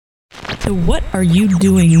to What Are You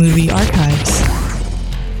Doing Movie Archives.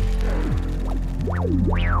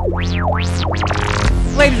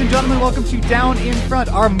 Ladies and gentlemen, welcome to Down in Front.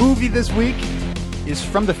 Our movie this week is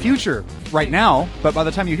from the future right now, but by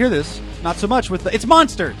the time you hear this, not so much. It's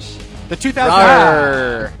Monsters. The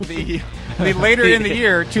 2000 the later in the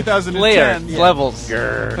year 2010 levels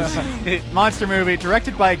monster movie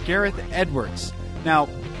directed by Gareth Edwards. Now,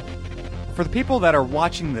 for the people that are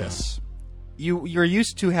watching this, you're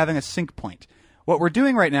used to having a sync point. What we're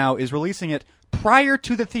doing right now is releasing it prior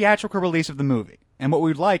to the theatrical release of the movie. And what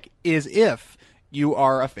we'd like is, if you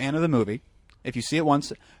are a fan of the movie, if you see it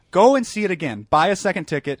once, go and see it again. Buy a second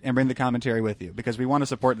ticket and bring the commentary with you, because we want to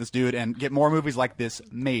support this dude and get more movies like this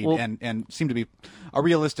made, and seem to be a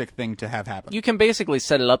realistic thing to have happen. You can basically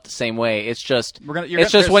set it up the same way. It's just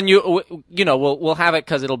when we'll have it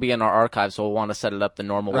because it'll be in our archives, so we'll want to set it up the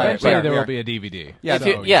normal way. Eventually there will be a DVD.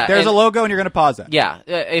 There's a logo, and you're going to pause it. Yeah,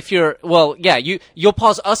 you'll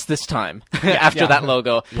pause us this time after that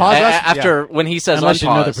logo. Pause us after when he says unless unpause. you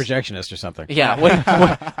know the projectionist or something. Yeah, when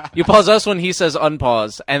you pause us when he says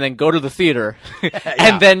unpause, and then go to the theater,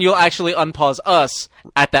 and then you'll actually unpause us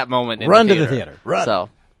at that moment. Run to the theater. Run.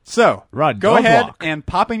 So Run. Go Don't ahead walk. and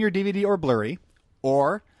pop in your DVD or Blurry,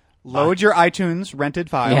 or load your iTunes rented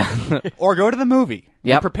file, or go to the movie.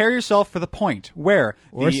 Yep. And prepare yourself for the point where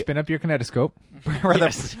Or spin up your kinetoscope.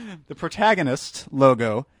 the protagonist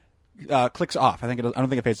logo clicks off. I don't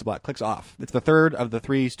think it fades to black. Clicks off. It's the third of the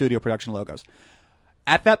 3 studio production logos.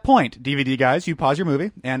 At that point, DVD guys, you pause your movie,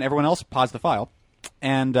 and everyone else pause the file.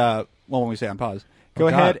 And when we say unpause, go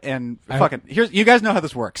ahead and you guys know how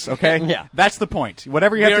this works, okay? Yeah. That's the point.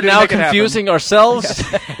 Whatever you We have are to do now to make it happen. confusing ourselves.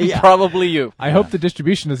 Probably you. I hope the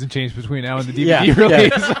distribution doesn't change between now and the DVD Yeah,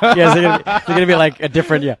 release. yeah, they're going to be like a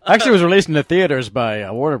different. Yeah, actually, it was released in the theaters by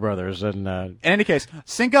Warner Brothers, and In any case,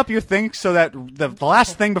 sync up your thing so that the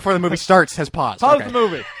last thing before the movie starts has paused. Pause Okay. the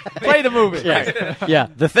movie. Play the movie. yeah,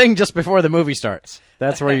 the thing just before the movie starts.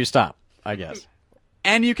 That's where you stop, I guess.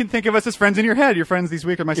 And you can think of us as friends in your head. Your friends this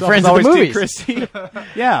week are myself, friends as of the always, movies. Steve Christie.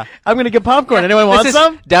 Yeah. I'm going to get popcorn. Anyone want This is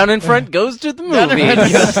some? Down in Front goes to the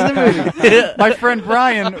movie. My friend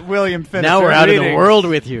Brian William finished Now we're out of the reading. world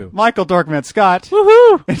with you. Michael Dorkman Scott.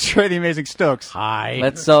 Woohoo! And Troy the Amazing Stokes. Hi.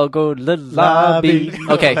 Let's all go to the lobby.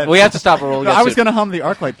 Okay, we have to stop or we'll No, get I was sued. going to hum the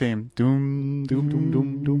Arclight theme. Doom, doom, doom,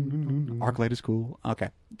 doom, doom, doom. Arclight is cool. Okay.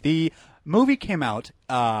 The movie came out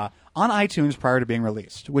on iTunes prior to being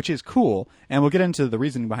released, which is cool, and we'll get into the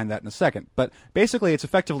reasoning behind that in a second. But basically, it's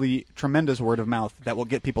effectively tremendous word of mouth that will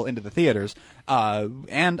get people into the theaters.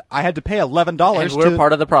 And I had to pay $11. And we're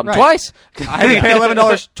part of the problem. Right. Twice. I had to pay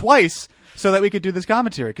 $11 twice so that we could do this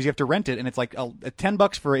commentary, because you have to rent it, and it's like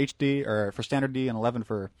 $10 for HD or for standard D and 11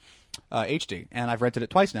 for HD. And I've rented it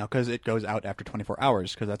twice now because it goes out after 24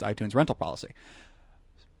 hours, because that's iTunes rental policy.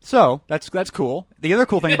 So that's cool. The other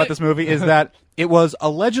cool thing about this movie is that it was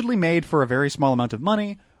allegedly made for a very small amount of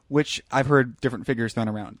money, which I've heard different figures thrown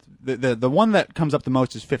around. The one that comes up the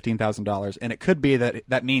most is $15,000, and it could be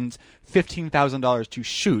that means $15,000 to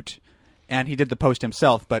shoot, and he did the post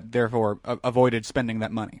himself, but therefore avoided spending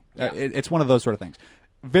that money. It's one of those sort of things.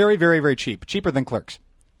 Very, very, very cheap, cheaper than Clerks,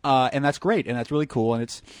 and that's great, and that's really cool.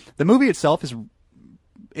 And the movie itself is.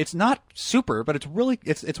 It's not super, but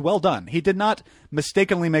it's well done. He did not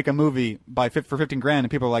mistakenly make a movie for $15,000, and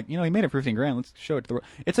people are like, he made it for $15,000. Let's show it to the world.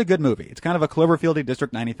 It's a good movie. It's kind of a Cloverfieldy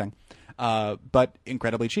District 9 thing, but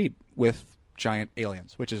incredibly cheap with giant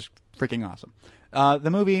aliens, which is freaking awesome. The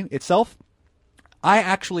movie itself, I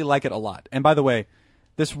actually like it a lot. And by the way,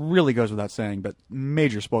 this really goes without saying, but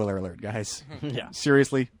major spoiler alert, guys. Yeah.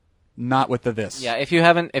 Seriously. Not with this. Yeah, if you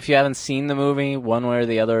haven't seen the movie, one way or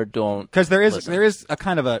the other, don't. Because there is listen. a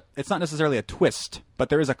kind of it's not necessarily a twist, but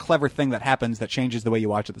there is a clever thing that happens that changes the way you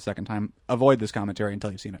watch it the second time. Avoid this commentary until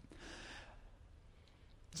you've seen it.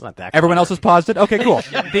 It's not that. Everyone else has paused it. Okay, cool.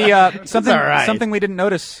 The all right. something we didn't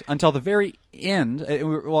notice until the very end.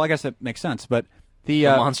 Well, I guess it makes sense, but the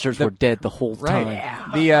monsters were dead the whole time.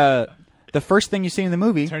 Right. The first thing you see in the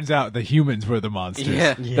movie. Turns out the humans were the monsters.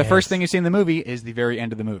 Yeah. The first thing you see in the movie is the very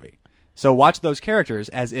end of the movie. So watch those characters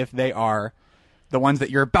as if they are the ones that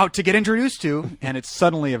you're about to get introduced to, and it's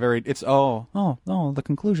suddenly the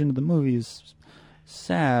conclusion of the movie is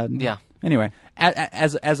sad. Yeah. Anyway,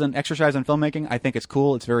 as an exercise in filmmaking, I think it's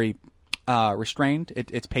cool. It's very restrained.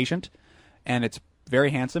 It's patient, and it's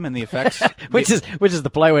very handsome. And the effects, which is the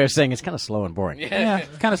polite way of saying it's kind of slow and boring. yeah,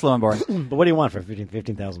 it's kind of slow and boring. But what do you want for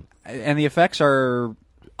 15,000? And the effects are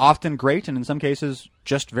often great, and in some cases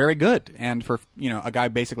just very good. And for a guy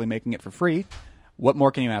basically making it for free, what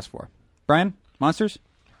more can you ask for? Brian, Monsters?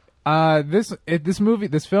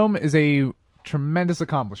 This film is a tremendous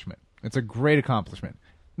accomplishment. It's a great accomplishment.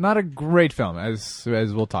 not a great film, as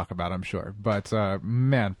we'll talk about, I'm sure. But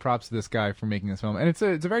man, props to this guy for making this film, and it's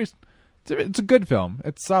a good film.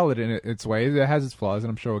 It's solid in its way. It has its flaws, and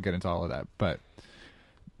I'm sure we'll get into all of that. But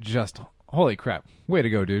just holy crap, way to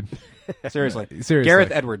go, dude! Seriously.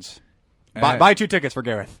 Gareth Edwards. Buy 2 tickets for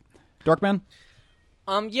Gareth. Dorkman?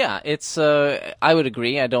 Yeah, it's. I would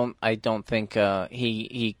agree. I don't think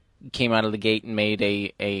he came out of the gate and made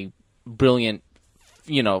a brilliant.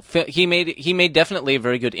 He made definitely a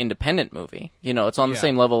very good independent movie. It's on the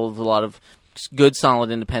same level of a lot of good,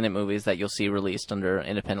 solid independent movies that you'll see released under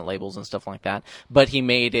independent labels and stuff like that. But he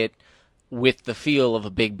made it with the feel of a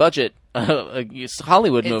big budget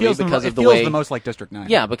Hollywood movie because of the way it feels the most like District 9.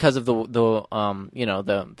 Yeah, because of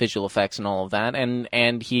the visual effects and all of that,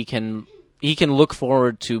 and he can look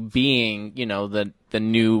forward to being the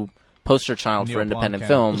new poster child for independent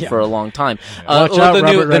film for a long time. Watch out,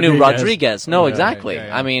 the new Rodriguez. Rodriguez. No, exactly.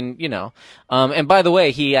 Yeah. I mean, and by the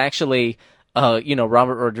way, he actually,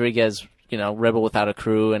 Robert Rodriguez, Rebel Without a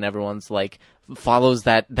Crew, and everyone's like follows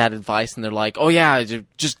that advice, and they're like, oh yeah,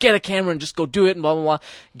 just get a camera and just go do it, and blah blah blah.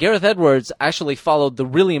 Gareth Edwards actually followed the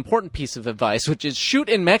really important piece of advice, which is shoot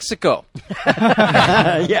in Mexico.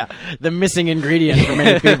 Yeah, the missing ingredient for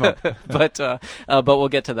many people. But we'll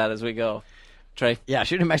get to that as we go. Trey? Yeah,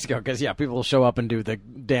 shoot in Mexico, because people will show up and do the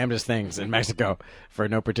damnedest things in Mexico for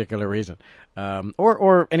no particular reason,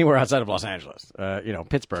 or anywhere outside of Los Angeles.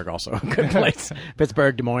 Pittsburgh also a good place.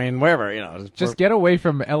 Pittsburgh, Des Moines, wherever. Just get away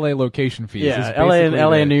from L.A. location fees. Yeah, is L.A.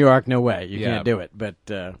 basically and New York, no way. You Yeah. can't do it. But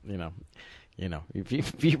if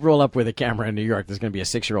you roll up with a camera in New York, there's going to be a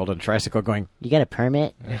 6-year-old on a tricycle going, "You got a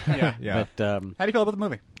permit?" Yeah. But How do you feel about the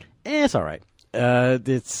movie? it's all right.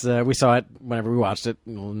 It's we saw it whenever we watched it.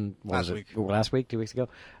 Last week. Last week, 2 weeks ago.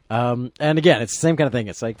 And again, it's the same kind of thing.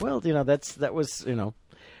 It's like, well, that was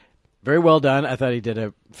very well done. I thought he did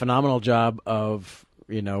a phenomenal job of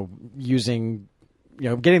using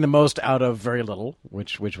getting the most out of very little,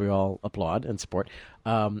 which we all applaud and support.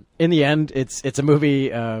 In the end, it's a movie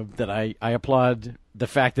that I applaud the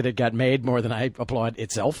fact that it got made more than I applaud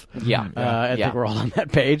itself. Yeah. I think we're all on that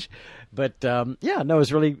page. But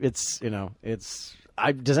it's really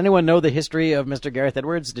does anyone know the history of Mr. Gareth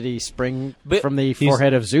Edwards? Did he spring from the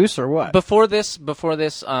forehead of Zeus or what? Before this,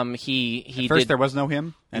 he First, did. there was no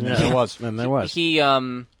him, and then there was. And there was. He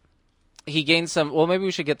gained some. Well, maybe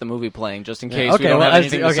we should get the movie playing just in case we Okay, don't well, have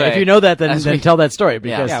anything to say. if you know that, then As we- tell that story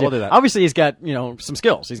because Yeah, we'll do that. obviously he's got some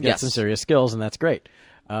skills. He's got Yes. some serious skills, and that's great.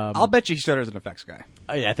 I'll bet you he started as an effects guy.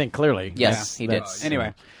 I think clearly. Yes, he did. that's-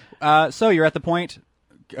 Anyway, so you're at the point.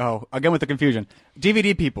 Oh, again with the confusion.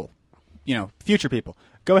 DVD people, future people.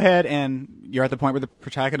 Go ahead and you're at the point where the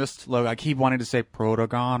protagonist logo. I keep wanting to say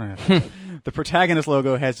protagonist. The protagonist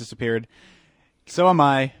logo has disappeared. So am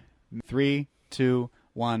I. 3, 2,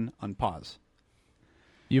 1. Unpause.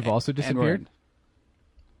 You've also And we're disappeared. in.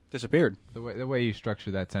 Disappeared. The way you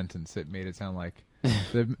structured that sentence, it made it sound like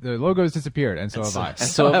the logo's disappeared, and so have I. And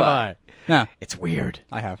so have I. Yeah, It's weird.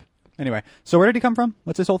 I have. Anyway, so where did he come from?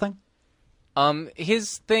 What's his whole thing?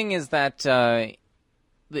 His thing is that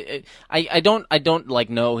I don't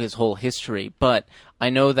know his whole history, but I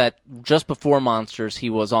know that just before Monsters, he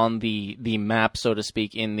was on the map, so to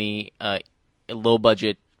speak, in the low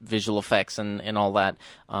budget visual effects and all that,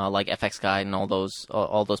 like FX Guide and all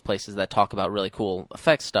those places that talk about really cool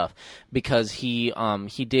effects stuff. Because he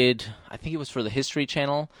did, I think it was for the History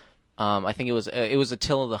Channel. I think it was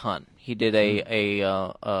Attila the Hun. He did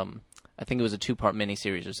I think it was a 2-part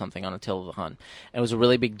miniseries or something on Attila the Hun. And it was a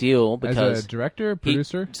really big deal because As a director, he-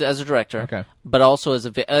 producer. as a director, Okay. but also as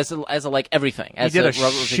a like everything. As did a Robert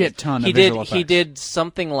Rodriguez. shit ton of he visual did. He effects. did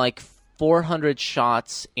something like 400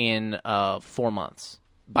 shots in 4 months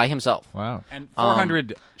by himself. Wow. And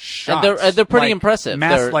 400 shots. and they're pretty impressive.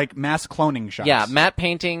 They're- Mass cloning shots. Yeah, matte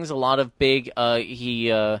paintings, a lot of big. He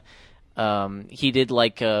did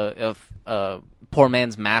like a Poor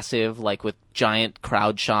Man's Massive, like with giant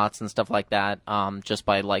crowd shots and stuff like that. Just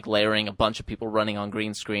by like layering a bunch of people running on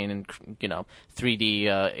green screen and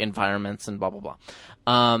 3D environments and blah blah blah.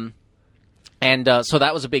 And so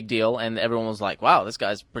that was a big deal, and everyone was like, "Wow, this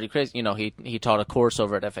guy's pretty crazy." He taught a course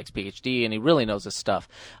over at FX PhD, and he really knows his stuff.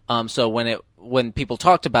 So when people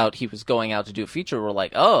talked about he was going out to do a feature, we're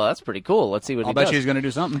like, "Oh, that's pretty cool. Let's see what I'll he bet does." you he's going to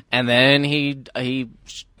do something. And then he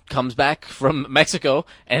comes back from Mexico,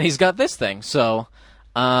 and he's got this thing. So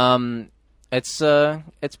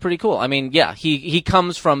it's pretty cool. I mean, yeah, he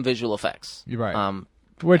comes from visual effects. You're right. Um,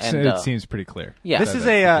 Which and, it seems pretty clear. yeah. This that is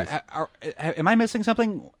that's the case. am I missing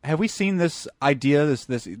something? Have we seen this idea,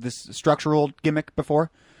 this structural gimmick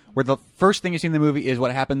before, where the first thing you see in the movie is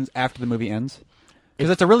what happens after the movie ends?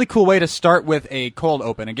 because it's a really cool way to start with a cold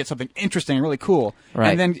open and get something interesting and really cool,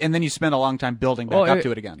 Right. and then you spend a long time building back up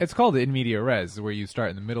to it again. It's called in media res, where you start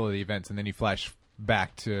in the middle of the events and then you flash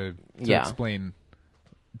back to Yeah. explain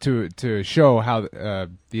to show how the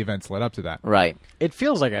events led up to that. Right. It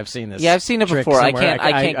feels like I've seen this. Yeah, I've seen it trick before. I somewhere. can't-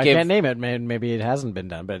 I can't give- name it. Maybe it hasn't been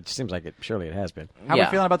done, but it seems like surely it has been. How are Yeah.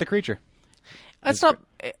 we feeling about the creature? That's not.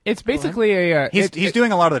 It's basically a He's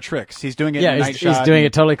doing a lot of the tricks. He's doing it. Yeah, in he's Night Shot doing and,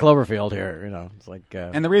 it totally Cloverfield here. You know, it's like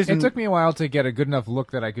And the reason It took me a while to get a good enough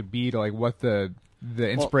look that I could be to like what the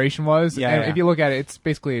inspiration was. yeah, and yeah. if you look at it, it's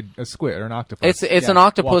basically a squid or an octopus. It's Yeah. an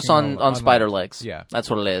octopus Walking on spider legs. legs. Yeah. That's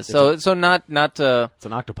what it is. So not it's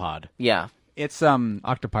an octopod. yeah. it's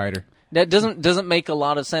Octopider. That doesn't make a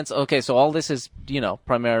lot of sense. Okay, so all this is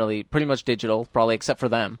primarily pretty much digital, probably except for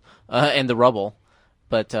them and the rubble,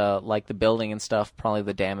 but like the building and stuff, probably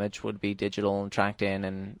the damage would be digital and tracked in,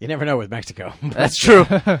 and You never know with Mexico. that's true.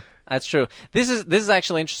 That's true. This is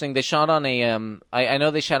actually interesting. They shot on a I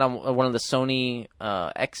know they shot on one of the Sony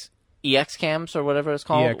EX cams or whatever it's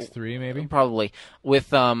called. EX3 maybe. Probably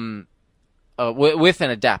with with an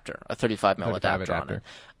adapter, a 35 mil 35 adapter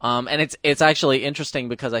on it. And it's actually interesting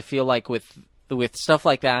because I feel like with stuff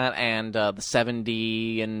like that and the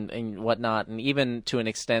 7D and whatnot, and even to an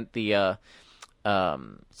extent the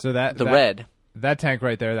So that red. that tank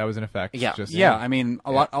right there, that was an effect. Yeah. Just, yeah. I mean,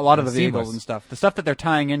 a lot of the It's vehicles seamless. and stuff. The stuff that they're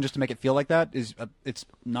tying in just to make it feel like that is it's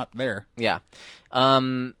not there. Yeah.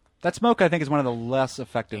 That smoke, I think, is one of the less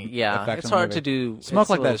effective. Yeah, effects it's in the hard movie. to do. Smoke it's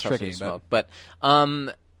a like that little is tough to tricky, do smoke, but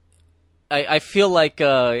I feel like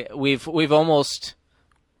we've almost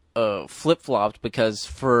flip flopped because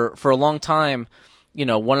for a long time,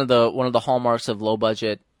 one of the hallmarks of low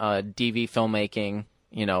budget DV filmmaking,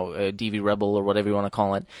 DV Rebel or whatever you want to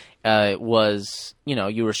call it, was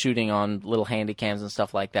you were shooting on little handy cams and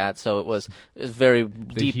stuff like that, so it was very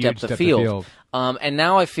deep huge depth of field. And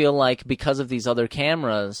now I feel like because of these other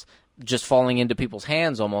cameras just falling into people's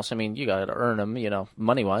hands almost, I mean, you got to earn them,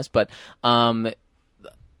 money wise, but I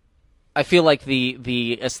feel like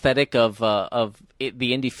the aesthetic of the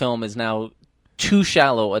indie film is now too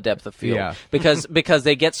shallow a depth of field. Yeah. because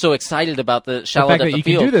they get so excited about the shallow fact depth that you of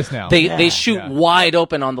can field. do this now. They shoot Yeah. wide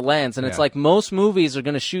open on the lens, and it's Yeah. like most movies are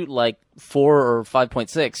going to shoot like 4 or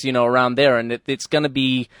 5.6, around there, and it's going to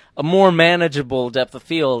be a more manageable depth of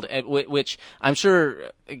field, which I'm sure,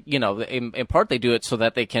 in part they do it so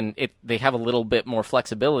that they have a little bit more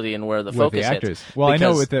flexibility in where the with focus the actors. hits. Well, I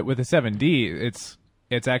know Because- with the 7D,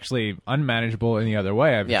 it's actually unmanageable in the other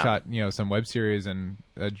way. I've Yeah. shot some web series and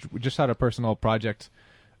just shot a personal project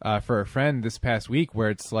for a friend this past week where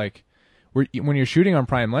it's like when you're shooting on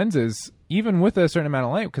prime lenses, even with a certain amount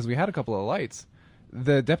of light, because we had a couple of lights,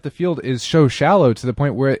 the depth of field is so shallow to the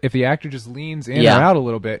point where if the actor just leans in Yeah. or out a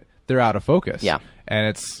little bit, they're out of focus. Yeah. And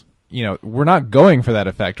it's we're not going for that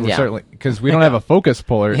effect. We're Yeah. certainly because we don't have a focus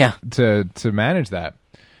puller Yeah. to manage that.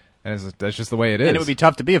 And that's just the way it is. And it would be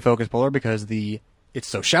tough to be a focus puller because it's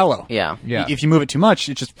so shallow. Yeah. Yeah. If you move it too much,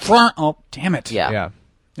 it just oh damn it. Yeah. Yeah.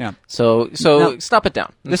 Yeah. So Now- stop it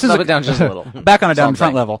down. This Stop is it down just a little. Back on a That's all down I'm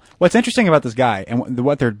front saying. level. What's interesting about this guy and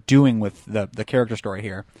what they're doing with the character story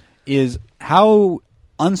here is how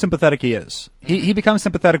unsympathetic he is. He becomes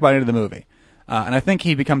sympathetic by the end of the movie. And I think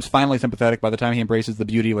he becomes finally sympathetic by the time he embraces the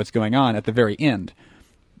beauty of what's going on at the very end,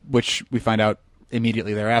 which we find out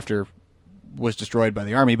immediately thereafter was destroyed by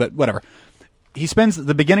the army, but whatever. He spends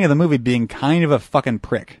the beginning of the movie being kind of a fucking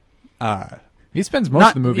prick. He spends most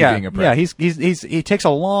of the movie being a prick. Yeah, he takes a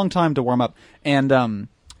long time to warm up, and I'm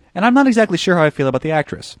not exactly sure how I feel about the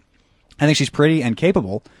actress. I think she's pretty and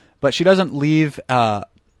capable, but she doesn't leave an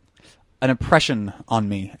impression on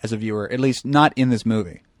me as a viewer, at least not in this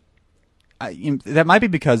movie. That might be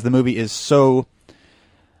because the movie is so.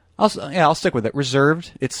 I'll stick with it.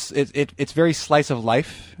 Reserved. It's very slice of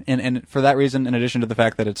life, and for that reason, in addition to the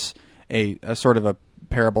fact that it's a sort of a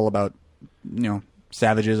parable about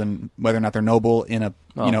savages and whether or not they're noble in a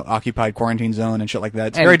occupied quarantine zone and shit like that.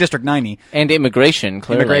 It's And- very District 90. And immigration,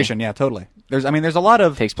 clearly. Immigration, yeah, totally. There's a lot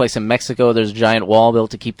of Takes place in Mexico. There's a giant wall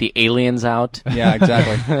built to keep the aliens out. yeah,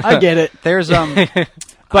 exactly. I get it. There's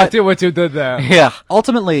But the Yeah.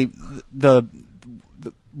 ultimately the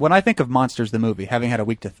when I think of Monsters the movie, having had a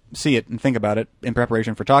week to see it and think about it in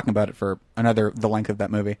preparation for talking about it for the length of that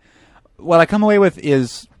movie, what I come away with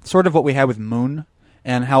is sort of what we had with Moon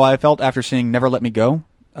and how I felt after seeing Never Let Me Go,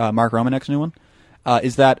 Mark Romanek's new one,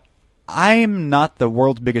 is that I'm not the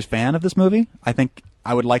world's biggest fan of this movie. I think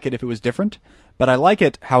I would like it if it was different, but I like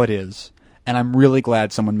it how it is, and I'm really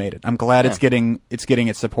glad someone made it. I'm glad it's getting its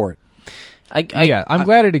support. I'm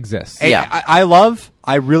glad it exists. Hey, Yeah.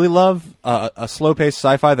 I really love a slow-paced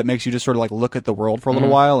sci-fi that makes you just sort of like look at the world for a little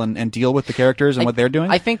while and deal with the characters and what they're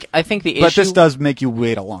doing. I think the issue. But this does make you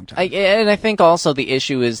wait a long time. And I think also the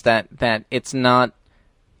issue is that it's not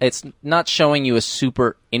showing you a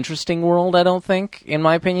super interesting world. I don't think, in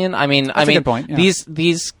my opinion. I mean, a good point, yeah.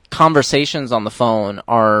 These conversations on the phone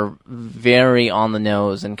are very on the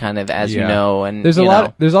nose and kind of as you know. And there's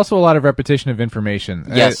there's also a lot of repetition of information.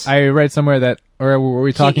 Yes. Uh, I read somewhere that, or were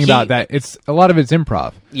we talking about that? It's a lot of it's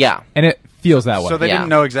improv. Yeah. And it feels that way. So they Yeah. didn't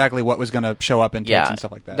know exactly what was going to show up in tapes and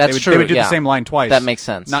stuff like that. That's They would do true, the same line twice. That makes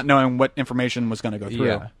sense. Not knowing what information was going to go through.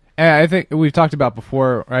 Yeah. And I think we've talked about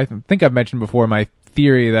before, or I think I've mentioned before, my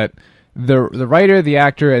theory that the writer, the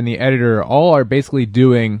actor, and the editor all are basically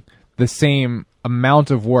doing the same amount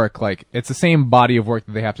of work. Like, it's the same body of work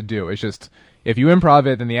that they have to do. It's just, if you improv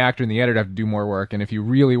it, then the actor and the editor have to do more work. And if you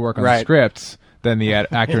really work on the scripts, then the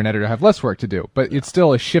actor and editor have less work to do. But it's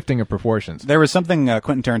still a shifting of proportions. There was something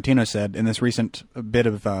Quentin Tarantino said in this recent bit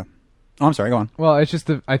of... oh, I'm sorry, go on. Well, it's just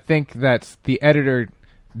I think that the editor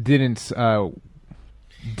didn't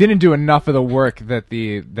do enough of the work that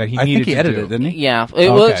he needed to do. I think he edited it, didn't he? Yeah.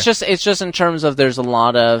 Well, it's just in terms of there's a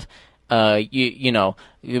lot of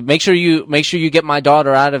make sure you get my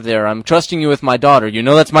daughter out of there. I'm trusting you with my daughter. You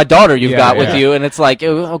know that's my daughter you've got with you, and it's like,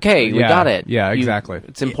 okay, we got it. Yeah, exactly.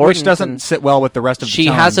 It's important. Which doesn't sit well with the rest of the She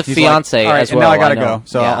tone. has a He's fiance like, all right, as and well. now I gotta know. go,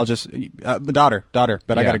 so Yeah. I'll just daughter,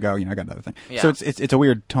 but I gotta go. I got another thing. Yeah. So it's a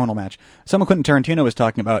weird tonal match. Someone Quentin Tarantino was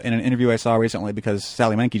talking about in an interview I saw recently, because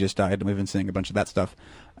Sally Menke just died, and we've been seeing a bunch of that stuff.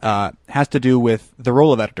 Has to do with the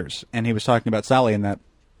role of editors, and he was talking about Sally in that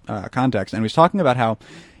context, and he was talking about how,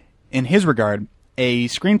 in his regard, a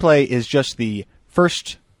screenplay is just the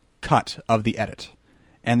first cut of the edit,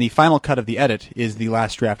 and the final cut of the edit is the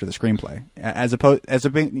last draft of the screenplay.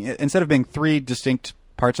 Instead of being three distinct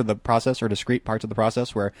parts of the process, or discrete parts of the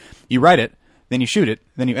process, where you write it, then you shoot it,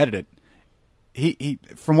 then you edit it. He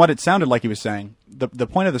from what it sounded like he was saying, the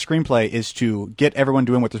point of the screenplay is to get everyone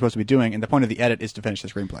doing what they're supposed to be doing, and the point of the edit is to finish the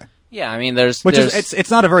screenplay. Yeah, I mean,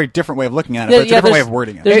 It's not a very different way of looking at it, but it's a different way of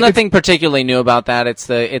wording it. There's nothing particularly new about that. It's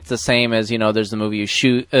the same as, there's the movie you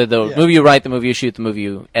shoot, movie you write, the movie you shoot, the movie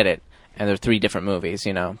you edit, and there are three different movies,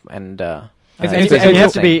 and and you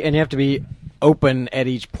have to be open at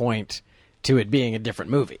each point to it being a different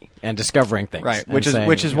movie and discovering things. Right, which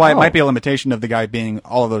is why it might be a limitation of the guy being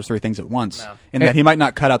all of those three things at once, in that he might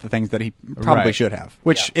not cut out the things that he probably should have,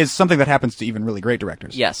 which is something that happens to even really great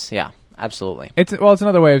directors. Yes, yeah, absolutely. It's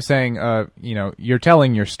another way of saying, you're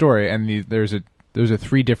telling your story, and there's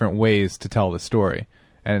three different ways to tell the story,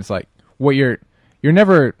 and it's like you're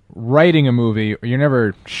never writing a movie, or you're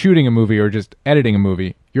never shooting a movie, or just editing a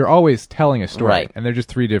movie. You're always telling a story, right. And they're just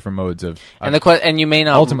three different modes of and you may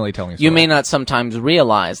not ultimately telling a story. You may not sometimes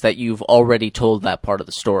realize that you've already told that part of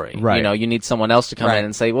the story. Right. You need someone else to come in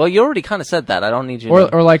and say, "Well, you already kind of said that. I don't need you."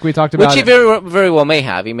 Or like we talked about, which he very well may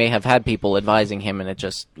have. He may have had people advising him, and it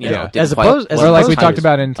just didn't or like we talked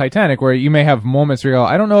about in Titanic, where you may have moments where you go,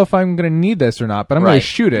 "I don't know if I'm going to need this or not, but I'm going to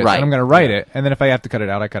shoot it, and I'm going to write it, and then if I have to cut it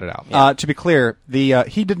out, I cut it out." To be clear,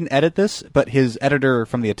 he didn't edit this, but his editor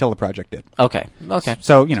from the Attila Project did. Okay.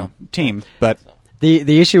 So team. But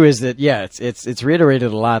the issue is that it's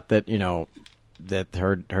reiterated a lot that that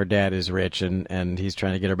her dad is rich and he's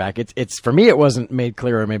trying to get her back. It's for me it wasn't made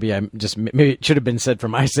clear, or maybe it should have been said for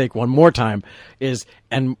my sake one more time.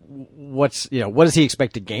 What does he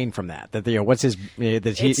expect to gain from that? That what's his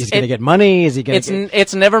that he's going to get money? Is he going to?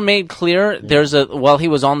 It's never made clear. There's while he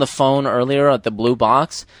was on the phone earlier at the Blue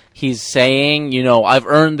Box, he's saying, I've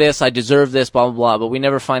earned this, I deserve this, blah blah blah. But we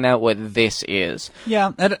never find out what this is.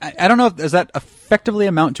 Yeah, I don't know. Does that effectively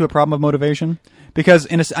amount to a problem of motivation? Because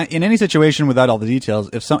in any situation without all the details,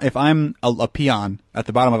 if I'm a peon at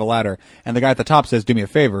the bottom of a ladder and the guy at the top says, "Do me a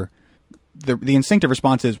favor," the instinctive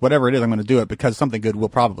response is, "Whatever it is, I'm going to do it because something good will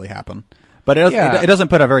probably happen." But it doesn't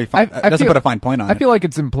put a very put a fine point on it. I feel like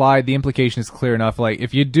it's implied. The implication is clear enough. Like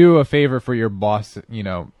if you do a favor for your boss,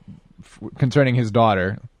 concerning his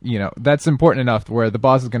daughter, that's important enough where the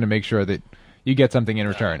boss is going to make sure that you get something in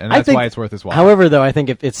return, and that's why it's worth his while. However, though, I think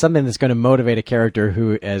if it's something that's going to motivate a character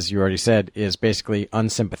who, as you already said, is basically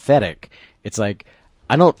unsympathetic, it's like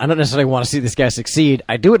I don't necessarily want to see this guy succeed.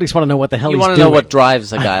 I do at least want to know what the hell he's doing. You want to know what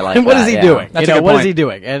drives a guy like and what that. Is he doing? That's a good what point. is he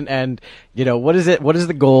doing? And what is it? What is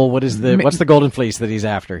the goal? What's the golden fleece that he's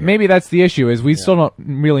after here? Maybe that's the issue. Is we still don't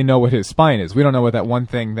really know what his spine is. We don't know what that one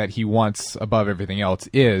thing that he wants above everything else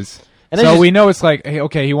is. And so we know it's like, hey,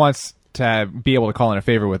 okay, he wants be able to call in a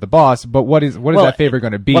favor with the boss, but what is Well, that favor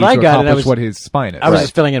going to be what to I got, and I accomplish was- what his spine is? I was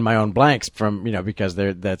just filling in my own blanks from because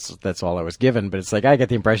that's all I was given. But it's like I get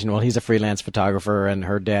the impression, well, he's a freelance photographer, and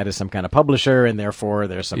her dad is some kind of publisher, and therefore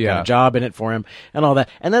there's some kind Yeah. of job in it for him, and all that,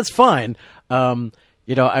 and that's fine.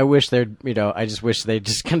 I wish I just wish they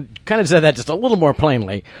just kind of said that just a little more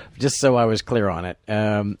plainly, just so I was clear on it.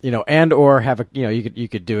 And or have you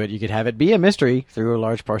could do it. You could have it be a mystery through a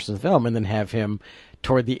large portion of the film, and then have him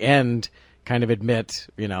toward the end kind of admit,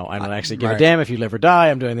 I don't actually give a right. damn if you live or die.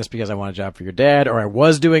 I'm doing this because I want a job for your dad, or I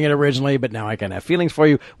was doing it originally, but now I can have feelings for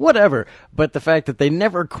you, whatever. But the fact that they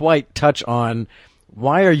never quite touch on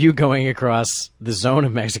why are you going across the zone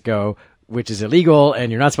of Mexico, which is illegal, and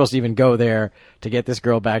you're not supposed to even go there to get this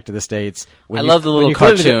girl back to the States. I love the little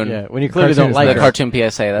cartoon. When you clearly don't Cartoon is like The her. cartoon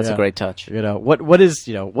PSA. That's Yeah. a great touch. What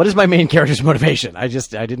is my main character's motivation? I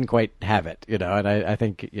didn't quite have it, and I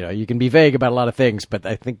think you can be vague about a lot of things, but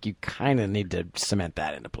I think you kind of need to cement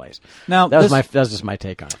that into place. Now, that was this- just my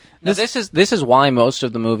take on it. Now, this is why most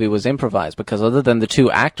of the movie was improvised, because other than the two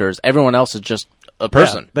actors, everyone else is just a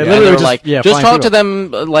person. they And literally were just- like, yeah, just flying talk through to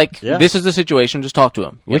them like Yeah. this is the situation. Just talk to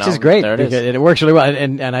them, Which is great. There it is. It works really well,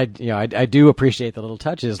 and I do appreciate the little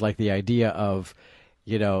touches, like the idea of,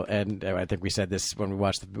 and I think we said this when we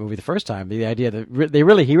watched the movie the first time. The idea that he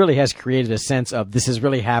really has created a sense of this is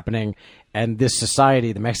really happening, and this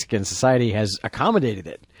society, the Mexican society, has accommodated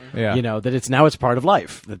it. Yeah. That it's part of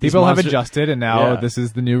life. That these People have monsters- adjusted, and now Yeah. this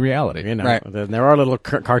is the new reality. Right. Then there are little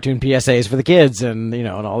cartoon PSAs for the kids, and and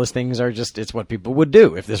all these things are just it's what people would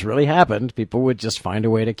do if this really happened. People would just find a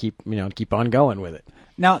way to keep on going with it.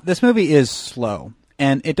 Now, this movie is slow,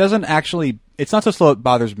 and it doesn't actually. It's not so slow it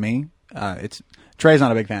bothers me. Trey's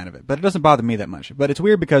not a big fan of it, but it doesn't bother me that much. But it's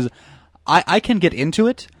weird because I can get into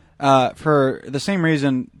it for the same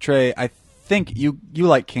reason, Trey. I think you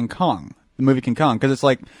like King Kong, the movie King Kong, because it's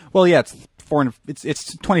like, well, yeah,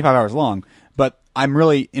 it's 25 hours long, but I'm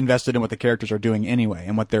really invested in what the characters are doing anyway,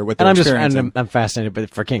 and what they're And I'm experiencing. I'm fascinated. But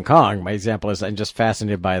for King Kong, my example is I'm just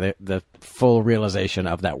fascinated by the full realization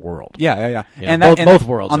of that world. Yeah. Yeah, And both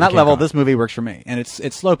worlds on in that King level, Kong. this movie works for me, and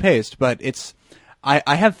it's slow paced, but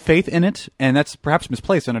I have faith in it, and that's perhaps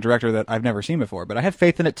misplaced in a director that I've never seen before. But I have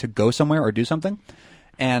faith in it to go somewhere or do something,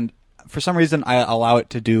 and for some reason, I allow it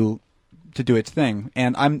to do its thing,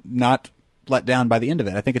 and I'm not let down by the end of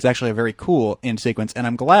it. I think it's actually a very cool end sequence, and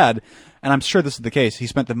I'm glad, and I'm sure this is the case. He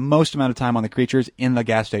spent the most amount of time on the creatures in the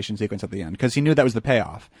gas station sequence at the end because he knew that was the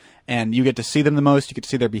payoff, and you get to see them the most. You get to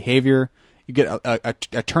see their behavior. You get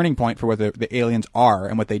a turning point for what the aliens are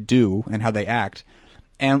and what they do and how they act.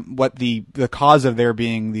 And what the cause of there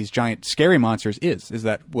being these giant scary monsters is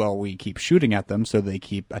that, well, we keep shooting at them, so they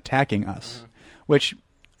keep attacking us, which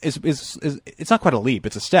is it's not quite a leap.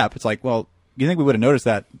 It's a step. It's like, well, you think we would have noticed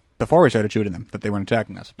that before we started shooting them, that they weren't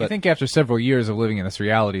attacking us. I But think after several years of living in this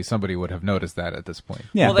reality, somebody would have noticed that at this point.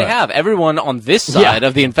 yeah, well, they but- have. Everyone on this side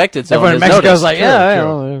of the infected zone Everyone in has Mexico's noticed. like, Sure, yeah, sure.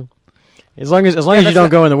 well, as long as you don't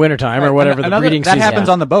go in the wintertime or whatever the Another- breeding that season. happens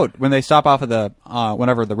on the boat when they stop off of the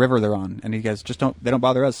whenever the river they're on, and he goes, they don't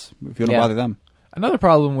bother us if you don't Yeah. bother them. Another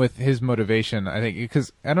problem with his motivation, I think,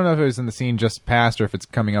 because I don't know if it was in the scene just past or if it's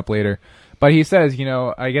coming up later, but he says,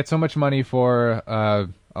 I get so much money for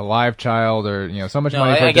a live child, or so much No,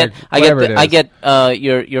 money for I get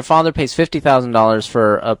your father pays $50,000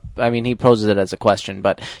 for I mean, he poses it as a question,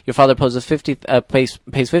 but your father pays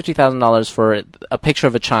 $50,000 for a picture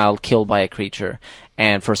of a child killed by a creature,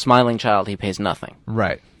 and for a smiling child he pays nothing.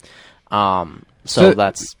 Right. So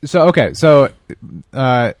that's okay. So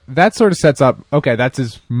that sort of sets up. Okay, that's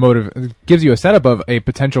his motive. Gives you a setup of a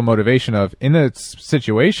potential motivation of in this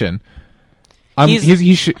situation.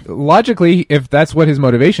 He should logically, if that's what his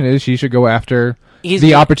motivation is, he should go after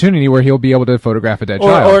the opportunity where he'll be able to photograph a dead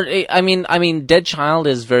child. Or I mean, dead child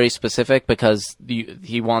is very specific because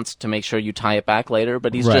he wants to make sure you tie it back later.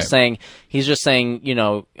 But he's just saying,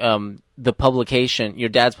 the publication, your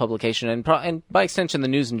dad's publication, and by extension the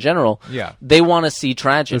news in general. Yeah. They want to see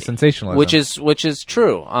tragedy, The sensationalism. which is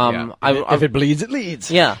true. If it bleeds, it leads.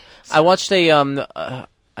 Yeah, I watched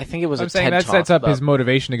I think it was I'm a saying TED that Talk sets up about- his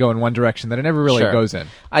motivation to go in one direction that it never really Sure. goes in.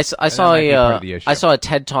 I saw might be part of the issue. I saw a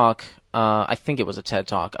TED Talk. I think it was a TED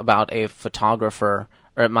Talk about a photographer,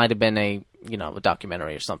 or it might have been a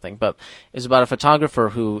documentary or something. But it was about a photographer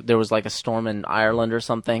who there was like a storm in Ireland or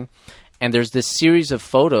something, and there's this series of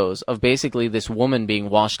photos of basically this woman being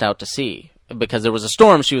washed out to sea because there was a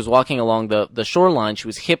storm. She was walking along the shoreline. She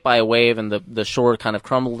was hit by a wave, and the shore kind of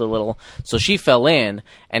crumbled a little. So she fell in,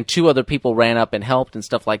 and two other people ran up and helped and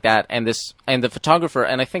stuff like that. And the photographer,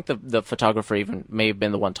 and I think the photographer even may have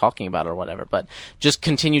been the one talking about it or whatever, but just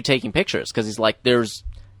continued taking pictures because he's like, there's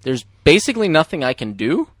basically nothing I can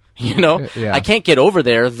do. You know, Yeah. I can't get over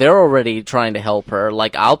there. They're already trying to help her.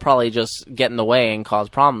 Like, I'll probably just get in the way and cause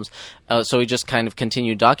problems. So he just kind of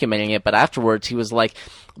continued documenting it. But afterwards, he was like,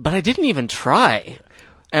 "But I didn't even try."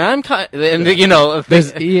 And I'm kind of, and you know,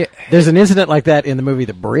 There's an incident like that in the movie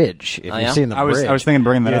The Bridge. If yeah? you've seen The I Bridge. was thinking of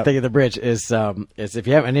bringing that You're up. thinking The Bridge is if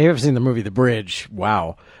you haven't seen the movie The Bridge,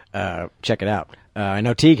 wow, check it out. I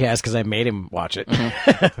know Teague has because I made him watch it.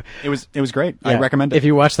 It was great. I Yeah. recommend it. If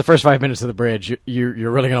you watch the first 5 minutes of The Bridge, you're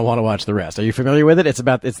really going to want to watch the rest. Are you familiar with it? It's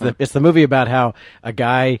the movie about how a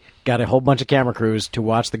guy got a whole bunch of camera crews to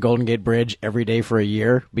watch the Golden Gate Bridge every day for a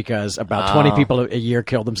year because about 20 people a year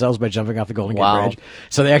killed themselves by jumping off the Golden Gate Wow. Bridge.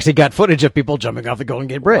 So they actually got footage of people jumping off the Golden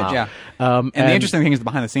Gate Bridge. Wow. Yeah. And the interesting thing is the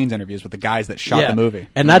behind the scenes interviews with the guys that shot the movie.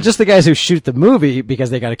 And not just the guys who shoot the movie because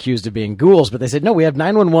they got accused of being ghouls, but they said, no, we have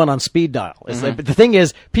 911 on speed dial. It's like, but the thing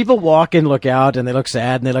is, people walk and look out and they look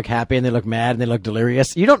sad and they look happy and they look mad and they look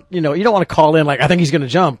delirious. You don't want to call in like, I think he's going to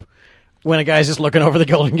jump when a guy's just looking over the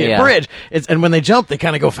Golden Gate Yeah. Bridge. And when they jump, they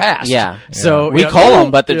kind of go fast. Yeah. So we call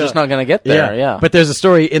them, but they're just not going to get there. Yeah. But there's a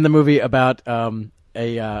story in the movie about I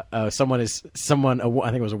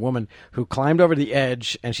think it was a woman who climbed over the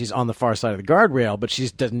edge and she's on the far side of the guardrail, but she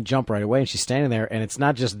doesn't jump right away and she's standing there and it's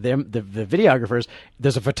not just them, the videographers.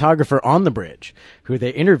 There's a photographer on the bridge who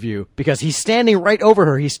they interview because he's standing right over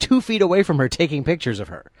her. He's 2 feet away from her taking pictures of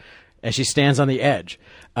her as she stands on the edge.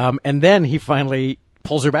 And then he finally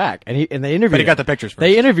pulls her back and they interviewed But he him. got the pictures first.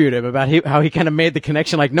 They interviewed him about how he kind of made the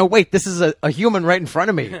connection like, no, wait, this is a human right in front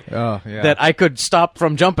of me. Oh, yeah. That I could stop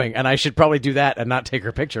from jumping, and I should probably do that and not take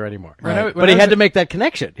her picture anymore. Right. But he had to make that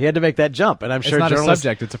connection. He had to make that jump, and I'm It's sure not a journalists.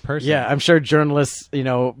 subject; it's a person. Yeah, I'm sure journalists,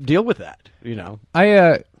 deal with that.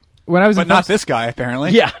 When I was But in not film- this guy,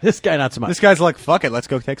 apparently. Yeah, this guy not so much. This guy's like, fuck it, let's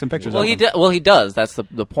go take some pictures Well, of he him. he does. That's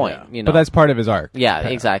the point. Yeah. You know. but that's part of his arc. Yeah,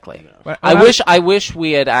 exactly. But I wish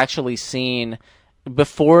we had actually seen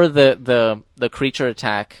before the creature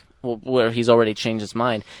attack where he's already changed his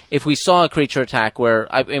mind. If we saw a creature attack where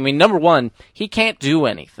I mean, number one, he can't do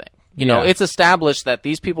anything. You know, Yeah. it's established that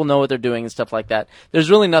these people know what they're doing and stuff like that. There's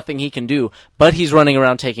really nothing he can do, but he's running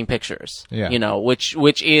around taking pictures. Yeah. You know, which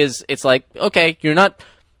is it's like, okay, you're not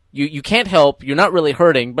you can't help, you're not really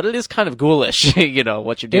hurting, but it is kind of ghoulish, you know,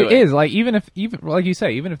 what you're doing. It is like even like you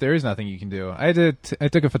say, even if there is nothing you can do. I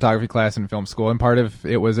took a photography class in film school, and part of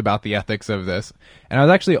it was about the ethics of this. And I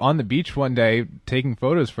was actually on the beach one day taking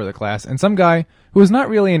photos for the class, and some guy who was not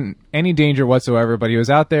really in any danger whatsoever, but he was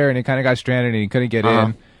out there and he kind of got stranded and he couldn't get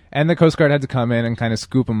in, and the Coast Guard had to come in and kind of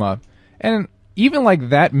scoop him up. And even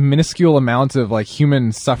like that minuscule amount of like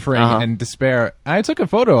human suffering and despair, I took a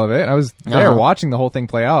photo of it. I was there watching the whole thing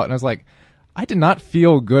play out, and I was like, I did not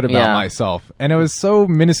feel good about Yeah. myself, and it was so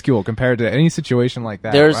minuscule compared to any situation like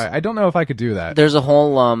that. There's- I don't know if I could do that. There's a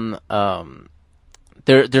whole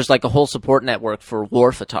there's like a whole support network for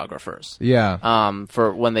war photographers. Yeah,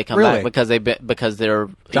 For when they come Really? back because they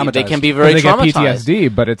Traumatized. can be very they get traumatized.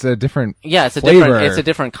 PTSD, but it's a different Yeah, it's a flavor.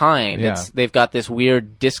 different kind. Yeah. They've got this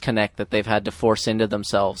weird disconnect that they've had to force into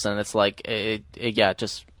themselves, and it's like it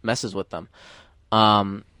just messes with them.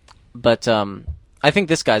 But I think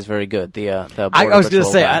this guy's very good. The I Border was going to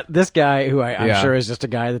Patrol say guy. this guy, who I'm Yeah. sure is just a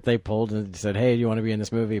guy that they pulled and said, "Hey, do you want to be in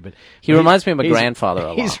this movie?" But He reminds me of my he's- grandfather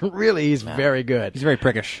a lot. He's very good. He's very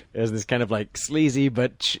prickish. As this kind of like sleazy,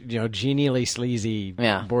 but genially sleazy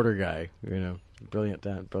Yeah. border guy.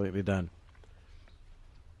 Brilliantly done.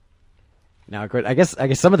 Now, I guess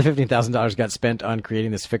some of the $15,000 got spent on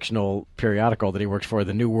creating this fictional periodical that he worked for,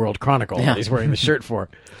 the New World Chronicle. Yeah. That he's wearing the shirt for.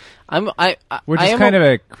 which I is am kind of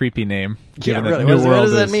a creepy name. Yeah, given that really. New What World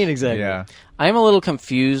does that is- mean exactly? Yeah, I am a little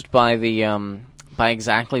confused by the by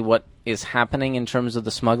exactly what is happening in terms of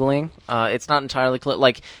the smuggling. It's not entirely clear.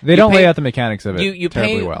 Like they you don't pay- lay out the mechanics of it you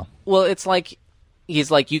terribly pay well. Well, it's like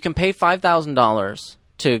he's like you can pay $5,000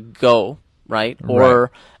 to go right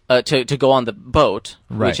or to go on the boat,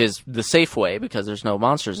 Right. which is the safe way because there's no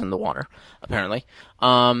monsters in the water apparently.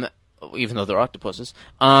 Even though they're octopuses.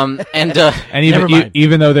 And And Never mind.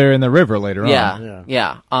 even though they're in the river later on.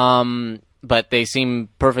 yeah. But they seem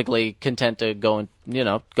perfectly content to go and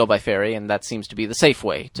go by ferry, and that seems to be the safe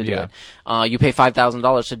way to do Yeah. it. You pay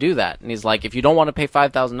 $5,000 to do that, and he's like, if you don't want to pay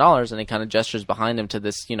 $5,000, and he kind of gestures behind him to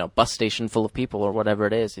this bus station full of people or whatever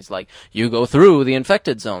it is. He's like, you go through the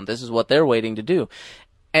infected zone. This is what they're waiting to do.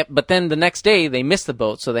 But then the next day they miss the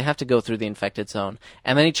boat, so they have to go through the infected zone.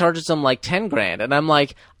 And then he charges them like $10,000, and I'm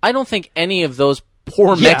like, I don't think any of those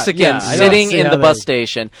poor Yeah, Mexicans yeah, I don't sitting see in how the bus they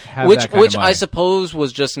station, have which that kind of I money. suppose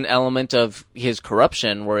was just an element of his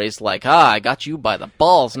corruption, where he's like, I got you by the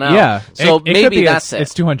balls now. Yeah, So it could maybe be that's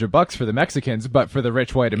it's $200 for the Mexicans, but for the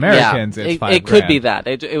rich white Americans, it's it $5,000. could be that.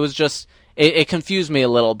 It was just it confused me a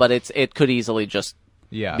little, but it could easily just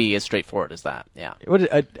Yeah. be as straightforward as that. Yeah.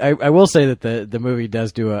 I will say that the movie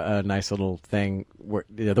does do a nice little thing where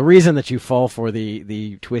the reason that you fall for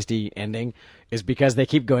the twisty ending is because they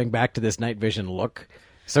keep going back to this night vision look.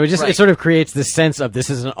 So it Right. sort of creates this sense of this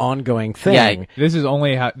is an ongoing thing. Yeah. This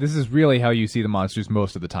is really how you see the monsters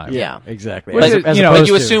most of the time. Yeah. exactly. But, As you know, But opposed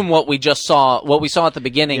you to- assume what we saw at the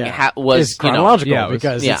beginning was is chronological Yeah, it was-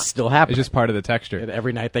 because yeah. it's still happening. It's just part of the texture. And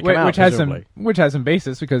every night they come out, which has presumably. some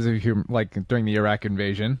basis because if you're like during the Iraq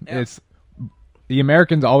invasion, it's the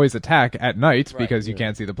Americans always attack at night because you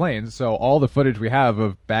can't see the planes. So all the footage we have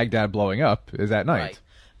of Baghdad blowing up is at night. Right.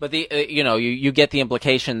 But you get the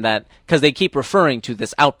implication that because they keep referring to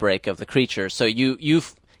this outbreak of the creature, so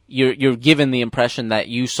you're given the impression that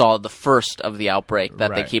you saw the first of the outbreak that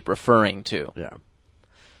they Right. keep referring to. Yeah,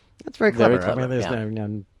 that's very clever. Very clever, I mean, there's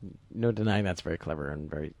yeah. no denying that's very clever and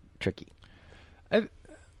very tricky.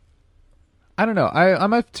 I don't know.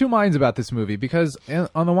 I'm of two minds about this movie because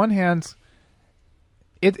on the one hand,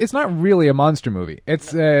 it's not really a monster movie.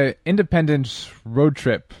 It's an independent road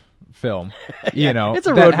trip film. You know, it's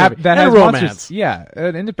a road movie. that And has a monsters. romance. Yeah,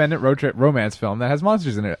 an independent road trip romance film that has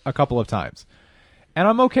monsters in it a couple of times, and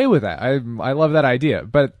I'm okay with that. I love that idea.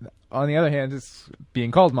 But on the other hand, it's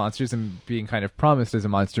being called monsters and being kind of promised as a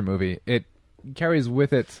monster movie. It carries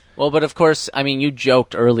with it. Well, but of course, I mean, you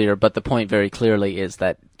joked earlier, but the point very clearly is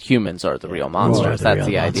that humans are the real monsters. the That's real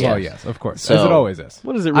the monsters. idea. Well, yes, of course, So- as it always is.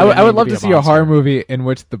 What does it I really would mean love to to be a see a horror monster? movie in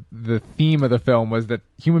which the theme of the film was that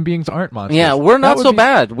human beings aren't monsters. Yeah, we're That not would so be-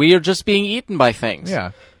 bad. We are just being eaten by things.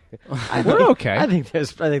 Yeah, we're okay. I think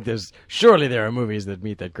there's surely there are movies that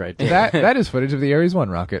meet that criteria. that is footage of the Ares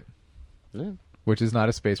 1 rocket, which is not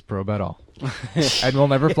a space probe at all, and will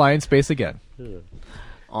never fly in space again.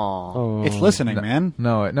 Aw. It's listening, man.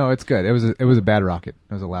 No, it's good. It was a bad rocket.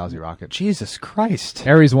 It was a lousy rocket. Jesus Christ.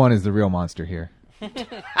 Ares 1 is the real monster here.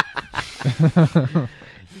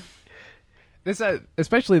 This,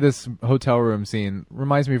 especially this hotel room scene,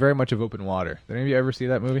 reminds me very much of Open Water. Did any of you ever see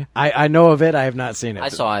that movie? I know of it. I have not seen it. I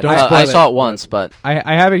saw it. Don't I spoil saw it once, but I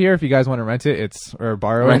have it here if you guys want to rent it. Or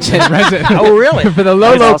borrow Rent it. it. Rent it. Oh, really? For the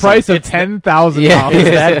low awesome. price of $10,000. Yeah. It's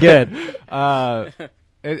that good.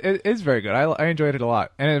 It is very good. I enjoyed it a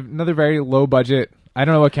lot. And another very low budget. I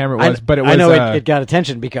don't know what camera it was, but it was. I know it got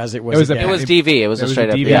attention because it was. it was a- again, it was DV. It was It a was straight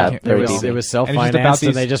a up. DV. Yeah, Yeah, very it was DV. it was And it's just about self-financed, and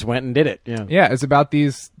these- they just went and did it. Yeah. Yeah, it's about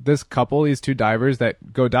this couple, these two divers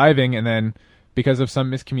that go diving, and then because of some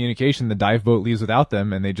miscommunication, the dive boat leaves without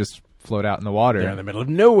them, and they just float out in the water. They're in the middle of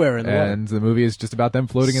nowhere in the water. And the movie is just about them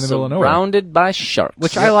floating in the middle of nowhere. Surrounded by sharks.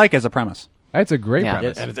 Which I like as a premise. That's a great Yeah.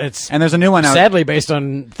 premise. And it's And there's a new one out. sadly based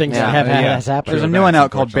on things Yeah. that Yeah. has happened. There's a True, new one that's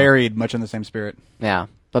out called unfortunate. Buried, much in the same spirit. Yeah,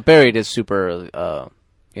 but Buried is super.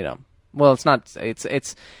 Well, it's not.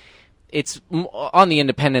 It's on the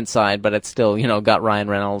independent side, but it's still got Ryan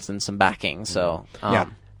Reynolds and some backing. So Yeah.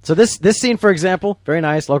 So this scene, for example, very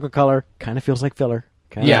nice, local color, kind of feels like filler.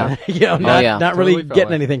 Kinda, Yeah. not yeah. not really Totally filler.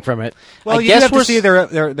 getting anything from it. Well, I you guess have to we're see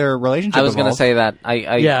their relationship. I was going to evolve. say that.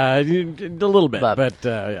 Yeah, a little bit, But- but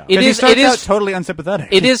yeah. It 'Cause he is. starts It out is. totally unsympathetic.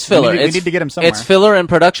 It is filler. We need to get him somewhere. It's filler and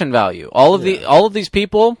production value. All of these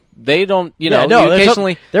people, they don't. Yeah, you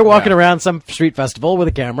occasionally. they're walking around some street festival with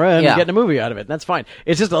a camera and Yeah. getting a movie out of it. That's fine.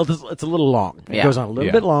 It's just it's a little long. It Yeah. goes on a little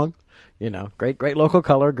Yeah. bit long. Great local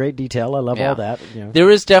color, great detail. I love Yeah. all that. There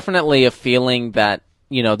is definitely a feeling that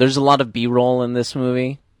there's a lot of B-roll in this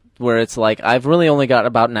movie where it's like I've really only got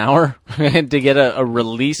about an hour to get a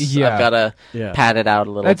release. Yeah. I've got to Yeah. pad it out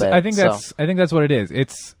a little bit. I think so. that's what it is.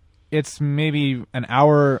 It's maybe an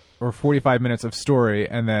hour or 45 minutes of story,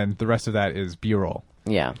 and then the rest of that is B-roll.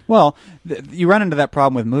 Yeah. Well, you run into that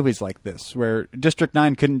problem with movies like this, where District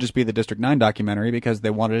 9 couldn't just be the District 9 documentary because they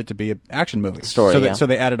wanted it to be an action movie. Story, so, yeah. so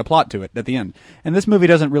they added a plot to it at the end. And this movie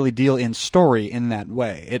doesn't really deal in story in that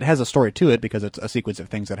way. It has a story to it because it's a sequence of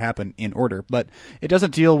things that happen in order, but it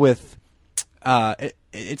doesn't deal with...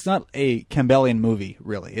 it's not a Campbellian movie,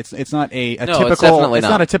 really. It's not a No, it's typical. definitely It's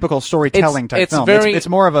not. not a typical storytelling type it's film. very- It's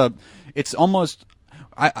more of a. It's almost.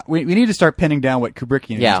 We need to start pinning down what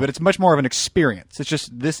Kubrickian Yeah. is, but it's much more of an experience. It's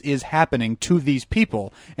just this is happening to these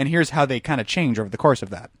people, and here's how they kind of change over the course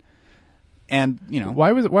of that. And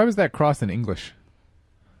Why was that crossed in English?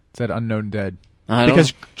 It said unknown dead. I don't-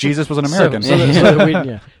 because Jesus was an American.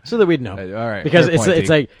 So that we'd know. All right, Because fair it's point, it's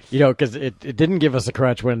Deke. like because it didn't give us a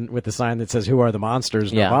crutch with the sign that says "Who are the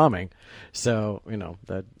monsters?" Yeah. No bombing. So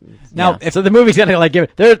that Now, Yeah. so the movie's gonna like give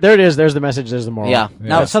it there. It is. There's the message. There's the moral. Yeah.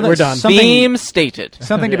 Now, something, we're done. Theme stated.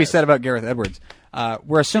 Something to be said about Gareth Edwards.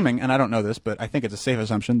 We're assuming, and I don't know this, but I think it's a safe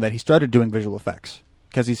assumption that he started doing visual effects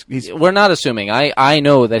because he's We're not assuming. I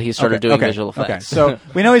know that he started doing visual effects. Okay, so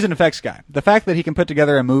we know he's an effects guy. The fact that he can put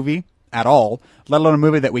together a movie at all, let alone a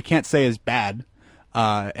movie that we can't say is bad,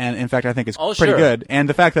 and in fact, I think it's Oh, pretty sure. good. And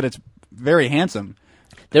the fact that it's very handsome.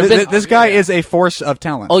 There've been- This guy is a force of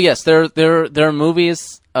talent. Oh yes, there are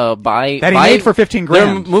movies by That he made for 15 There are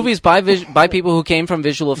grand. movies by people who came from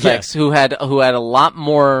visual effects who had a lot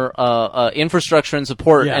more infrastructure and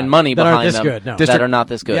support Yeah, and money that aren't behind this them good, no. that District- are not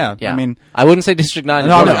this good. Yeah, I mean- I wouldn't say District 9.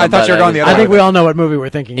 No, is one of I them, thought you were but going the other I way think with we it. all know what movie we're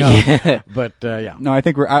thinking of. But yeah. No, I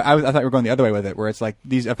think I thought we were going the other way with it, where it's like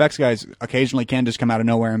these effects guys occasionally can just come out of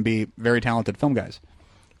nowhere and be very talented film guys.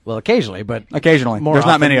 Well, occasionally, but Occasionally, more there's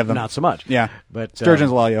not often, many of them. Not so much. Yeah, But Sturgeon's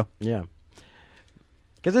law, yo. Yeah,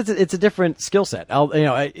 because it's a different skill set.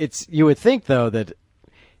 You would think though that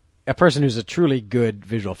a person who's a truly good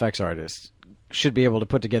visual effects artist should be able to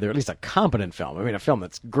put together at least a competent film. I mean, a film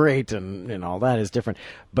that's great and all that is different,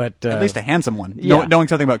 but At least a handsome one. yeah. Knowing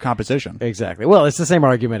something about composition. Exactly. Well, it's the same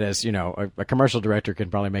argument as a commercial director can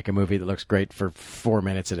probably make a movie that looks great for 4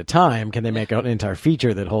 minutes at a time. Can they make an entire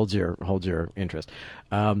feature that holds your interest?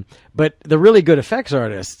 But the really good effects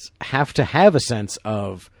artists have to have a sense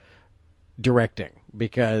of directing,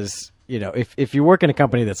 because if you work in a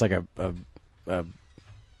company that's like a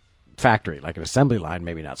factory, like an assembly line,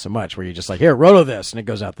 maybe not so much, where you're just like, here, roto this, and it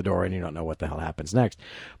goes out the door and you don't know what the hell happens next.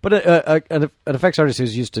 But an effects artist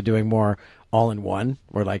who's used to doing more all-in-one,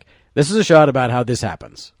 where like, this is a shot about how this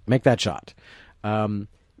happens, make that shot.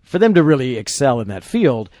 For them to really excel in that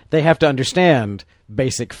field, they have to understand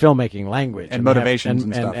basic filmmaking language And motivations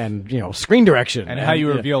and stuff. and screen direction And how you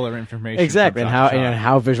yeah. reveal their information. Exactly, from and shot to shot.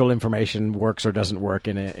 how visual information works or doesn't work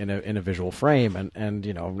in a visual frame,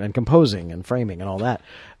 and composing and framing and all that,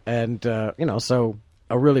 and so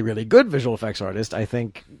a really, really good visual effects artist, I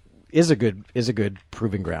think, is a good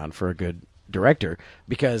proving ground for a good director,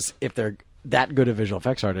 because if they're that good a visual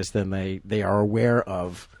effects artist, then they are aware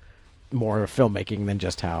of more filmmaking than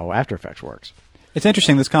just how After Effects works. It's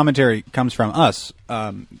interesting. This commentary comes from us,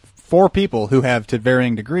 4 people who have, to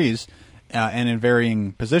varying degrees and in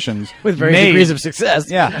varying positions, With varying degrees of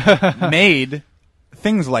success. Yeah, made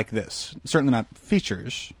things like this. Certainly not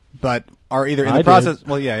features, but are either in I the did. process.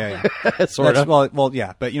 Well, yeah. Sort of. Well,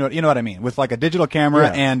 yeah, but you know what I mean. With like a digital camera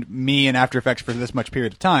Yeah. and me in After Effects for this much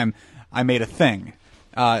period of time, I made a thing.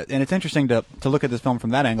 And it's interesting to look at this film from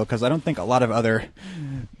that angle, because I don't think a lot of other,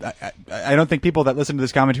 I don't think people that listen to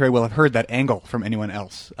this commentary will have heard that angle from anyone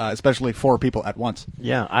else, especially 4 people at once.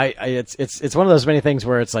 Yeah, it's one of those many things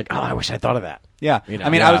where it's like, oh, I wish I thought of that. Yeah, You know, I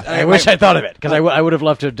mean, yeah. I wish I thought of it, because I would have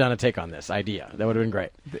loved to have done a take on this idea. That would have been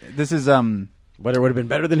great. This is Whether it would have been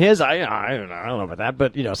better than his, I don't know about that,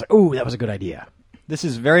 but it's like, oh, that was a good idea. this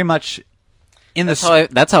is very much in That's the.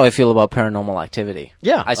 that's how I feel about Paranormal Activity.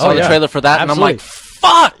 Yeah. I saw Oh, the yeah. trailer for that, Absolutely. and I'm like,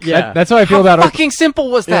 fuck. Yeah, That's how I feel How about fucking simple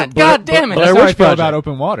was that? Yeah, Blair- God damn it! Blair That's how I Witch feel Project. about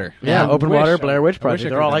Open Water. Yeah, Open I Water, wish- Blair Witch I wish Project. I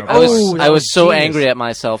They're could all have like, done I Open was oh, Water. that I was so genius. angry at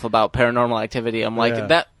myself about Paranormal Activity. I'm like, Yeah.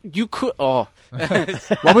 that you could. Oh,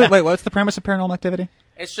 Wait, what's the premise of Paranormal Activity?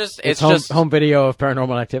 it's just It's just home video of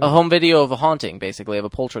Paranormal Activity. a home video of a haunting, basically, of a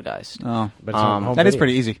poltergeist. Oh, But it's home that is video.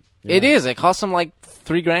 pretty easy. It is. It cost them like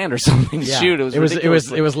 $3,000 or something to Yeah. shoot. It was it was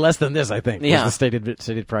ridiculous. less than this, I think. Yeah. Was the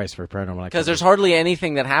stated price for Paranormal Activity. Because there's hardly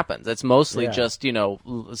anything that happens. It's mostly Yeah. just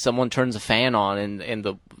someone turns a fan on and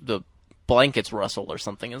the blankets rustle or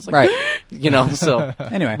something. It's like, Right. So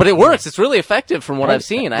Anyway. but it works. It's really effective from what I've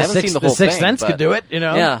seen. I haven't seen the whole The Sixth thing. Sense but- could do it,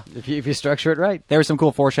 Yeah. if you structure it right. There was some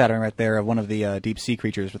cool foreshadowing right there of one of the deep sea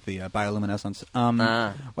creatures with the bioluminescence.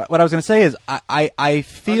 Ah. What I was going to say is I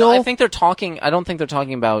feel I think they're talking. I don't think they're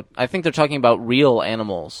talking about. I think they're talking about real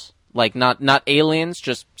animals, like not aliens,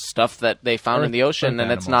 just stuff that they found in the ocean, Earth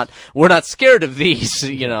and it's animals. not. We're not scared of these,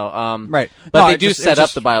 Right. But No, they it do just- set it's up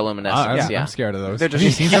just- the bioluminescence. I'm scared of those. They're Have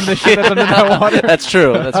just- you seen some of the shit that's under that water? That's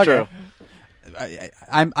true. That's true.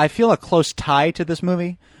 I feel a close tie to this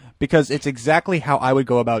movie because it's exactly how I would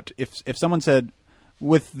go about if someone said,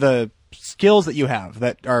 with the skills that you have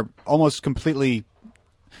that are almost completely,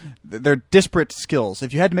 they're disparate skills.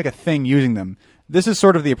 If you had to make a thing using them, this is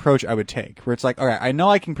sort of the approach I would take, where it's like, all right, I know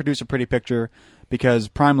I can produce a pretty picture because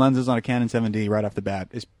prime lenses on a Canon 7D right off the bat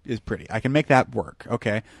is pretty. I can make that work.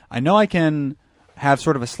 Okay, I know I can have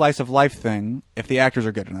sort of a slice of life thing if the actors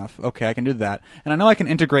are good enough. Okay, I can do that. And I know I can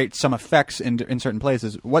integrate some effects in certain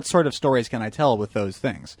places. What sort of stories can I tell with those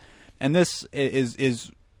things? And this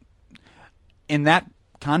is in that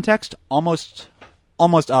context almost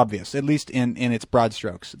obvious, at least in its broad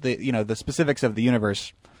strokes. The specifics of the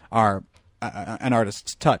universe are an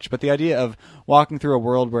artist's touch, but the idea of walking through a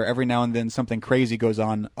world where every now and then something crazy goes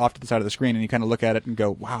on off to the side of the screen, and you kind of look at it and go,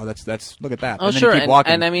 "Wow, that's look at that." Oh, and then sure, you keep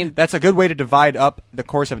walking. and I mean- that's a good way to divide up the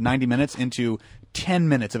course of 90 minutes into 10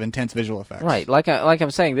 minutes of intense visual effects. Right, like I'm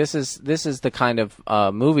saying, this is the kind of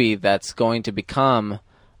movie that's going to become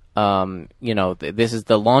this is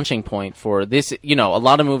the launching point for this. A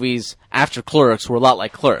lot of movies after Clerks were a lot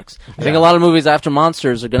like Clerks. I think a lot of movies after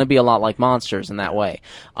Monsters are going to be a lot like Monsters in that way,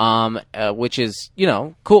 which is,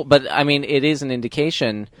 cool. But I mean, it is an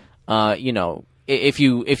indication, if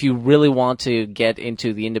you really want to get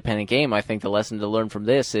into the independent game, I think the lesson to learn from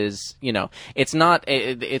this is, it's not,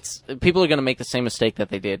 it's people are going to make the same mistake that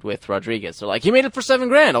they did with Rodriguez. They're like, he made it for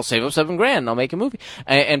 $7,000. I'll save up $7,000 and I'll make a movie.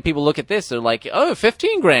 And people look at this, they're like, oh,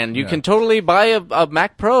 $15,000. You can totally buy a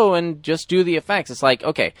Mac Pro and just do the effects. It's like,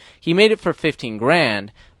 okay, he made it for $15,000,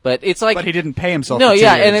 but it's like, but he didn't pay himself. No, for 2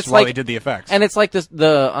 yeah, years and it's while like he did the effects. And it's like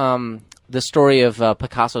the story of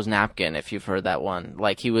Picasso's napkin, if you've heard that one.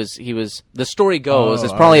 Like he was. The story goes,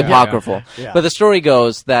 it's probably apocryphal, but the story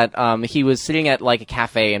goes that he was sitting at like a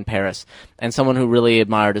cafe in Paris, and someone who really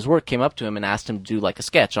admired his work came up to him and asked him to do like a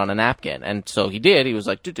sketch on a napkin, and so he did. He was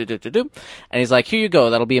like, do, and he's like, here you go,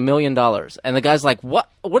 that'll be $1 million. And the guy's like, what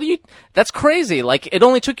are you? That's crazy. Like it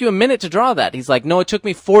only took you a minute to draw that. He's like, no, it took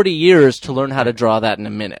me 40 years to learn how to draw that in a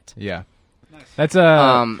minute. Yeah. That's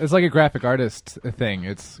it's like a graphic artist thing.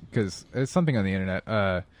 It's because it's something on the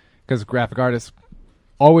internet. Because graphic artists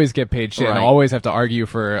always get paid shit and always have to argue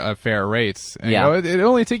for fair rates. And, it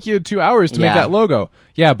only took you 2 hours to make that logo.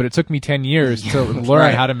 Yeah, but it took me 10 years to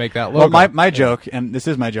learn how to make that logo. Well, my joke, and this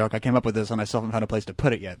is my joke, I came up with this and I still haven't found a place to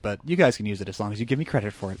put it yet, but you guys can use it as long as you give me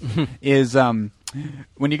credit for it, is when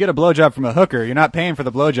you get a blowjob from a hooker, you're not paying for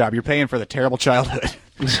the blowjob, you're paying for the terrible childhood.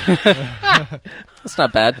 That's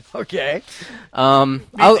not bad. Okay.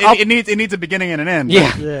 It needs a beginning and an end.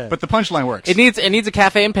 Yeah. But the punchline works. It needs a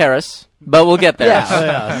cafe in Paris, but we'll get there.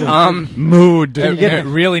 Mood. It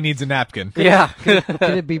really needs a napkin. Yeah.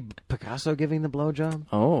 Can it be Picasso giving the blowjob?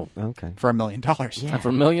 Oh. Okay. For $1 million. For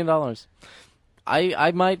 $1 million.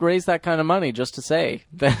 I might raise that kind of money just to say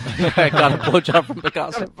that I got a blowjob from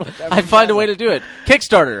Picasso. I'd find a way to do it.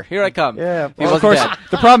 Kickstarter, here I come. Yeah. Well, of course,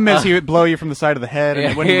 the problem is he would blow you from the side of the head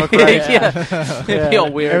and it wouldn't look right. It'd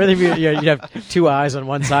feel weird. Everything you'd have 2 eyes on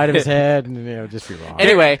one side of his head and just be wrong.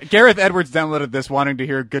 Anyway, Gareth Edwards downloaded this wanting to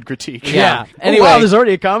hear good critique. Yeah. Anyway, wow, there's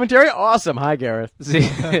already a commentary. Awesome. Hi, Gareth.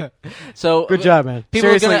 So good job, man.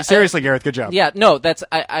 Seriously, Gareth, good job. Yeah, no, that's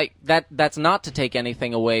that's not to take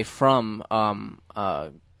anything away from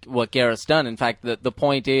what Gareth's done. In fact, the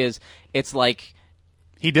point is, it's like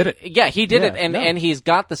he did it. Yeah, he did it, and he's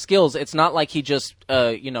got the skills. It's not like he just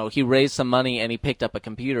he raised some money and he picked up a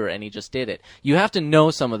computer and he just did it. You have to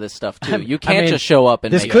know some of this stuff too. You can't just show up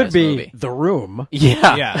and this make could a be movie. The Room.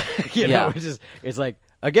 Yeah. It's like,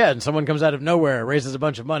 again, someone comes out of nowhere, raises a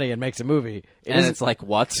bunch of money, and makes a movie. It's like,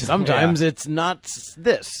 what? Sometimes it's not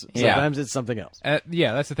this. Sometimes it's something else.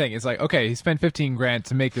 That's the thing. It's like, okay, he spent $15,000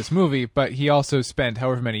 to make this movie, but he also spent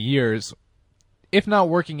however many years, if not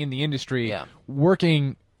working in the industry,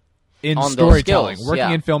 working in on storytelling, skills,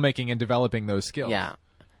 working in filmmaking, and developing those skills. Yeah.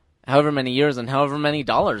 However many years and however many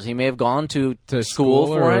dollars he may have gone to school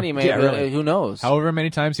for it. He may have, who knows? However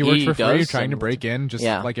many times he worked for free, trying to break in, just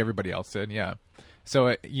like everybody else did. Yeah.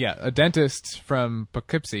 So, a dentist from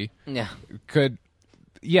Poughkeepsie could,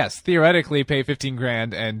 yes, theoretically pay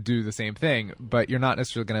 $15,000 and do the same thing, but you're not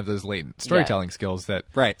necessarily going to have those latent storytelling skills that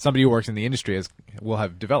somebody who works in the industry will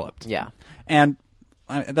have developed. Yeah. And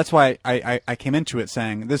that's why I came into it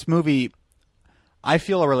saying this movie, I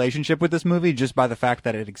feel a relationship with this movie just by the fact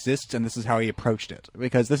that it exists and this is how he approached it.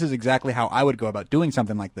 Because this is exactly how I would go about doing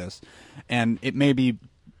something like this. And it may be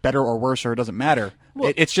better or worse, or it doesn't matter.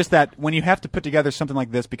 Well, it's just that when you have to put together something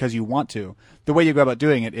like this because you want to, the way you go about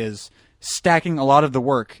doing it is stacking a lot of the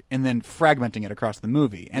work and then fragmenting it across the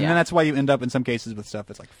movie. And then that's why you end up in some cases with stuff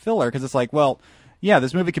that's like filler, because it's like, well, yeah,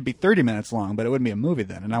 this movie could be 30 minutes long, but it wouldn't be a movie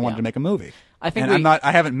then, and I wanted to make a movie. I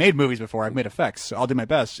haven't made movies before. I've made effects, so I'll do my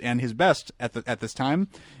best. And his best at this time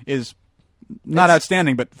is not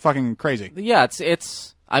outstanding, but fucking crazy. Yeah,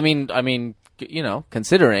 it's. I mean,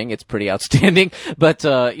 considering it's pretty outstanding, but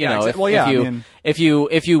if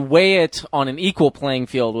you weigh it on an equal playing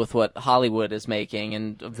field with what Hollywood is making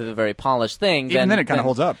and the very polished thing, then it kind of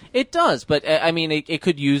holds up. It does, but I mean, it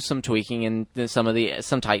could use some tweaking and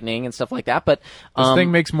some tightening and stuff like that. But this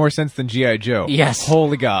thing makes more sense than G.I. Joe. Yes,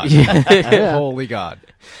 holy God, holy God.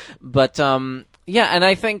 But and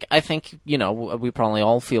I think we probably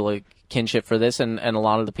all feel a kinship for this, and a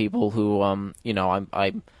lot of the people who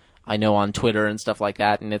I know on Twitter and stuff like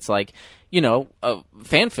that, and it's like,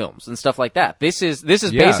 fan films and stuff like that. This is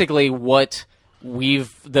basically what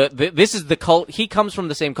this is the cult. He comes from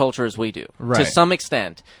the same culture as we do, to some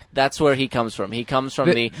extent. That's where he comes from. He comes from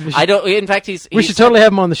we should totally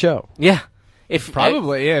have him on the show. Yeah, if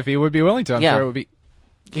he would be willing to. I'm sure it would be.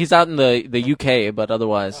 He's out in the UK, but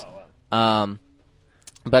otherwise,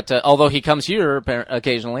 But although he comes here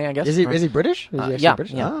occasionally, I guess. Is he British? Is he actually yeah,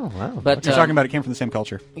 British? yeah. Oh, wow. But You're talking about it came from the same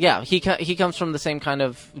culture. yeah, he comes from the same kind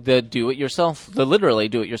of the do-it-yourself, the literally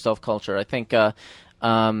do-it-yourself culture. I think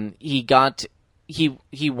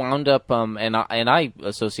he wound up and I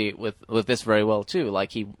associate with this very well too.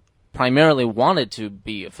 Like he primarily wanted to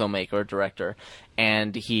be a filmmaker or director,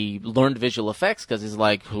 and he learned visual effects because he's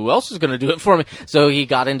like, who else is going to do it for me? So he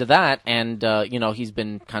got into that, and he's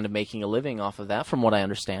been kind of making a living off of that, from what I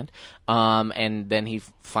understand. And then he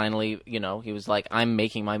finally, he was like, I'm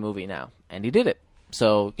making my movie now, and he did it.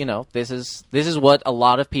 So this is what a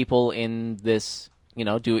lot of people in this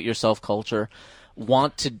do-it-yourself culture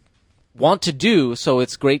want to do. So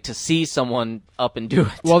it's great to see someone up and do it.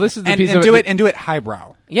 Well, this is the And piece of do it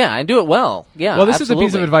highbrow. Yeah, and do it well. Yeah. Well, this absolutely.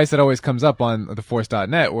 is the piece of advice that always comes up on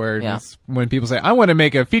theforce.net, where Yeah. when people say, I want to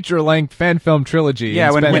make a feature-length fan film trilogy. Yeah,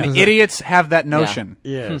 and when spend- idiots have that notion.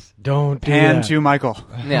 Yes. Don't do Pan that. to Michael.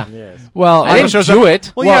 Yeah. Yes. Well, I didn't shows do up-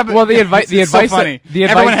 it. Well, Well- yeah, but well, the advice- the it's so advice that- funny. the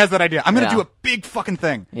advice- Everyone has that idea. I'm going to Yeah. do a big fucking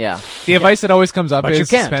thing. Yeah. the advice that always comes up But you is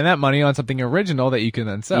can't. spend that money on something original that you can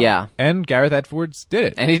then sell. Yeah. And Gareth Edwards did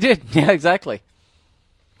it. And he did. Yeah, exactly.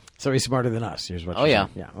 So he's smarter than us. Here's what. Oh, you're yeah.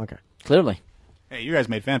 saying. Yeah. Okay. Clearly. Hey, you guys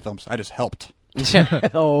made fan films. I just helped.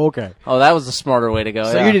 Oh, okay. Oh, that was the smarter way to go.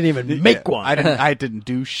 So yeah. you didn't even make Yeah, one. I didn't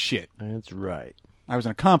do shit. That's right. I was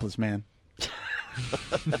an accomplice, man.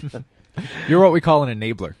 You're what we call an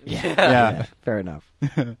enabler. Yeah. Fair enough.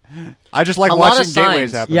 I just like A lot of watching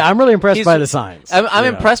gateways signs. happen. Yeah, I'm really impressed He's- by the signs. I'm Yeah.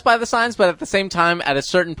 impressed by the signs, but at the same time, at a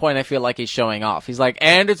certain point, I feel like he's showing off. He's like,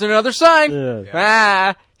 and it's another sign.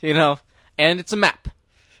 Yeah. And it's a map.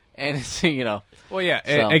 And it's, Well, yeah.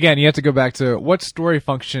 So- Again, you have to go back to what story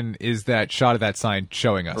function is that shot of that sign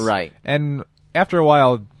showing us? Right. And after a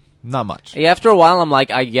while, not much. After a while, I'm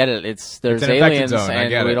like, I get it. There's It's an infected aliens, zone. I and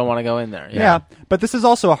get we it. don't want to go in there. Yeah, but this is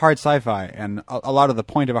also a hard sci-fi, and a lot of the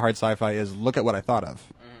point of a hard sci-fi is look at what I thought of.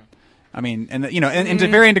 I mean, and and to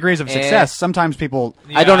varying degrees of success, sometimes people.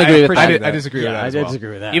 I don't agree with that. I disagree with that. I as well. disagree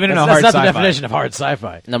with that. Even in that's, a hard that's not the sci-fi. definition of hard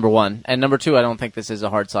sci-fi. Number one. And number two, I don't think this is a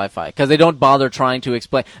hard sci-fi because they don't bother trying to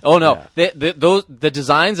explain. Oh no, the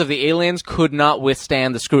designs of the aliens could not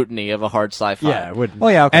withstand the scrutiny of a hard sci-fi. Yeah, it would.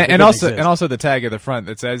 Well, yeah, okay. And It also, exists. and also the tag at the front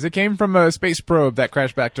that says it came from a space probe that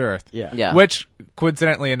crashed back to Earth. Yeah. Yeah. Which,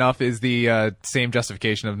 coincidentally enough, is the same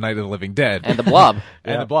justification of Night of the Living Dead And the blob.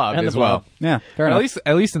 and Yeah. the Blob And the as well. Blob. Yeah, fair At enough.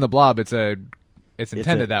 least in the Blob, it's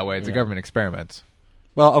intended a- that way. It's a yeah. government experiment.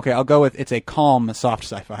 Well, okay, I'll go with it's a calm, soft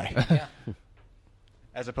sci-fi,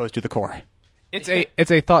 as opposed to the core. It's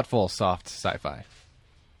a thoughtful, soft sci-fi.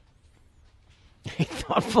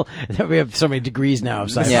 Thoughtful. We have so many degrees now of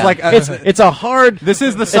sci-fi. This Yeah. is like It's a hard. This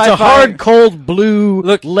is the It's a sci-fi. hard, cold, blue,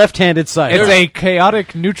 left-handed sci-fi. It's a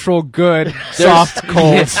chaotic, neutral, good, soft,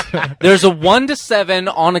 cold. There's a 1 to 7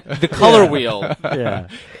 on the color wheel, yeah.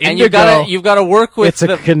 and Indigo. you've got to work with It's a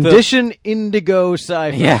the condition indigo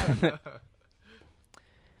sci-fi. Yeah.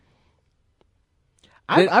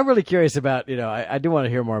 I'm really curious about, I do want to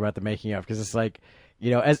hear more about the making of, because it's like,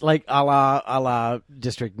 as like a la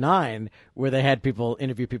District 9, where they had people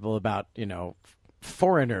interview people about,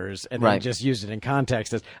 foreigners and then Right. just use it in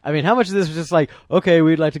context. I mean, how much of this was just like, okay,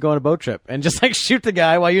 we'd like to go on a boat trip and just like shoot the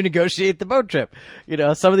guy while you negotiate the boat trip.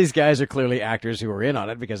 Some of these guys are clearly actors who are in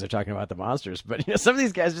on it because they're talking about the monsters. But some of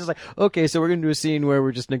these guys are just like, okay, so we're going to do a scene where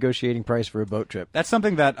we're just negotiating price for a boat trip. That's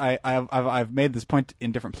something that I've made this point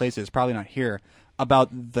in different places, probably not here,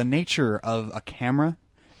 about the nature of a camera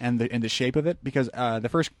and the shape of it. Because the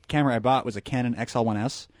first camera I bought was a Canon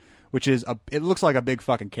XL1S, which is it looks like a big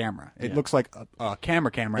fucking camera. It looks like a camera.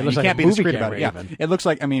 It And looks you like can't a be movie discreet about it. camera, Yeah, even. it looks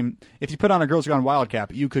like. I mean, if you put on a Girls Gone Wild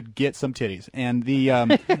cap, you could get some titties. And the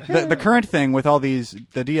the current thing with all the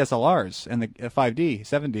DSLRs and the 5D,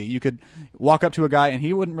 7D, you could walk up to a guy and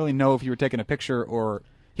he wouldn't really know if you were taking a picture or.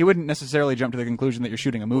 He wouldn't necessarily jump to the conclusion that you're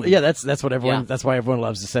shooting a movie. Yeah, that's what everyone. Yeah. That's why everyone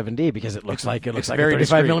loves the 7D, because it looks like a very 35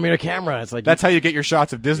 discreet. millimeter camera. It's like That's how you get your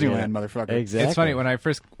shots of Disneyland, Yeah. motherfucker. Exactly. It's funny when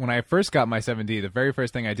I first got my 7D. The very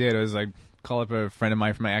first thing I did was like call up a friend of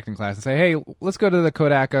mine from my acting class and say, "Hey, let's go to the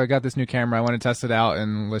Kodak. I got this new camera. I want to test it out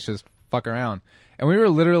and let's just fuck around." And we were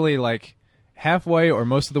literally like halfway or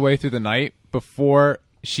most of the way through the night before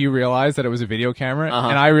she realized that it was a video camera, and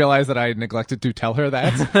I realized that I had neglected to tell her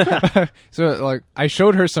that. So like I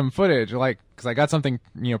showed her some footage, like because I got something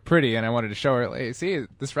pretty, and I wanted to show her. Like, see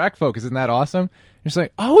this rack focus, isn't that awesome? And she's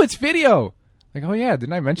like, "Oh, it's video." Like, "Oh yeah,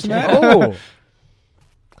 didn't I mention that?" oh,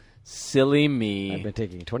 Silly I've me. been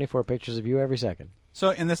taking 24 pictures of you every second.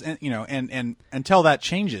 So in this, and until that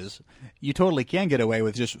changes, you totally can get away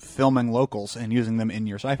with just filming locals and using them in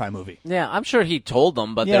your sci-fi movie. Yeah, I'm sure he told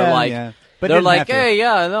them, but they're like, yeah. But they're didn't like, have to. hey,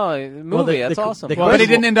 yeah, no, movie, they- that's they- awesome. they- But he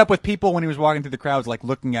didn't end up with people when he was walking through the crowds, like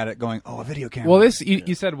looking at it, going, "Oh, a video camera." Well, this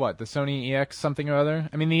you said what, the Sony EX something or other?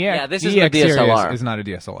 I mean, the EX, Yeah, this the isn't a EX series DSLR. is not a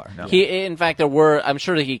DSLR. No. In fact, I'm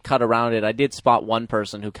sure that he cut around it. I did spot one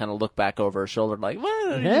person who kind of looked back over his shoulder, like,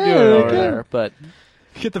 "What are you Yeah, doing over okay. there?" But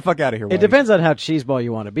get the fuck out of here. It Whitey. depends on how cheeseball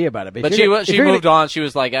you want to be about it. but if she you're gonna- she if you're moved gonna, on. She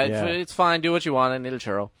was like, Yeah. "It's fine. Do what you want, and it'll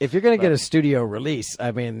churro." If you're going to get a studio release,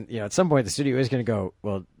 I mean, at some point the studio is going to go,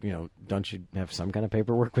 well, don't you have some kind of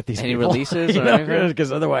paperwork with these Any people? releases or anything?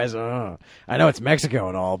 Because otherwise, I know it's Mexico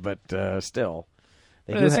and all, but still.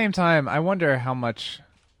 They But do at the ha- same time, I wonder how much.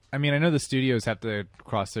 I mean, I know the studios have to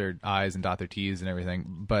cross their I's and dot their T's and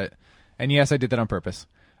everything, and yes, I did that on purpose.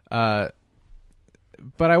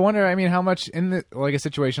 But I wonder. I mean, how much in a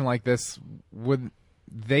situation like this would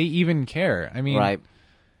they even care? I mean, Right.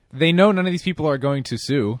 They know none of these people are going to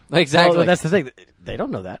sue. Exactly. Well, that's the thing. They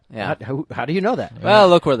don't know that. Yeah. How do you know that? Well,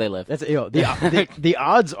 look where they live. That's the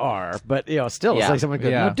odds are, but still, it's Yeah. like someone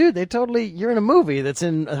goes, Yeah. "No, dude, you're in a movie that's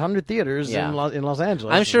in 100 theaters Yeah. in Los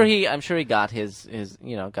Angeles." I'm sure he got his got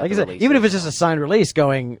Like I the said, release. even if it's just a signed release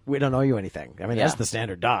going, we don't owe you anything. I mean, Yeah. that's the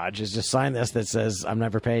standard dodge, is just sign this that says, I'm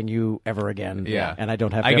never paying you ever again. Yeah. And I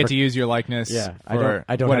don't have to I get ever- to use your likeness. Yeah. for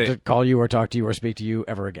I don't what have to call you or talk to you or speak to you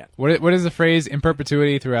ever again. What is the phrase in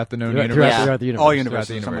perpetuity throughout the known Throughout, universe? Yeah. throughout the universe. all Throughout universes,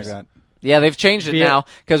 the something like universe. that. Yeah, they've changed it Yeah. now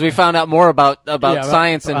because we found out more about Yeah,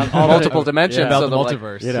 science and all the- multiple dimensions. about so the they're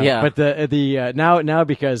like- multiverse. Yeah. But the now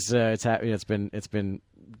because it's been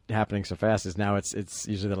happening so fast, is now it's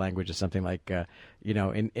usually the language is something like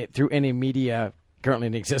through any media currently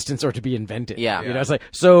in existence or to be invented. Yeah. It's like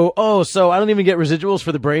so I don't even get residuals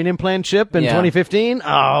for the brain implant chip in Yeah. 2015.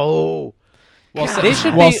 Oh. Well, They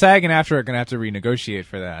should well, be- SAG and AFTRA are going to have to renegotiate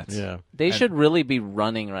for that. Yeah. They should really be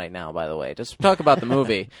running right now. By the way, just talk about the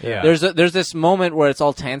movie. Yeah. There's this moment where it's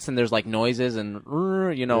all tense and there's like noises and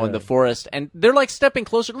in the forest, and they're like stepping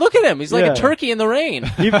closer. Look at him; he's like Yeah. a turkey in the rain.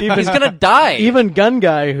 Even- He's gonna die. Even gun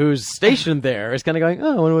guy who's stationed there is kind of going, oh,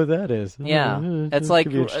 I wonder what that is. yeah, That it's like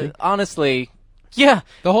could be interesting. honestly, yeah.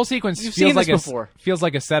 The whole sequence You've feels seen like this before. feels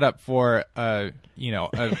like a setup for a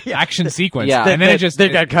action sequence. Yeah. And then it just they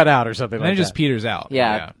got cut out or something then like it just that. peters out.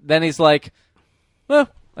 Yeah. Then he's like, well,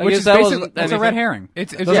 I Which guess is that basically- wasn't That's a anything. red herring.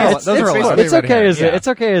 It's Those yeah, are- it's, those it's are basically allowed. It's red okay herring. as Yeah. it's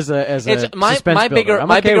okay as a It's my suspense my builder. bigger I'm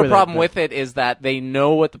my okay bigger with problem it, with it is that they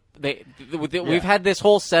know what we've had this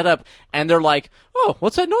whole setup, and they're like, oh,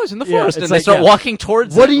 what's that noise in the Yeah, forest? it's And they like, start yeah. walking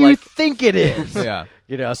towards What it. do you like, think it is? Yeah.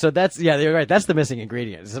 So that's you're right. That's the missing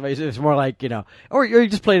ingredient. It's more like or you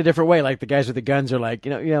just play it a different way. Like the guys with the guns are like,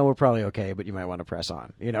 we're probably okay, but you might want to press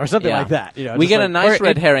on, or something yeah. like that. we just get like, a nice or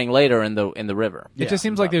red it- herring later in the river. It just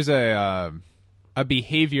seems like there's a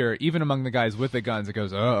behavior even among the guys with the guns that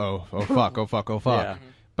goes, oh fuck, oh fuck, oh fuck. Yeah.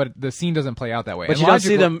 But the scene doesn't play out that way. But And you don't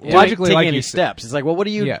see them logically, taking like any you said- steps. It's like, well, what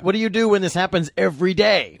do you Yeah. what do you do when this happens every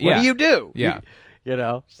day? What Yeah. do you do? Yeah.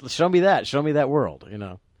 Show me that. Show me that world.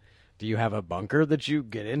 Do you have a bunker that you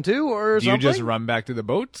get into or Do you something? just run back to the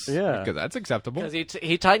boats? Yeah. because that's acceptable. Because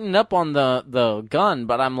he tightened up on the gun,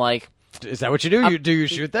 but I'm like, Is that what you do? Do you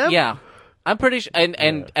shoot them? yeah. I'm pretty sure,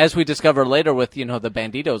 and as we discover later with the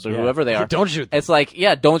banditos or Yeah. whoever they are, Don't shoot them. It's like,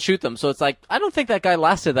 yeah, don't shoot them. So it's like, I don't think that guy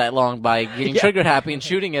lasted that long by getting Yeah. trigger happy and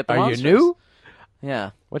shooting at the Are monsters. you new? Yeah,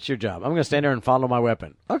 What's your job? I'm going to stand there and follow my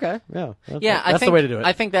weapon. Okay. Yeah. yeah. That's I think, the way to do it.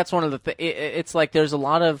 I think that's one of the. It's like there's a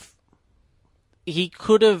lot of. He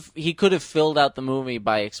could have filled out the movie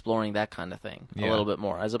by exploring that kind of thing a Yeah. little bit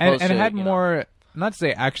more, as opposed and to it had you know, more, not to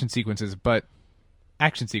say action sequences, but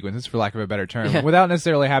action sequences, for lack of a better term, without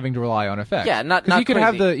necessarily having to rely on effects. Yeah, not 'Cause you could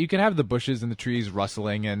have crazy. you could have the bushes and the trees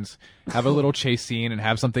rustling and have a little chase scene and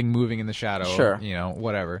have something moving in the shadow. Sure.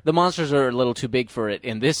 Whatever. The monsters are a little too big for it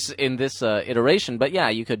in this iteration, but yeah,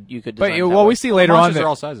 you could. But design it that well, way. we see later on Monsters that are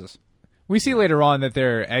all sizes. we see later on that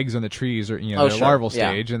there are eggs on the trees or Oh, their sure. larval Yeah.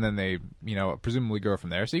 stage, and then they presumably grow from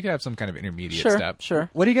there. So you could have some kind of intermediate sure, step. sure.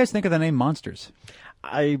 What do you guys think of the name Monsters?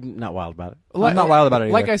 I'm not wild about it. I'm not wild about it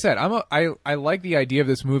either. Like I said, I like the idea of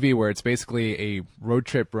this movie where it's basically a road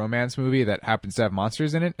trip romance movie that happens to have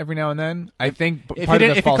monsters in it every now and then. I think part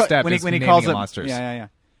of the false step is when he naming calls it it monsters. Yeah.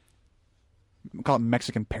 Call it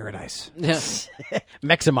Mexican Paradise. Yeah.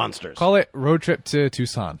 Meximonsters. Call it Road Trip to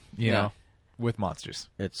Tucson, you Yeah. know, with monsters.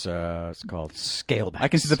 It's called Scaleback. I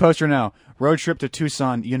can see the poster now. Road trip to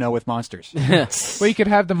Tucson, with monsters. Well, you could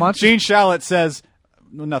have the monsters. Gene Shalit says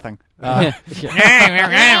nothing.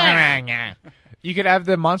 You could have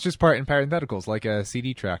the monsters part in parentheticals, like a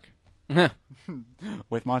CD track.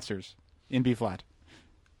 With monsters in B flat.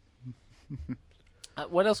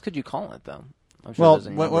 What else could you call it though? I'm sure Well, there's a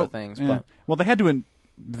number of things, yeah. but Well, they had to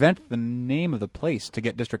invent the name of the place to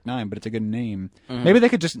get District 9, but it's a good name. Mm-hmm. Maybe they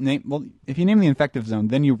could just name. Well, if you name the infective zone,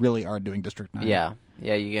 then you really are doing District 9. Yeah,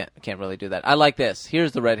 you can't really do that. I like this.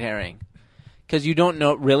 Here's the red herring, because you don't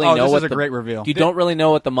really Oh, know this what is a great reveal. You don't really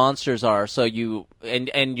know what the monsters are, so you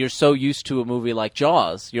and you're so used to a movie like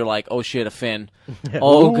Jaws, you're like, oh shit, a fin.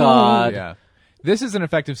 Oh god. Yeah. This is an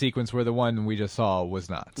effective sequence where the one we just saw was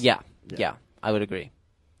not. Yeah, I would agree.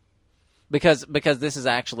 Because this is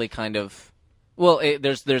actually kind of, well,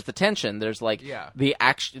 there's the tension. There's like the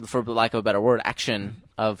action, for lack of a better word, action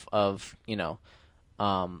of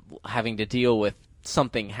having to deal with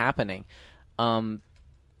something happening.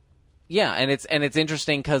 Yeah, and it's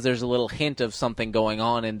interesting because there's a little hint of something going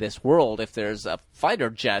on in this world. If there's a fighter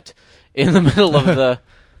jet in the middle of the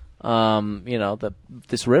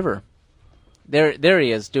this river. There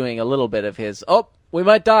he is doing a little bit of his, oh, we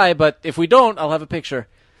might die, but if we don't, I'll have a picture.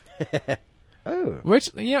 Which,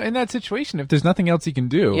 in that situation, if there's nothing else he can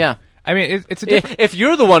do. Yeah. I mean, it's a different... If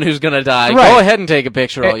you're the one who's going to die, Right. go ahead and take a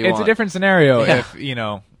picture all you want. It's a different scenario Yeah.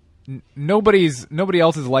 if, nobody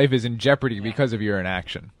else's life is in jeopardy because of your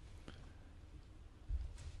inaction.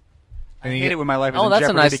 I hate it when my life is Oh, in that's a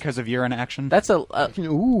jeopardy nice- because of urine action. That's a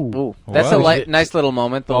Ooh. that's Whoa. a nice little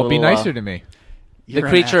moment. The Well, be little, nicer to me. The Urine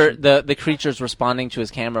creature, action. the creature's responding to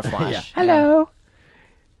his camera flash. Hello.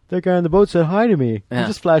 That guy on the boat said hi to me. Yeah. I'm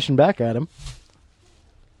just flashing back at him.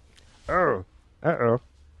 Oh. Uh-oh.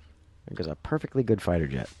 There's a perfectly good fighter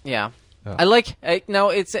jet. Yeah. Oh. I like. No,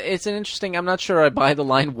 it's an interesting. I'm not sure I buy the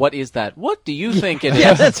line. What is that? What do you think it is?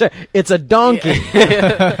 Yeah, that's right. It's a donkey.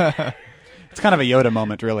 It's kind of a Yoda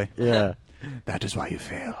moment, really. Yeah. That is why you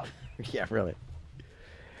failed. Yeah, really.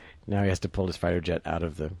 Now he has to pull his fighter jet out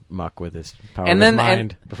of the muck with his power And of then-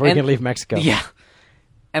 mind before he and- can leave Mexico. Yeah.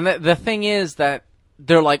 And the thing is that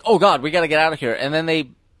they're like, oh god, we got to get out of here, and then they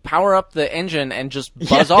power up the engine and just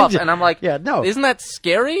buzz Yeah, off, and I'm like, yeah, no. isn't that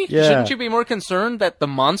scary? Yeah. Shouldn't you be more concerned that the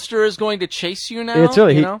monster is going to chase you now? It's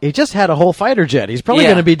really, you know? he just had a whole fighter jet. He's probably Yeah.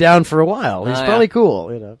 going to be down for a while. He's Oh, probably yeah.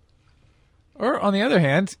 cool, Or on the other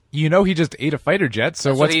hand, he just ate a fighter jet, so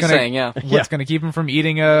That's what's what he's gonna saying, yeah. what's gonna keep him from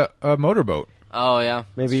eating a motorboat? Oh yeah,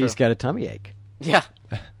 Maybe that's he's got a tummy ache. true. Yeah.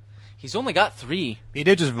 He's only got 3. He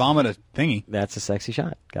did just vomit a thingy. That's a sexy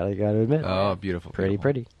shot. Gotta admit. Oh, beautiful. pretty, beautiful.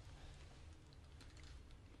 pretty.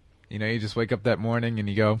 You just wake up that morning and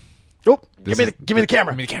you go, Oh, This give me the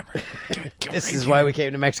camera. Give me the camera. This is why we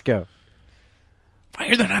came to Mexico. Why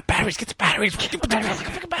are there not batteries? Get the batteries. Put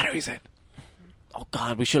the batteries in. Oh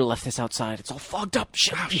god, we should have left this outside. It's all fogged up.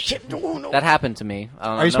 Shit. Shit, no. That happened to me.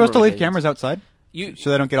 Are you supposed to leave cameras outside You so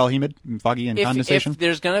they don't get all humid and foggy and condensation? If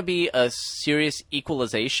there's going to be a serious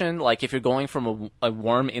equalization, like if you're going from a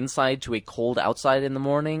warm inside to a cold outside in the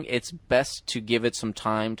morning, it's best to give it some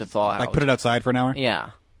time to thaw out. Like put it outside for an hour?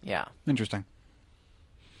 Yeah. Interesting.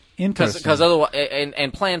 Because otherwise,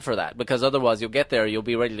 and plan for that, because otherwise you'll get there, you'll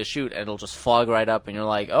be ready to shoot, and it'll just fog right up, and you're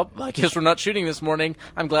like, oh, I guess we're not shooting this morning.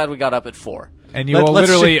 I'm glad we got up at 4. And you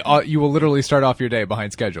Let's will literally start off your day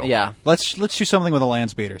behind schedule. Yeah. Let's shoot something with a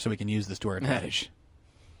land speeder so we can use this to our advantage.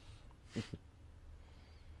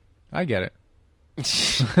 I get it.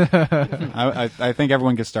 I think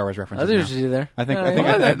everyone gets Star Wars references. I now. see you there. I think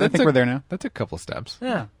Yeah, I think we're there now. That took a couple steps.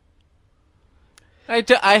 Yeah.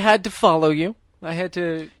 I had to follow you. I had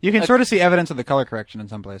to. You can sort of see evidence of the color correction in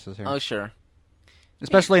some places here, Oh, sure.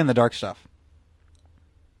 especially in the dark stuff.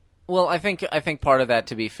 Well, I think part of that,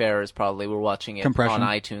 to be fair, is probably we're watching it Compression. on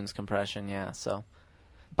iTunes compression. Yeah, so.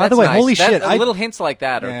 By the That's way, nice. holy shit! Little hints like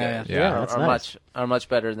that are Yeah, good. yeah. Yeah, that's are nice. much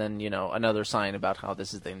better than another sign about how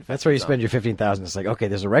this is the. That's where you spend your 15,000. It's like, okay,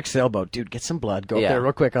 there's a wrecked sailboat, dude. Get some blood. Go Yeah. up there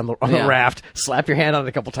real quick on the Yeah. raft. Slap your hand on it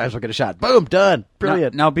a couple times. We'll get a shot. Boom, done.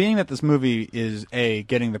 Brilliant. Now, being that this movie is A,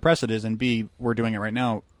 getting the press it is, and B, we're doing it right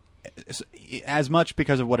now, as much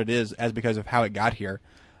because of what it is as because of how it got here.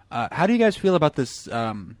 How do you guys feel about this?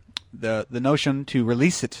 The notion to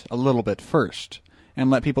release it a little bit first and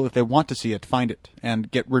let people, if they want to see it, find it and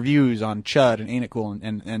get reviews on Chud and Ain't It Cool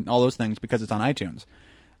and all those things because it's on iTunes.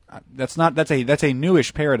 That's a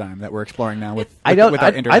newish paradigm that we're exploring now with our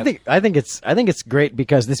internet. I think it's great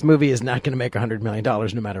because this movie is not going to make $100 million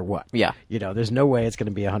no matter what. Yeah. There's no way it's going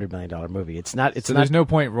to be a $100 million movie. It's not. So there's no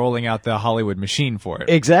point rolling out the Hollywood machine for it.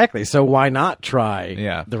 Exactly. So why not try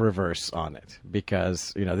Yeah. the reverse on it?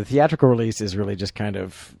 Because, the theatrical release is really just kind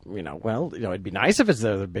of, it'd be nice if it's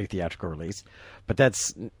the big theatrical release, but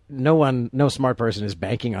that's no smart person is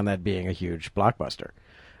banking on that being a huge blockbuster.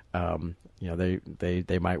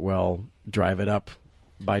 They might well drive it up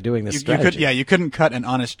by doing this strategy. You couldn't cut an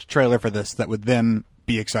honest trailer for this that would then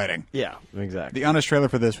be exciting. Yeah, exactly. The honest trailer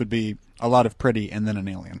for this would be a lot of pretty and then an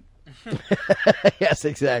alien. Yes,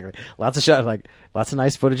 exactly. Lots of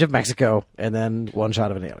nice footage of Mexico, and then one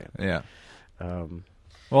shot of an alien. Yeah. Um,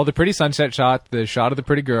 Well, the pretty sunset shot, the shot of the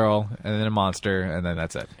pretty girl, and then a monster, and then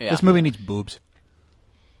that's it. Yeah. This movie needs boobs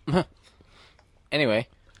Anyway,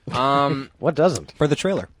 what doesn't? for the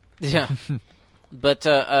trailer. yeah, but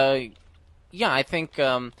yeah, I think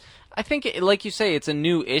like you say, it's a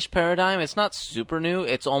new-ish paradigm. It's not super new.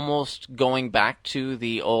 It's almost going back to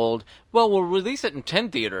the old. Well, we'll release it in 10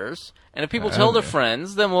 theaters, and if people tell their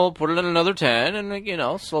friends, then we'll put it in another 10,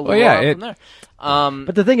 and slowly go out from there.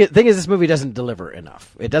 But the thing is, this movie doesn't deliver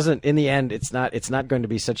enough. It doesn't. In the end, it's not going to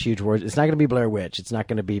be such huge words. It's not going to be Blair Witch. It's not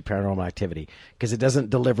going to be Paranormal Activity because it doesn't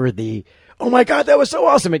deliver the. Oh my God, that was so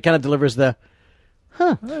awesome! It kind of delivers the.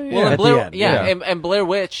 Well, at and Blair, the end. And Blair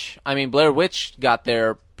Witch. I mean, Blair Witch got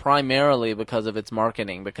there primarily because of its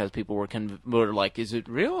marketing, because people were like, "Is it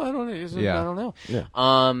real? I don't know. I don't know."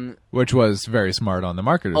 Yeah. Which was very smart on the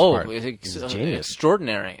marketer's part. It's genius.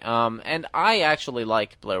 extraordinary. And I actually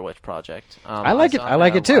like Blair Witch Project. I like it. I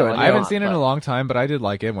like it too. I haven't seen it in a long time, but I did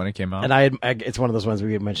like it when it came out. And it's one of those ones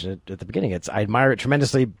we mentioned it at the beginning. I admire it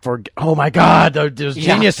tremendously for. Oh my God, those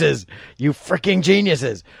geniuses! You freaking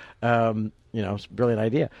geniuses! It's a brilliant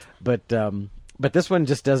idea, but this one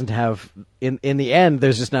just doesn't have. In the end,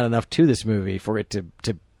 there's just not enough to this movie for it to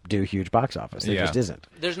do huge box office. There just isn't.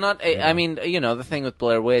 There's not. I mean, the thing with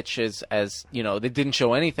Blair Witch is, as you know, they didn't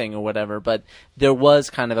show anything or whatever, but there was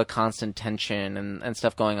kind of a constant tension and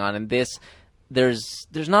stuff going on. And this, there's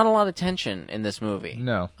not a lot of tension in this movie.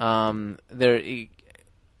 No. There,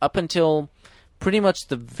 up until pretty much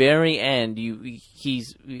the very end,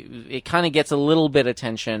 it kind of gets a little bit of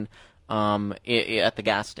tension at the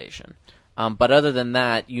gas station. But other than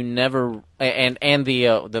that, you never and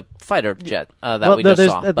the fighter jet we just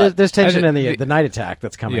saw. There's tension in the night attack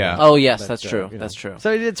that's coming. Yeah. up. Oh yes, that's true. That's true.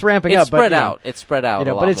 So it's ramping It's up. spread but, out. It's spread out.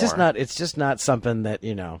 A lot but it's just more. not. It's just not something that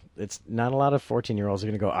It's not a lot of 14-year-olds are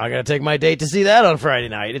going to go. I got to take my date to see that on Friday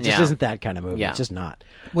night. It just isn't that kind of movie. Yeah. It's just not.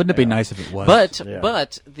 Wouldn't it be nice if it was? But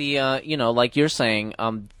the like you're saying,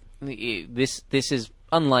 this is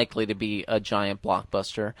unlikely to be a giant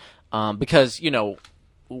blockbuster because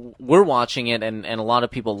we're watching it, and a lot of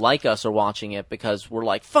people like us are watching it because we're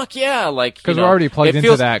like, fuck yeah, like because we're already plugged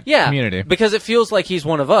into that community. Because it feels like he's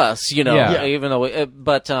one of us, Yeah. even though,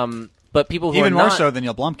 but people who even are more not, so than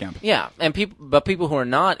Neil Blomkamp. yeah, and people who are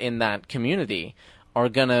not in that community are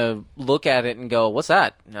gonna look at it and go, what's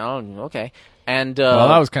that? No, okay, and well,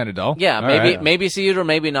 that was kind of dull. yeah, All maybe right. maybe see it or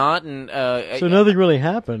maybe not, and So nothing really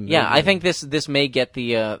happened. yeah, I think this may get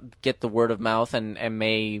the word of mouth and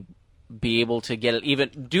may be able to get it. Even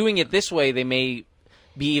doing it this way, they may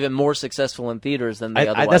be even more successful in theaters than they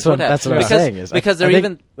otherwise would have. That's what I'm saying. Is because I they're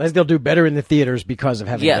think they'll do better in the theaters because of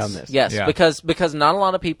having done this. Yes, Yeah. because not a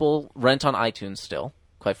lot of people rent on iTunes still,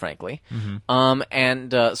 quite frankly.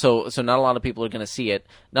 And so not a lot of people are going to see it.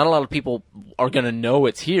 Not a lot of people are going to know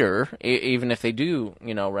it's here, even if they do,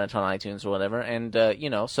 rent on iTunes or whatever. And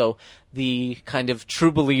so the kind of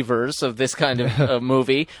true believers of this kind of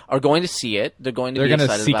movie are going to see it. They're going to be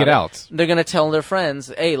excited seek about it out. They're going to tell their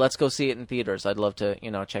friends, "Hey, let's go see it in theaters. I'd love to,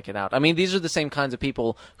 check it out." I mean, these are the same kinds of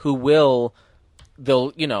people who who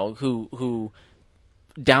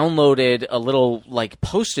downloaded a little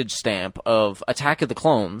postage stamp of Attack of the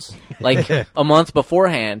Clones a month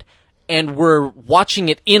beforehand and were watching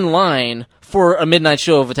it in line for a midnight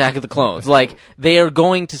show of Attack of the Clones. They are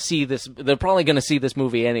going to see this. They're probably going to see this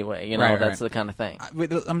movie anyway. Right, that's right. the kind of thing.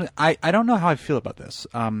 I don't know how I feel about this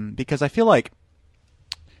because I feel like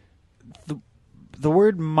the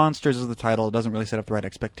word monsters as the title doesn't really set up the right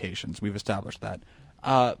expectations. We've established that.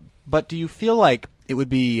 But do you feel like it would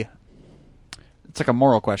be... It's like a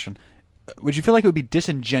moral question. Would you feel like it would be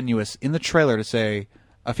disingenuous in the trailer to say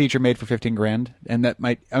a feature made for $15,000, and that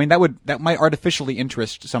might artificially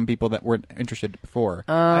interest some people that weren't interested before?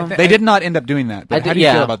 They did not end up doing that. But how do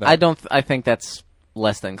you feel about that? I think that's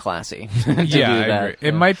less than classy. to Yeah, do I that. agree.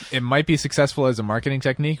 It might be successful as a marketing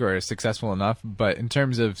technique or successful enough, but in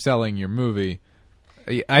terms of selling your movie,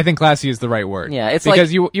 I think classy is the right word. Yeah, it's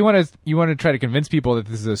because you want to try to convince people that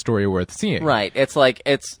this is a story worth seeing. Right. It's like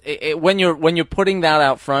when you're putting that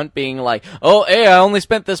out front, being like, "Oh, hey, I only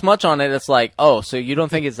spent this much on it." It's like, "Oh, so you don't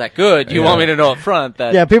think it's that good? You want me to know up front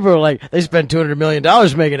that?" Yeah, people are like, they spent $200 million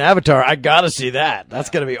making Avatar. I gotta see that. That's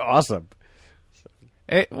gonna be awesome.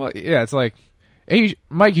 It's like, hey,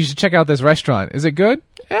 Mike, you should check out this restaurant. Is it good?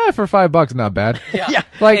 Yeah, for $5, not bad. Yeah.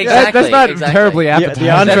 Like Exactly, that's not exactly. terribly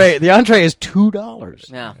appetizing. The entree is $2.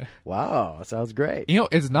 Yeah. Wow, that sounds great.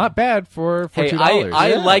 It's not bad for Hey, $2. I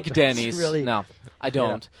Yeah, like that's Denny's. really- No, I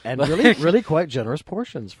don't. And But- really quite generous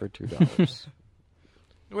portions for $2.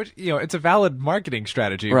 Which, it's a valid marketing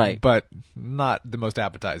strategy, Right. but not the most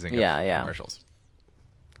appetizing Yeah, of yeah. commercials.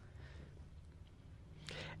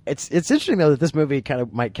 It's interesting though that this movie kind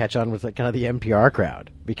of might catch on with kind of the NPR crowd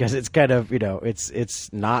because it's kind of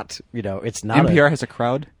it's not it's not NPR has a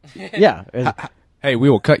crowd. yeah. Hey, we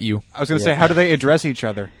will cut you. I was going to say, how do they address each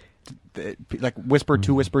other? Like whisper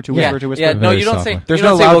to whisper to Yeah, whisper to whisper. yeah. No, Very you don't softly. say. There's you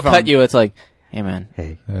don't no say loud we'll phone. cut you. It's like, hey man,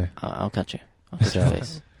 Hey, I'll cut you. I'll cut your so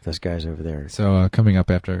face. those guys over there So coming up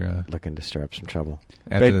after looking to stir up some trouble.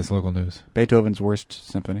 this local news, Beethoven's worst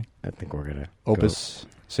symphony, I think we're gonna Opus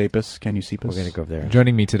Sapus. Can you see We're gonna go over there, and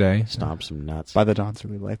joining me today, stomp some nuts. by the dancer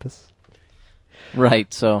Lapis?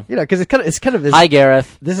 Right. So, Because it's kind of this. hi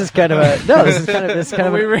Gareth. This is kind of a no. This is kind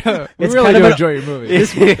of we a, really, it's really kind do of enjoy your movie.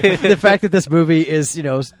 the fact that this movie is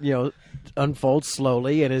unfolds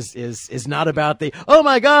slowly and is not about the oh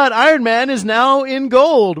my god, Iron Man is now in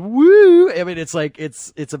gold, woo. I mean, it's like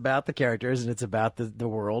it's about the characters and it's about the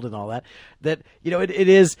world and all that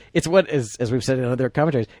it's what as we've said in other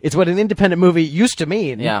commentaries, it's what an independent movie used to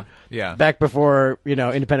mean. Yeah. Yeah. Back before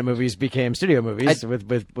independent movies became studio movies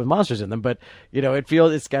with monsters in them, but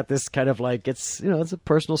it's got this kind of like it's a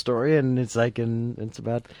personal story and it's like and it's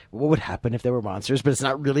about what would happen if there were monsters, but it's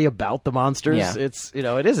not really about the monsters. Yeah. It's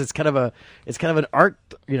kind of an art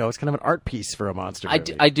it's kind of an art piece for a monster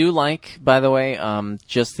movie. I do like, by the way,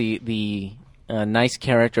 just the nice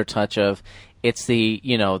character touch of it's the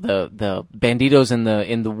the banditos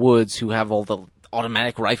in the woods who have all the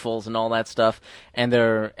automatic rifles and all that stuff, and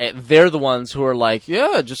they're the ones who are like,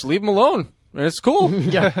 yeah, just leave them alone. It's cool.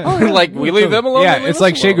 Yeah, like we leave them alone. Yeah, they leave it's us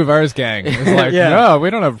like Che alone. Guevara's gang. It's like, Yeah. no, we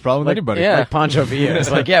don't have a problem with anybody. yeah. Like Pancho Villa.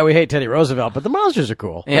 It's like, yeah, we hate Teddy Roosevelt, but the monsters are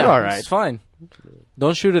cool. Yeah, They're all right. It's fine.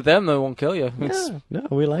 Don't shoot at them; they won't kill you. It's, Yeah, no,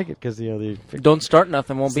 we like it because Don't start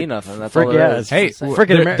nothing, won't be nothing. That's all yeah, it is. Hey,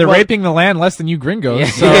 Freaking they're well- raping the land less than you gringos. Yeah.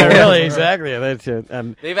 So yeah, really, exactly. That's it.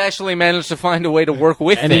 They've actually managed to find a way to work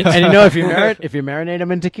with And it. if you marinate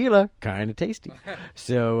them in tequila, kind of tasty.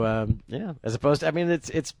 So yeah, as opposed to, I mean,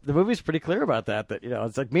 it's the movie's pretty clear about that. That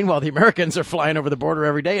it's like meanwhile the Americans are flying over the border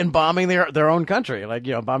every day and bombing their own country, like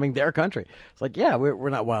bombing their country. It's like yeah, we're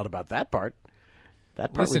not wild about that part.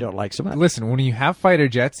 That part we don't like so much. Listen, when you have fighter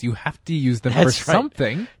jets, you have to use them That's for right.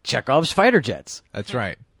 something. Chekhov's fighter jets. That's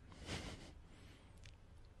right.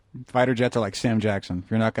 Fighter jets are like Sam Jackson. If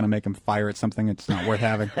you're not going to make him fire at something, it's not worth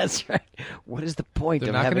having. That's right. What is the point They're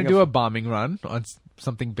of not having going to do a bombing run on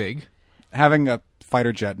something big. Having a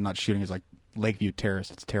fighter jet and not shooting is like Lakeview Terrace.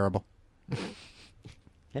 It's terrible.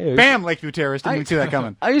 Hey, Bam! Lakeview Terrace. Didn't even see that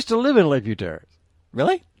coming. I used to live in Lakeview Terrace.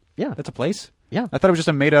 Really? Yeah, That's a place? yeah. I thought it was just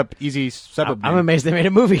a made-up, easy suburb. I'm name. amazed they made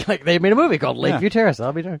a movie. Like they made a movie called Lakeview Yeah. Terrace.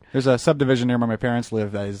 I'll be darned. There's a subdivision near where my parents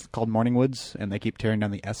live that is called Morningwoods, and they keep tearing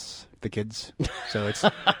down the S, the kids. So it's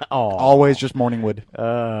always just Morningwood.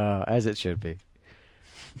 As it should be.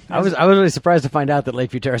 I was really surprised to find out that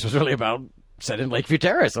Lakeview Terrace was really about set in Lakeview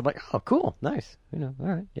Terrace. I'm like, oh, cool, nice. All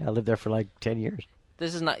right. Yeah, I lived there for like 10 years.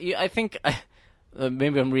 This is not. I think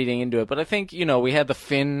maybe I'm reading into it, but I think we had the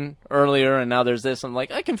Finn earlier, and now there's this. I'm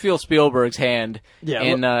like, I can feel Spielberg's hand Yeah,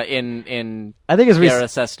 in I think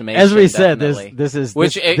Gareth's estimation. as we said, definitely. this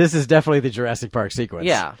is definitely the Jurassic Park sequence.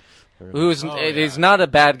 Yeah. He's not a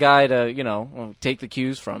bad guy to take the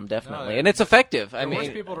cues from, definitely, and it's effective. I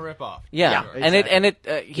mean, people to rip off. yeah, exactly.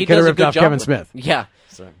 and he coulda does a ripped good off job Kevin with Smith. it. Yeah,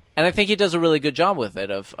 So, and I think he does a really good job with it.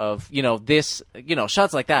 Of this,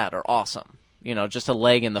 shots like that are awesome. Just a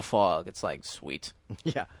leg in the fog. It's like sweet.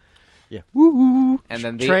 yeah. Yeah. And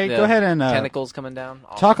then Trey, the go ahead and tentacles coming down.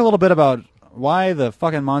 Awesome. talk a little bit about why the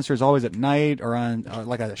fucking monster is always at night or on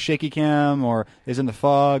like a shaky cam or is in the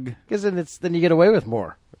fog. Because then you get away with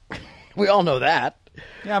more. We all know that.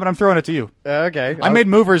 Yeah, but I'm throwing it to you. Okay. I made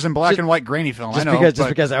movers in black and white grainy film. I know. Just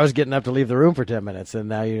because I was getting up to leave the room for 10 minutes, and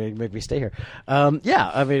now you make me stay here.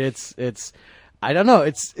 Yeah, I mean, it's. I don't know.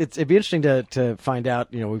 It'd be interesting to find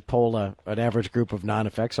out. We poll an average group of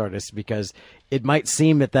non-effects artists because it might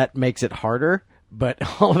seem that makes it harder. But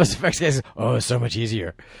all of us effects guys, it's so much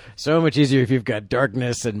easier. So much easier if you've got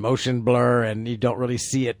darkness and motion blur and you don't really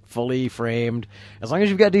see it fully framed. As long as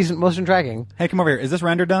you've got decent motion tracking. Hey, come over here. Is this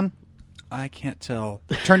render done? I can't tell.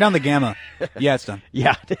 Turn down the gamma. Yeah, it's done.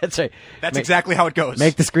 Yeah, that's right. That's exactly how it goes.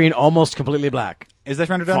 Make the screen almost completely black. Is this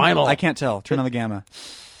render done? Final. I can't tell. Turn on the gamma.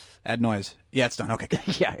 Add noise. Yeah, it's done. Okay.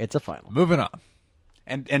 Yeah, it's a final. Moving on.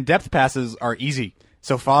 And depth passes are easy.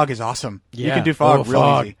 So fog is awesome. You Yeah. can do fog real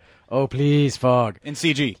fog. easy. Oh, please, fog. In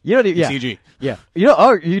CG. You know, yeah, In CG. yeah. You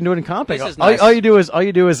can do it in comp. This is All nice. you do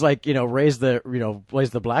is like raise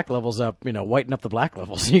the black levels up. Whiten up the black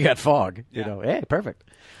levels. You got fog. Yeah. Hey, perfect.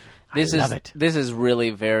 love it. This is really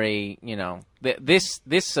very, this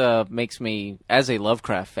makes me, as a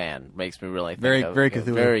Lovecraft fan, makes me really think Very- of, very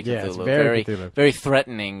Cthulhu. very Yeah, it's Cthulhu, very Cthulhu. very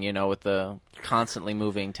threatening, with the constantly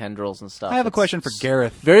moving tendrils and stuff. I have a It's question for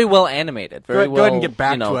Gareth. Very well animated. Very Go well. ahead and get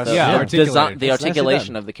back to us. The, Yeah, the, articulated. the It's nicely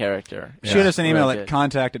articulation done. of the character. Shoot us an email Really at good.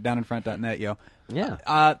 contact@downandfront.net, yo. Yeah.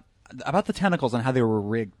 About the tentacles and how they were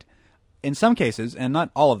rigged. In some cases, and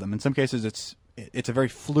not all of them, in some cases it's a very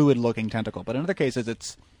fluid-looking tentacle, but in other cases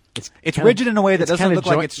it's kinda- rigid in a way that it's doesn't kinda look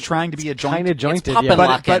like joint- it's trying to be a joint. Kind of jointed, puppet yeah.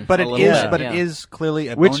 lock. but a it little is bit, but yeah. it is clearly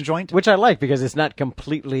a which bone joint. which I like because it's not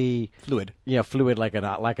completely Fluid. fluid like an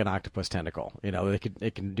octopus tentacle.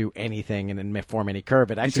 It can do anything and then form any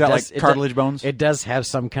curve. It actually got, does, like, cartilage bones? It does have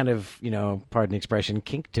some kind of pardon the expression,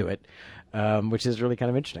 kink to it, which is really kind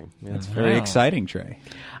of interesting. Yeah. It's very exciting, Trey.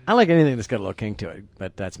 I like anything that's got a little kink to it,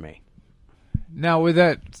 but that's me. Now, with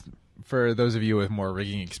that, for those of you with more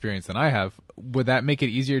rigging experience than I have, would that make it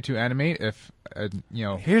easier to animate if,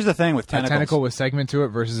 Here's the thing with a tentacles. tentacle with segment to it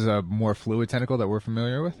versus a more fluid tentacle that we're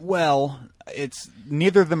familiar with? Well, it's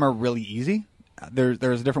neither of them are really easy.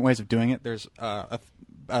 There's different ways of doing it. There's a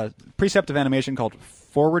precept of animation called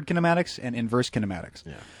forward kinematics and inverse kinematics.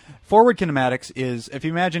 Yeah. Forward kinematics is if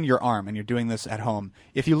you imagine your arm and you're doing this at home.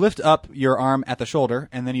 If you lift up your arm at the shoulder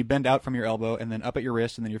and then you bend out from your elbow and then up at your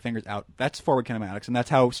wrist and then your fingers out, that's forward kinematics, and that's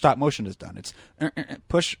how stop motion is done. It's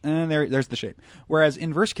push and there's the shape. Whereas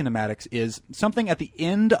inverse kinematics is something at the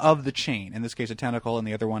end of the chain. In this case, a tentacle, and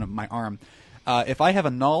the other one, my arm. If I have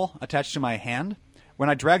a null attached to my hand, when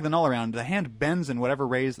I drag the null around, the hand bends in whatever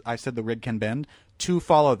ways I said the rig can bend to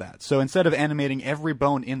follow that. So instead of animating every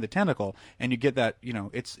bone in the tentacle, and you get that,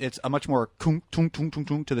 it's a much more tung, tung, tung, tung,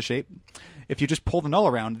 tung to the shape. If you just pull the null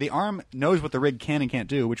around, the arm knows what the rig can and can't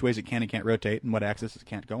do, which ways it can and can't rotate, and what axis it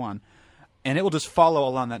can't go on. And it will just follow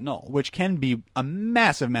along that null, which can be a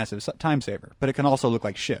massive, massive time saver, but it can also look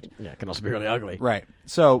like shit. Yeah, it can also be really ugly. Right.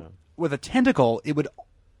 So with a tentacle, it would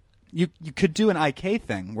you could do an IK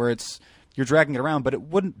thing where you're dragging it around, but it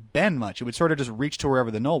wouldn't bend much. It would sort of just reach to wherever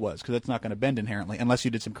the null was, because it's not going to bend inherently unless you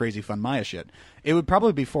did some crazy fun Maya shit. It would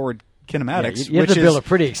probably be forward kinematics, you have which to build is a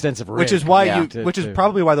pretty extensive rig. which is why Yeah. which is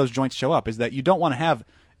probably why those joints show up. Is that you don't want to have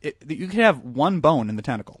you could have one bone in the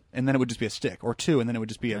tentacle, and then it would just be a stick, or two, and then it would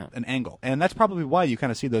just be an angle. And that's probably why you kind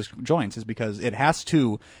of see those joints, is because it has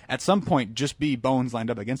to, at some point, just be bones lined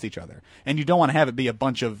up against each other. And you don't want to have it be a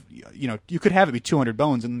bunch of, you could have it be 200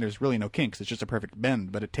 bones, and there's really no kinks. It's just a perfect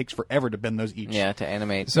bend, but it takes forever to bend those each. Yeah, to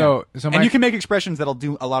animate. So And you can make expressions that'll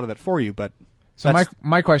do a lot of that for you, but So that's-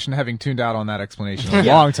 my question, having tuned out on that explanation a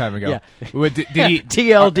long time ago, did he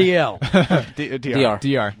TLDL. DR.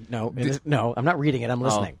 DR? No, I'm not reading it. I'm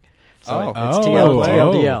listening. So it's Oh.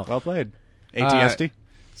 TLDL. well played. ATSD.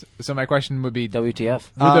 So my question would be: WTF.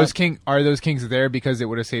 are those kinks there because it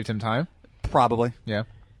would have saved him time? Probably. Yeah.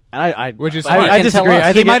 I Which is I fine. Can disagree. tell us. I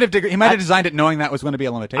He think might have designed it knowing that was going to be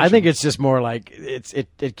a limitation. I think it's just more like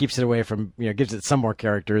it keeps it away from gives it some more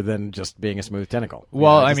character than just being a smooth tentacle.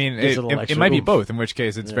 Well, It I just mean, gives it a little it extra might be oomph. both. In which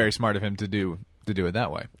case, it's very smart of him to do it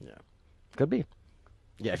that way. Could be.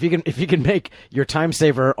 Yeah, if you can make your time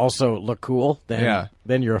saver also look cool, then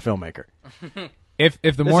you're a filmmaker. If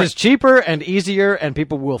the This more is cheaper and easier, and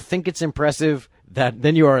people will think it's impressive.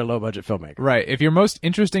 Then you are a low budget filmmaker. right, if your most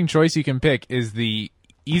interesting choice you can pick is the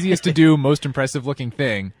easiest to do, most impressive looking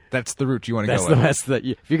thing, that's the route you want to That's go the with. best.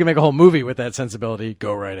 If you can make a whole movie with that sensibility,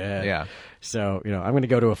 go right ahead. Yeah. So I'm going to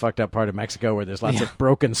go to a fucked up part of Mexico where there's lots of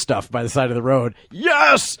broken stuff by the side of the road.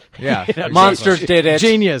 Yes. Yeah. Monsters did it.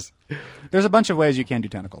 Genius. There's a bunch of ways you can do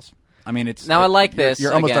tentacles. I mean, it's Now I like this.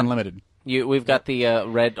 You're almost again. unlimited. We've got the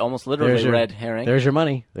red, almost literally red herring. There's your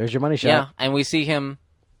money. There's your money shot. Yeah, and we see him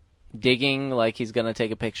digging like he's gonna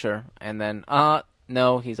take a picture, and then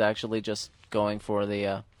no, he's actually just going for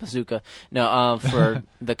the bazooka. No, for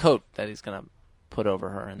the coat that he's gonna put over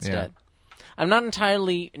her instead. I'm not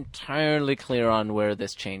entirely clear on where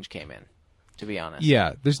this change came in, to be honest.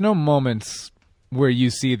 Yeah, there's no moments where you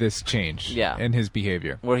see this change in his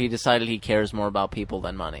behavior. Where he decided he cares more about people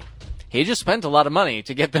than money. He just spent a lot of money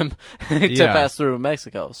to get them to Yeah. pass through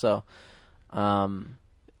Mexico. So,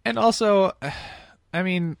 And also, I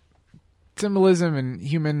mean, symbolism and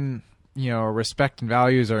human, respect and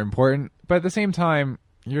values are important. But at the same time,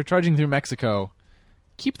 you're trudging through Mexico.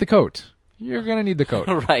 Keep the coat. You're gonna need the coat.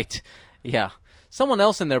 right, yeah. Someone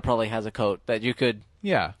else in there probably has a coat that you could.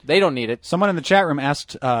 Yeah. They don't need it. Someone in the chat room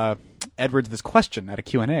asked Edwards this question at a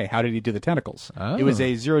Q&A. How did he do the tentacles? Oh. It was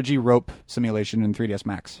a zero-G rope simulation in 3ds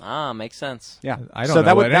Max. Makes sense. Yeah, I don't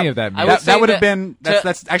know what any of that means. I would say That would have that been to-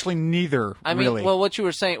 that's actually neither. I mean, really. well, what you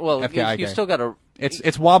were saying, well, FKIK. you still got to.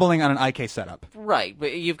 It's wobbling on an IK setup. Right,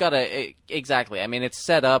 but you've got to exactly. I mean, it's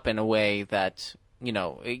set up in a way that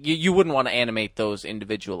you wouldn't want to animate those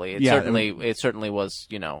individually. It certainly was,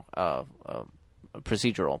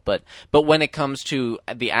 procedural. But when it comes to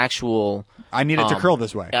the actual, I need it to curl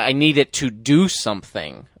this way. I need it to do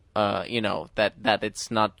something. That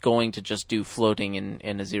it's not going to just do floating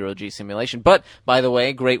in a zero-G simulation. But, by the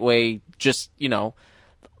way, great way just,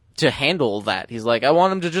 to handle that. He's like, I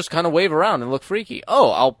want him to just kind of wave around and look freaky.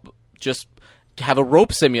 Oh, I'll just have a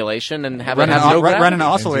rope simulation and have run an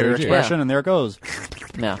oscillator Yeah. expression, and there it goes.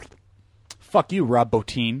 Yeah. Fuck you, Rob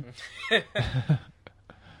Bottin.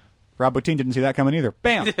 Rob Bottin didn't see that coming either.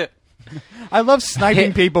 Bam! I love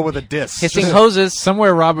sniping people with a disc. Hissing hoses.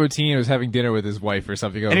 Somewhere Rob Bottin was having dinner with his wife or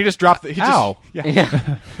something. And he just dropped the... Ow.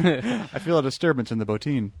 Yeah. I feel a disturbance in the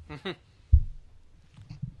Bottin.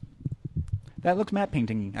 That looks matte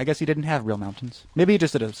painting. I guess he didn't have real mountains. Maybe he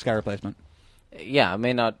just did a sky replacement. Yeah, it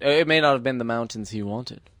may not have been the mountains he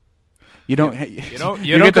wanted. You don't... You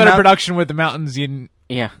don't go to production with the mountains you...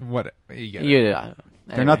 Yeah. What? You get it. Yeah.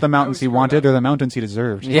 They're not the mountains he wanted, they're the mountains he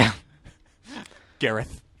deserved. Yeah.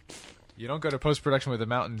 Gareth. You don't go to post-production with the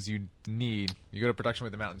mountains you need. You go to production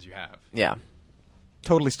with the mountains you have. Yeah.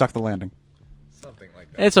 Totally stuck the landing. Something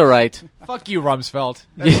like that. It's all right. Fuck you, Rumsfeld.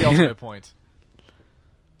 That's the ultimate point.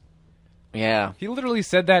 Yeah. He literally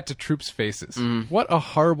said that to troops' faces. What a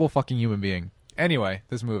horrible fucking human being. Anyway,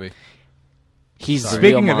 this movie. He's the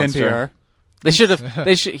Speaking real of monster.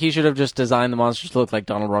 NPR, He should have just designed the monsters to look like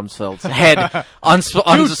Donald Rumsfeld's head on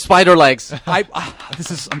spider legs.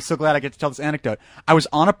 I'm so glad I get to tell this anecdote. I was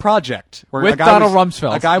on a project where With a guy Donald was,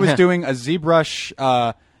 Rumsfeld. A guy was doing a ZBrush.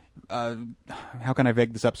 How can I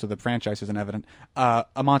vague this up so the franchise isn't evident? A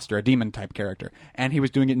monster, a demon type character, and he was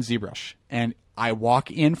doing it in ZBrush. And I walk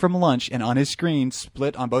in from lunch, and on his screen,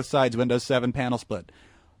 split on both sides, Windows 7 panel split.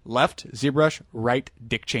 Left ZBrush, right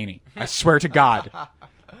Dick Cheney. I swear to God.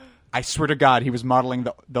 I swear to God, he was modeling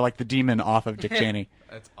the demon off of Dick Cheney.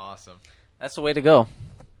 That's awesome. That's the way to go.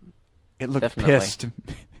 It looked Definitely. pissed.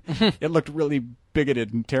 It looked really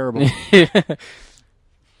bigoted and terrible.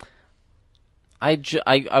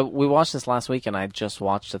 We watched this last week, and I just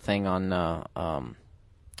watched a thing on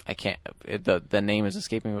I can't the name is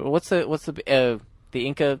escaping me. What's the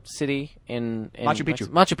Inca city in Machu Picchu.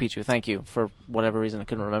 Machu Picchu. Thank you. For whatever reason, I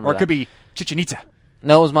couldn't remember. Or it that. could be Chichen Itza.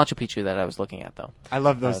 No, it was Machu Picchu that I was looking at, though. I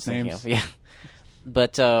love I those was thinking names. of, yeah.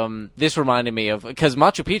 But this reminded me of, because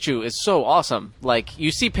Machu Picchu is so awesome. Like,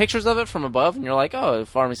 you see pictures of it from above, and you're like, oh,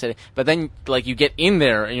 farming city. But then, like, you get in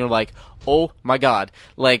there, and you're like, oh my God.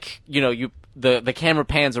 Like, the camera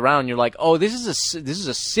pans around, and you're like, oh, this is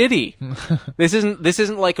a city. This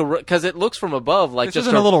isn't like because it looks from above like This just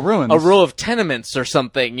isn't a little ruins. a row of tenements or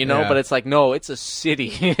something, Yeah. But it's like, no, it's a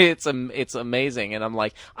city. it's amazing, and I'm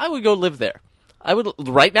like, I would go live there. I would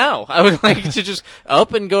right now. I would like to just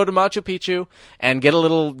up and go to Machu Picchu and get a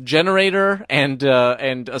little generator and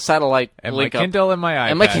a satellite And link my up. Kindle and my iPad.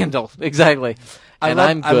 And my Kindle, exactly. I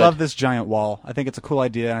I'm good. love this giant wall. I think it's a cool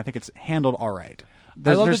idea, and I think it's handled all right.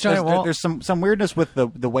 love the giant wall. There's some weirdness with the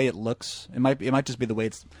way it looks. It might just be the way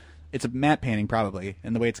it's a matte painting probably,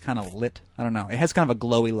 and the way it's kind of lit. I don't know. It has kind of a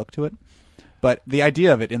glowy look to it, but the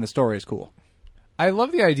idea of it in the story is cool. I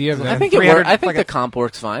love the idea of them. I think it 300 works. I think like the a- comp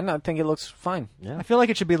works fine. I think it looks fine. I feel like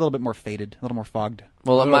it should be a little bit more faded, a little more fogged.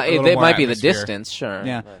 Well, A little- a little it more might be the atmosphere. distance, sure.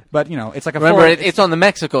 Yeah, but it's like a Remember, forest- it's on the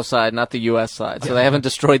Mexico side, not the U.S. side, so they haven't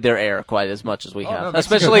destroyed their air quite as much as we have, no, Mexico-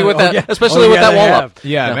 especially with oh, that, yeah. especially Oh, with yeah, that they wall have. up.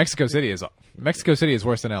 Yeah, Yeah. Mexico City is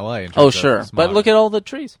worse than L.A. in terms Oh, of sure, smog. but look at all the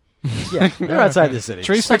trees. Yeah, they're outside the city.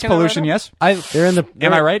 tree sticks pollution. Yes, They're in the.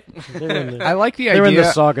 am I right? They're in the, I like the they're in the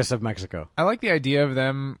idea. Saugus of Mexico. I like the idea of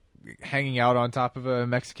them hanging out on top of a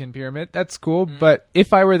Mexican pyramid. That's cool. But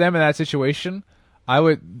if I were them in that situation,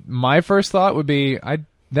 my first thought would be,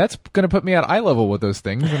 that's going to put me at eye level with those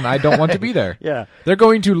things, and I don't want to be there. Yeah. They're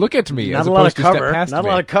going to look at me Not as a lot of opposed to step cover. past Not a me.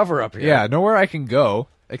 lot of cover up here. Yeah, nowhere I can go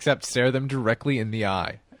except stare them directly in the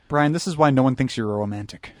eye. Brian, this is why no one thinks you're a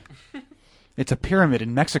romantic. It's a pyramid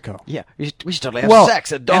in Mexico. Yeah. We should totally have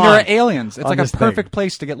sex at dawn. And there are aliens. It's on like a this perfect thing.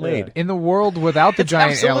 place to get laid. In the world without the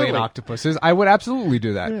giant Absolutely. alien octopuses, I would absolutely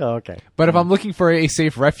do that. Yeah, okay. But if I'm looking for a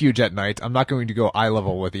safe refuge at night, I'm not going to go eye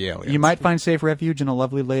level with the aliens. You might find safe refuge in a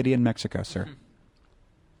lovely lady in Mexico, sir.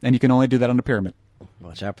 And you can only do that on a pyramid.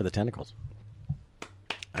 Watch out for the tentacles.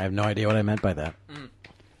 I have no idea what I meant by that.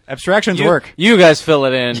 Abstractions work. You guys fill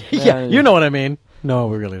it in. Yeah, you know what I mean. No,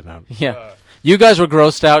 we really don't. Yeah. You guys were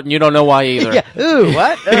grossed out, and you don't know why either. Yeah. Ooh,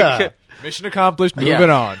 what? Mission accomplished. Moving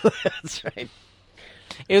Yeah. on. That's right.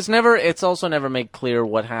 It's also never made clear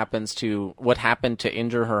what happened to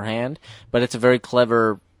injure her hand, but it's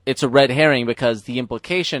it's a red herring because the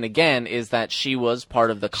implication again is that she was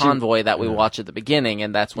part of the convoy that we watched at the beginning,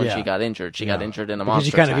 and that's when Yeah. she got injured. She got injured in a Because monster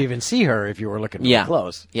you kind attack. of even see her if you were looking really Yeah.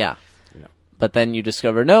 close. Yeah. But then you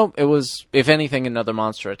discover, no, it was, if anything, another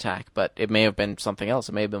monster attack. But it may have been something else.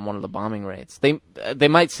 It may have been one of the bombing raids. They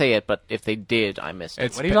might say it, but if they did, I missed it.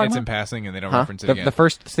 It's What are you talking it's about? in passing, and they don't reference it again. The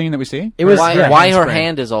first scene that we see? It was why yeah, why her handspring.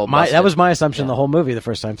 hand is all busted. that was my assumption the whole movie the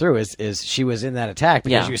first time through is she was in that attack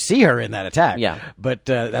because Yeah. you see her in that attack. Yeah. But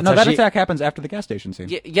that's No, how that she, attack happens after the gas station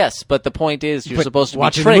scene. Yes, but the point is you're but supposed to be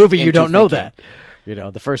watching the tricked movie. You into don't know thinking- that. You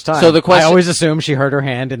know, the first time. So the question- I always assume she hurt her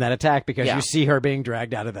hand in that attack because Yeah. you see her being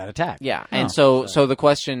dragged out of that attack. Yeah, and so the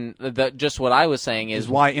question, just what I was saying Is is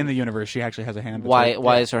why in the universe she actually has a hand. why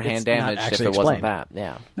that's is her hand It's not damaged if actually it wasn't explained. that?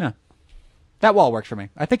 Yeah. Yeah. That wall works for me.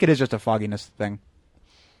 I think it is just a fogginess thing.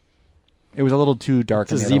 It was a little too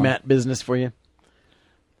dark. It's a in the other one. ZMAT business for you.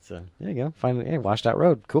 So there you go. Finally, hey, washed out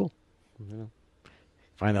road. Cool.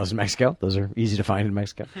 Find those in Mexico. Those are easy to find in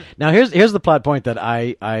Mexico. Now here's the plot point that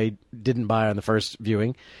I didn't buy on the first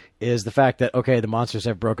viewing, is the fact that okay, the monsters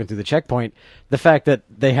have broken through the checkpoint. The fact that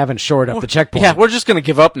they haven't shored up the checkpoint. Yeah, we're just gonna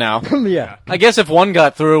give up now. yeah. I guess if one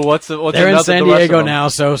got through, what's They're in another, San the rest of Diego them? now,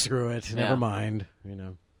 so screw it. Yeah. Never mind. You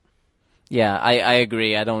know. Yeah, I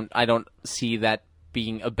agree. I don't see that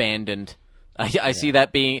being abandoned. I see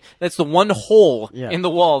that being that's the one hole Yeah. in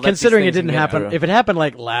the wall. That Considering it these things didn't can get happen, through. if it happened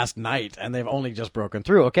like last night and they've only just broken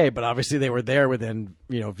through, okay. But obviously they were there within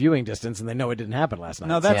viewing distance, and they know it didn't happen last night.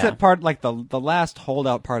 No, that's Yeah. that part, like the last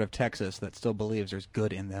holdout part of Texas that still believes there's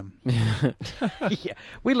good in them. yeah,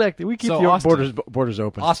 we keep So the Austin. borders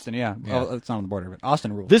open. Austin, yeah. Well, it's not on the border, but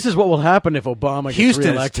Austin rules. This is what will happen if Obama gets Houston is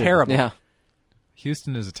reelected. terrible. yeah.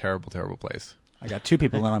 Houston is a terrible, terrible place. I got two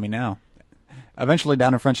people in on me now. Eventually,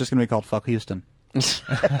 down in French, it's going to be called "Fuck Houston."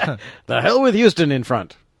 The hell with Houston in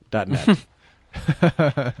front. .net.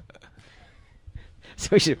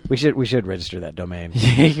 So we should register that domain.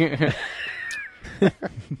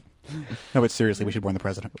 No, but seriously, we should warn the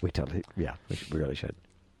president. we really should.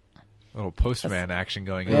 A little postman action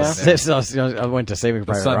going on. Yeah. there. So, I went to Saving The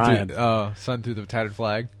Private sun Ryan. sun through the tattered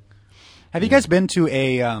flag. Have you guys been to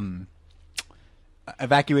a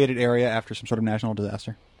evacuated area after some sort of national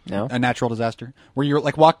disaster? No. A natural disaster, where you're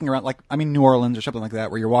like walking around, New Orleans or something like that,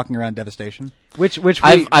 where you're walking around devastation. Which we,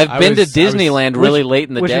 I've I been was- to Disneyland really late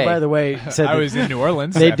in the which, day. by the way, said I that was in New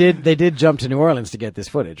Orleans. they did jump to New Orleans to get this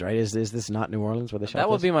footage, right? Is this not New Orleans where they shot that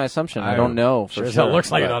would this? be my assumption. I I don't know for Sure sure. as hell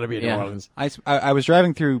looks like it but- ought to be in yeah. New Orleans. I was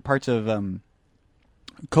driving through parts of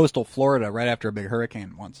coastal Florida right after a big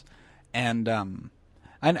hurricane once, and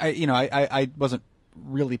I wasn't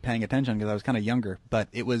really paying attention because I was kind of younger, but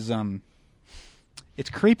it was it's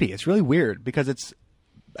creepy. It's really weird because it's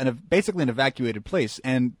basically an evacuated place,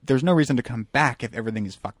 and there's no reason to come back if everything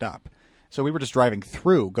is fucked up. So we were just driving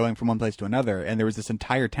through, going from one place to another, and there was this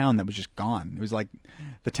entire town that was just gone. It was like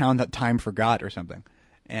the town that time forgot or something.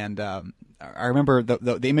 And I remember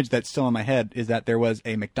the image that's still in my head is that there was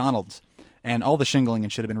a McDonald's, and all the shingling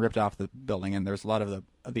and shit had been ripped off the building, and there's a lot of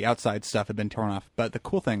the outside stuff had been torn off. But the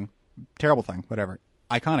cool thing, terrible thing, whatever,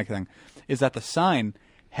 iconic thing, is that the sign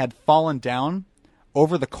had fallen down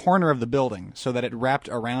over the corner of the building so that it wrapped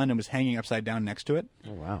around and was hanging upside down next to it.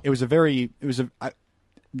 Oh, wow.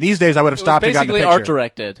 These days I would have It was stopped and gotten a basically picture. art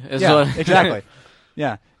directed. Yeah, exactly.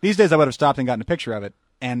 Yeah. These days I would have stopped and gotten a picture of it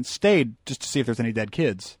and stayed just to see if there's any dead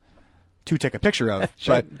kids to take a picture of.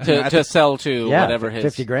 But you know, to sell to Yeah, whatever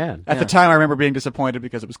his $50,000. at the time I remember being disappointed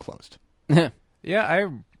because it was closed. Yeah,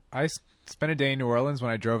 I spent a day in New Orleans when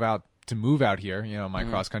I drove out to move out here. My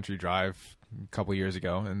cross country drive a couple years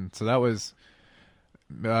ago, and so that was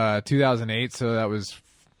 2008. So that was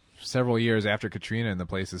several years after Katrina, and the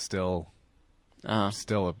place is still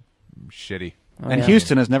shitty. And yeah.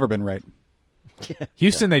 Houston has never been right.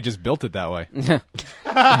 Houston, they just built it that way.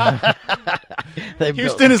 They built-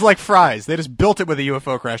 Houston is like fries. They just built it with a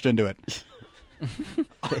UFO crashed into it.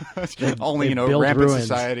 Only, they built rampant ruins.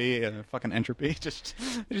 society and fucking entropy.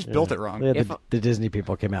 They just built it wrong. Yeah, If- the Disney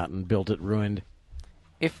people came out and built it ruined.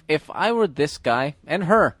 If I were this guy and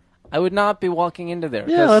her, I would not be walking into there.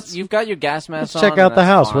 Yeah, 'cause let's- you've got your gas Let's mask on. check out and the that's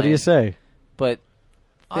house. What do fine. you say? But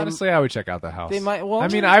Honestly, I would check out the house. they might- well, I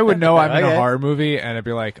mean, yeah, I would know I'm in okay. a horror movie, and I'd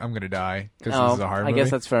be like, I'm gonna die because this is a horror I movie. guess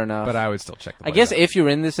that's fair enough. But I would still check. The I place guess out. if you're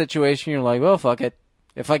in this situation, you're like, well, fuck it.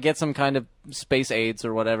 If I get some kind of space AIDS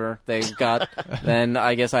or whatever they've got, then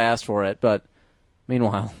I guess I asked for it. But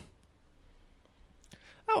meanwhile,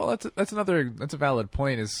 Oh, well, that's a valid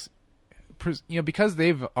point. Is because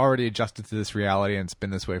they've already adjusted to this reality and it's been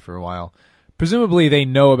this way for a while. Presumably, they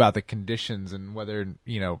know about the conditions and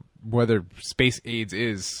whether space AIDS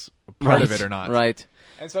is part of it or not. Right.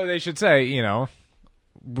 And so they should say,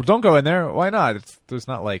 well, don't go in there. Why not? There's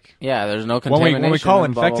not like Yeah, there's no when contamination. we call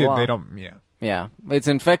and blah, blah, infected, blah. they don't. Yeah, Yeah, it's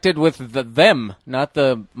infected with them,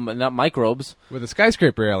 not microbes. with the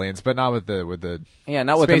skyscraper aliens, but not with the. Yeah,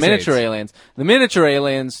 not with the Space miniature aids. aliens. The miniature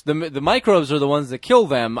aliens, the microbes are the ones that kill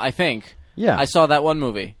them. I think. Yeah. I saw that one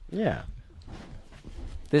movie. Yeah.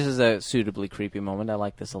 This is a suitably creepy moment. I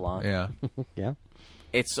like this a lot. Yeah. Yeah.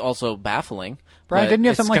 It's also baffling. Brian, but didn't you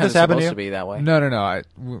have it's something like kinda this happen to supposed you? to be that way. No.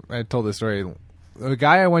 I told this story. The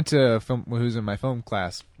guy I went to film, who's in my film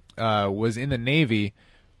class, was in the Navy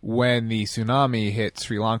when the tsunami hit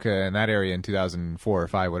Sri Lanka in that area in 2004 or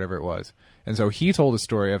 5, whatever it was. And so he told a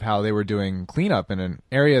story of how they were doing cleanup in an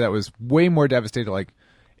area that was way more devastated, like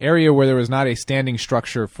area where there was not a standing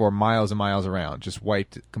structure for miles and miles around, just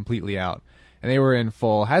wiped completely out. And they were in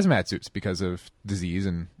full hazmat suits because of disease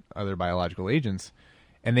and other biological agents.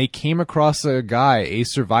 And they came across a guy, a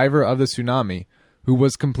survivor of the tsunami, who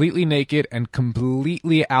was completely naked and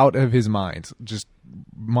completely out of his mind. Just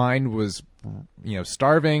mind was,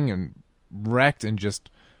 starving and wrecked and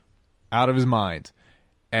just out of his mind.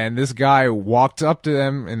 And this guy walked up to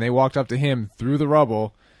them, and they walked up to him through the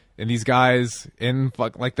rubble. And these guys in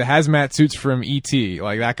like the hazmat suits from E.T.,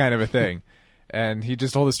 like that kind of a thing. And he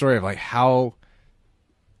just told the story of like how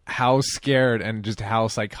scared and just how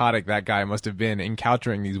psychotic that guy must have been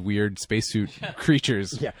encountering these weird spacesuit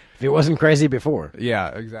creatures. Yeah. If it wasn't crazy before. Yeah,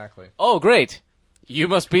 exactly. Oh, great! You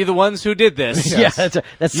must be the ones who did this. Yeah.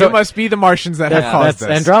 That's You so, must be the Martians that have caused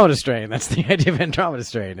that's this. Andromeda Strain. That's the idea of Andromeda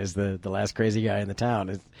Strain. Is the last crazy guy in the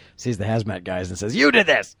town sees the hazmat guys and says, "You did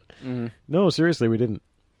this." No, seriously, we didn't.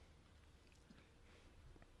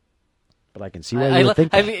 But I can see why you would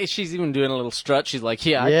think that. She's even doing a little strut. She's like,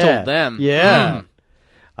 "Yeah, I Yeah. told them." Yeah.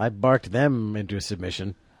 I barked them into a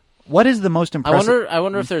submission. What is the most impressive? I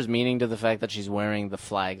wonder if there's meaning to the fact that she's wearing the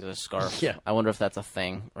flag as a scarf. Yeah. I wonder if that's a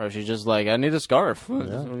thing, or if she's just like, "I need a scarf." What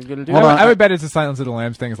are you gonna do? Hold on. I would bet it's a Silence of the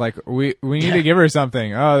Lambs thing. It's like we need to give her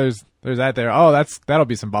something. Oh, there's that there. Oh, that'll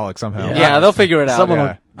be symbolic somehow. Yeah, they'll figure it out. Someone Yeah.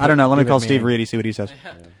 will I don't know. Let me give it call Steve meaning. Reedy, see what he says.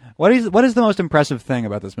 What is the most impressive thing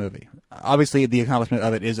about this movie? Obviously, the accomplishment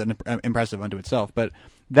of it is impressive unto itself, but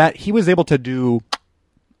that he was able to do,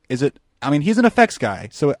 he's an effects guy,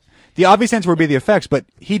 so the obvious answer would be the effects, but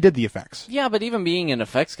he did the effects. Yeah, but even being an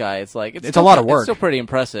effects guy, it's like It's a lot of work. It's still pretty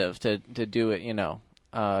impressive to do it.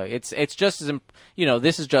 It's just as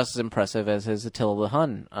this is just as impressive as his Attila the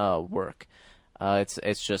Hun work.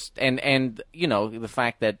 It's just and the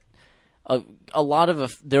fact that a lot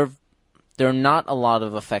of there are not a lot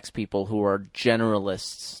of effects people who are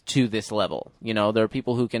generalists to this level. There are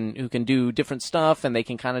people who can do different stuff, and they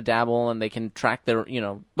can kind of dabble, and they can track their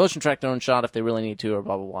motion track their own shot if they really need to, or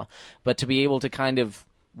blah blah blah. But to be able to kind of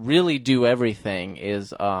really do everything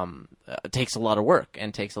is takes a lot of work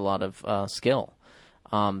and takes a lot of skill.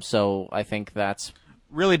 So I think that's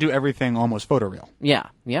Really do everything almost photoreal. yeah.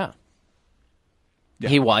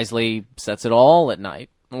 He wisely sets it all at night.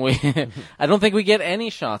 I don't think we get any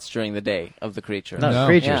shots during the day of the creature. No,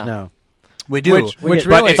 creatures, Yeah. no. We do. Which But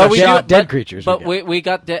really, it's But we dead, do- dead but- creatures. But we we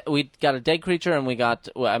got a dead creature, and we got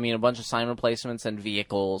a bunch of sign replacements and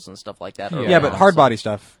vehicles and stuff like that. yeah, but hard body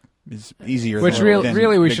stuff is easier. which than,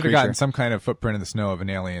 really we big should have gotten creature. some kind of footprint in the snow of an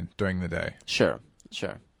alien during the day Sure.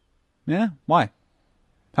 Yeah, why?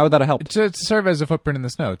 How would that have helped? to serve as a footprint in the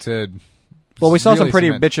snow. Well, we saw some really pretty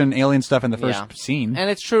cement- bitchin' alien stuff in the first Yeah. scene. And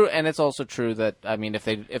it's true, and it's also true that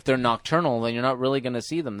if they're nocturnal, then you're not really going to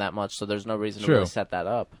see them that much. So there's no reason to True. really set that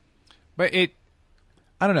up. But I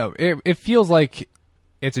don't know. It feels like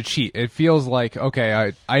it's a cheat. It feels like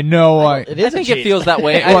okay. I know. It is I think a cheat. it feels that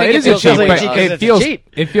way. Well, I think it is a feels cheat, that way but to cheat us. because it it's a feels. cheat.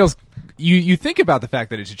 It feels. You think about the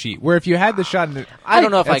fact that it's a cheat. Where if you had the shot, I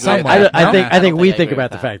don't know if I at agree with some that. point- I think don't we think I think agree about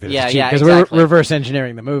with the that. fact that Yeah, it's a cheat yeah, because exactly. we're reverse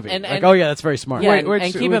engineering the movie. And- like, and- oh yeah, that's very smart. Yeah, Wait, and, which-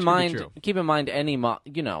 and keep which in would be mind, true.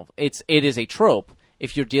 it is a trope.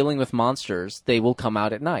 If you're dealing with monsters, they will come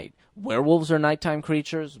out at night. Werewolves are nighttime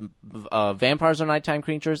creatures. Vampires are nighttime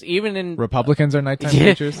creatures. Even in Republicans are nighttime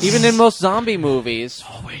creatures. even in most zombie movies,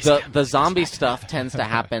 the zombie stuff tends to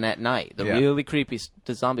happen at night. The Yeah. really creepy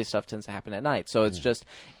the zombie stuff tends to happen at night. So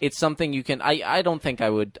it's something you can. I don't think I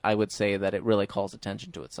would say that it really calls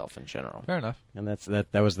attention to itself in general. Fair enough. And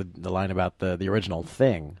that was the line about the original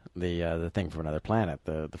thing, the thing from another planet.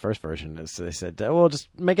 The first version is they said, "Well, just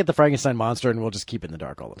make it the Frankenstein monster, and we'll just keep it in the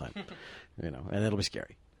dark all the time, and it'll be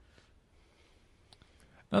scary."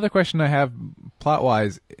 Another question I have,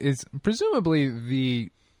 plot-wise, is presumably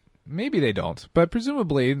maybe they don't, but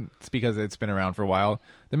presumably it's because it's been around for a while.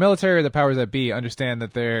 The military or the powers that be understand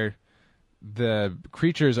that the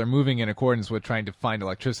creatures are moving in accordance with trying to find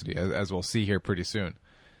electricity, as we'll see here pretty soon.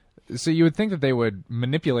 So you would think that they would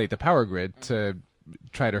manipulate the power grid to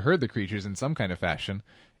try to herd the creatures in some kind of fashion.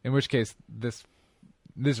 In which case, this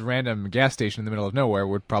random gas station in the middle of nowhere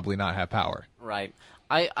would probably not have power. Right.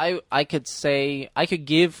 I could say I could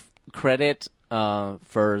give credit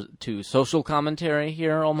to social commentary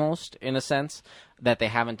here, almost in a sense, that they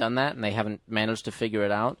haven't done that and they haven't managed to figure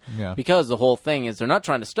it out. Yeah. Because the whole thing is they're not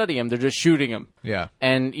trying to study him; they're just shooting him. Yeah.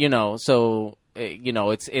 And so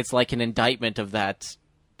it's like an indictment of that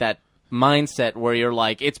mindset where you're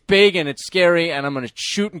like, it's big and it's scary, and I'm going to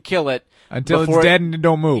shoot and kill it Until before it's dead and it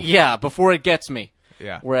don't move. Yeah, before it gets me.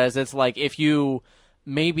 Yeah. Whereas it's like if you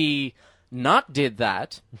maybe not did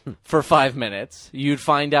that for 5 minutes, you'd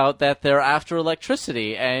find out that they're after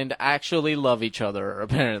electricity and actually love each other,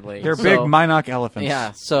 apparently. They're big Minoc elephants.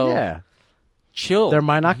 Yeah, so Yeah. chill. They're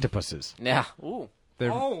mine octopuses. Yeah. Ooh.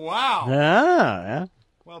 Oh, wow. Yeah.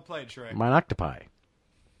 Well played, Shrek. Mine octopi.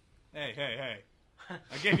 Hey.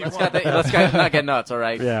 I gave you Let's one. not get nuts, all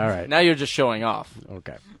right? Yeah, all right. Now you're just showing off.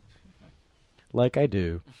 Okay. Like I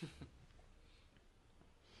do.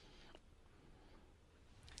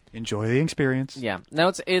 Enjoy the experience. Yeah.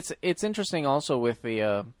 Now it's interesting also with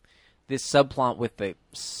the this subplot with the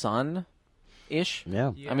son ish.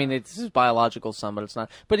 Yeah. I mean, it's his biological son, but it's not.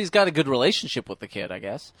 But he's got a good relationship with the kid, I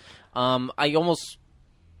guess.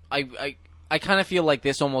 I kind of feel like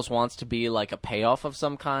this almost wants to be like a payoff of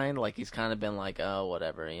some kind. Like he's kind of been like, oh,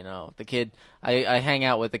 whatever, the kid. I hang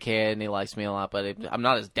out with the kid and he likes me a lot, but I'm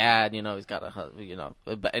not his dad. He's got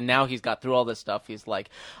and now he's got through all this stuff. He's like,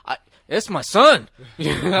 it's my son.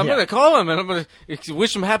 I'm gonna call him and I'm gonna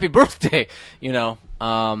wish him happy birthday.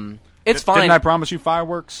 It's fine. Didn't I promise you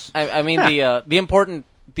fireworks? I mean, the important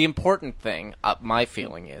thing, my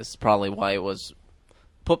feeling is probably why it was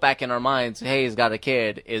put back in our minds, hey, he's got a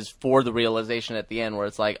kid, is for the realization at the end where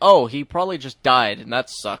it's like, oh, he probably just died, and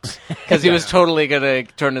that sucks, because he was totally going to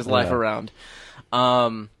turn his life around.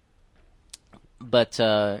 I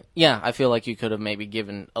feel like you could have maybe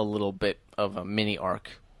given a little bit of a mini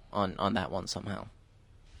arc on that one somehow.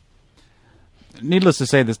 Needless to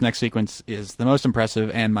say, this next sequence is the most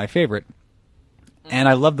impressive and my favorite. And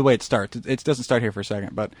I love the way it starts. It doesn't start here for a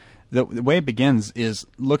second, but the way it begins is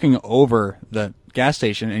looking over the gas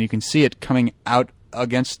station, and you can see it coming out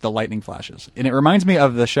against the lightning flashes. And it reminds me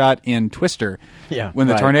of the shot in Twister when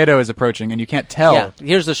the tornado is approaching, and you can't tell. Yeah,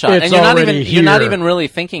 here's the shot. It's And you're not here. even really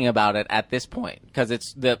thinking about it at this point, because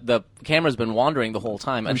it's the camera's been wandering the whole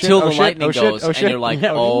time until the lightning goes, and you're like,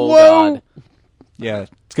 Yeah, oh, whoa. God. Yeah,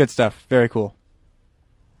 it's good stuff. Very cool.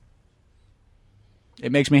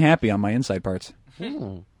 It makes me happy on my inside parts.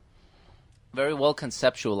 Very well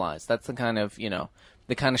conceptualized. That's the kind of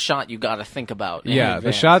shot you got to think about. in Yeah, the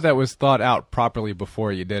advance. shot that was thought out properly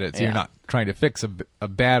before you did it, so Yeah. you're not trying to fix a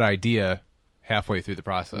bad idea halfway through the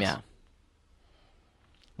process. Yeah.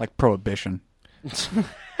 Like Prohibition.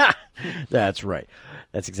 That's right.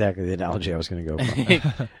 That's exactly the analogy I was going to go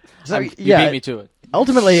for. So, You beat me to it.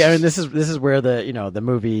 Ultimately, I mean, this is where the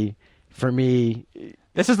movie, for me,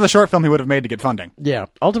 This is the short film he would have made to get funding. yeah,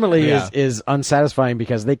 ultimately Yeah. is unsatisfying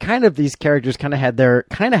because these characters kind of had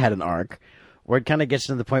an arc where it kind of gets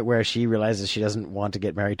to the point where she realizes she doesn't want to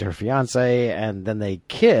get married to her fiance, and then they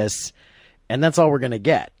kiss, and that's all we're going to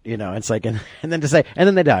get. It's like, and then to say, and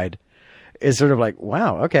then they died, is sort of like,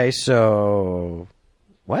 wow, okay, so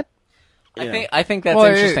what? I think that's Well,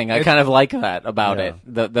 interesting. I kind of like that about it.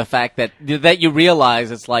 The fact that you realize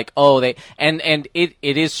it's like, oh, they and it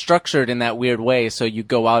is structured in that weird way, so you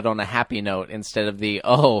go out on a happy note instead of the,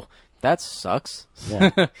 oh, that sucks.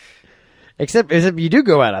 Yeah. Except you do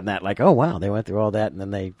go out on that, like, oh wow, they went through all that, and then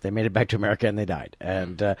they made it back to America and they died,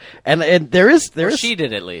 and there is She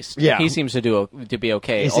did at least. Yeah. He seems to be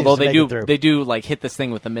okay. He seems Although to make it through. they do like hit this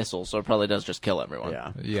thing with the missile, so it probably does just kill everyone.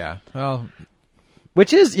 yeah. Yeah. Well,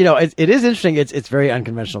 Which is, it is interesting. It's very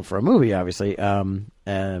unconventional for a movie, obviously. I'm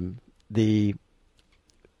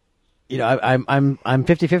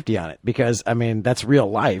 50-50 on it because I mean that's real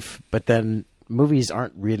life, but then movies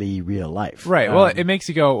aren't really real life, right. Well, it makes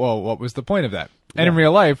you go, well, what was the point of that? And in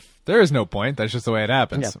real life, there is no point. That's just the way it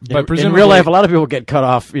happens. Yeah. But in real life, a lot of people get cut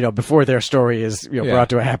off, before their story is brought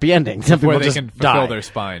to a happy ending. Some before people they just can fulfill die. their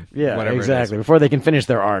spine. Yeah, whatever exactly. It Before they can finish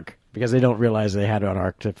their arc because they don't realize they had an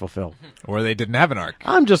arc to fulfill. is. Or they didn't have an arc.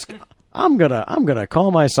 I'm gonna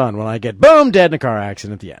call my son when I get boom dead in a car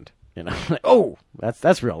accident at the end. Oh,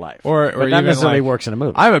 that's real life. Or but not even necessarily like, works in a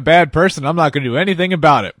movie. I'm a bad person. I'm not going to do anything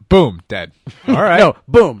about it. Boom, dead. All right. No,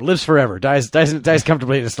 boom, lives forever, dies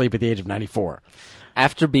comfortably in his sleep at the age of 94.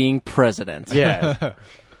 After being president. Yeah.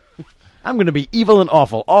 I'm going to be evil and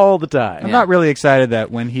awful all the time. I'm not really excited that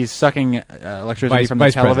when he's sucking electricity from the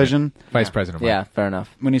television, Vice President. Yeah, fair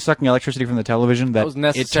enough. when he's sucking electricity from the television, that was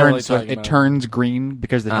necessarily it talking about it. turns green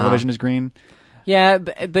because the television is green. Yeah,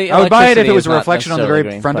 the I would buy it if electricity it was is a not reflection on the necessarily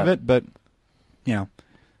very green, front but- of it, but you know,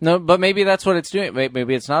 No, but maybe that's what it's doing.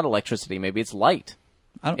 Maybe it's not electricity. Maybe it's light.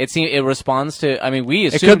 It responds to. I mean, we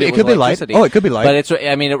assumed it was could be light. electricity. Oh, it could be light. But it's.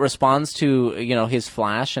 I mean, it responds to his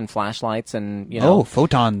flash and flashlights and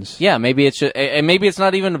photons. Yeah, maybe it's just, and maybe it's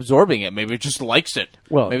not even absorbing it. Maybe it just likes it.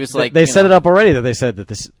 Well, maybe it's they- like they you set know. it up already. That they said that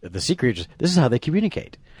the sea creatures. This is how they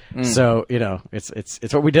communicate. So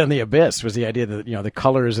it's what we did in the Abyss was the idea that the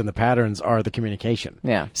colors and the patterns are the communication.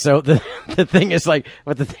 Yeah. So the thing is like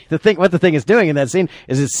what the thing is doing in that scene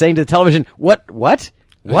is it's saying to the television what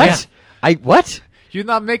Yeah. what. You're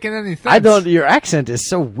not making any sense. I don't. Your accent is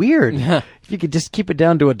so weird. If you could just keep it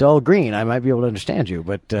down to a dull green, I might be able to understand you.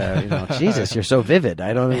 But Jesus, you're so vivid.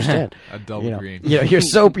 I don't understand. A dull green. You're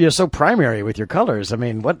so primary with your colors. I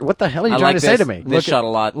mean, what the hell are you I trying like to say to me? This shot a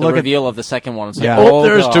lot. The look at- reveal of the second one. It's like, Yeah. Oh,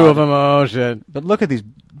 there's God. two of them. Oh shit. But look at these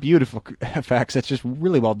beautiful effects. It's just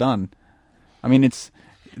really well done. I mean, this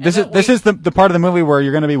is the part of the movie where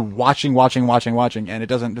you're going to be watching, and it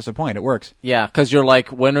doesn't disappoint. It works. Yeah, because you're like,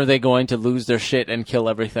 when are they going to lose their shit and kill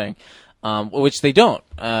everything? Which they don't.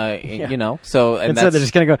 So and Instead, that's they're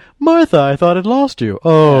just gonna go, Martha, I thought I'd lost you.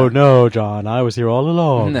 Oh no, John, I was here all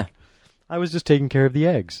along. Nah. I was just taking care of the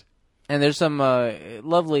eggs. And there's some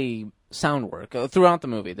lovely sound work throughout the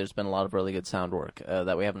movie. There's been a lot of really good sound work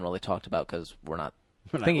that we haven't really talked about because we're not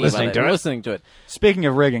thinking listening about to it. it. We're listening to it. Speaking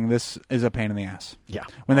of rigging, this is a pain in the ass. Yeah.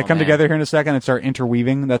 When they Oh, come man. together here in a second and start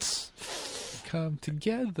interweaving, that's. Come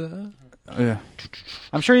together.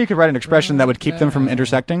 I'm sure you could write an expression that would keep them from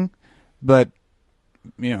intersecting, but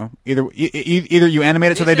either you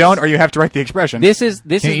animate it so they don't, or you have to write the expression. This is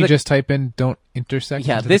Can't you the just type in "don't intersect"?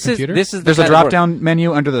 yeah. into This the is computer? this is the There's a kind of work. drop-down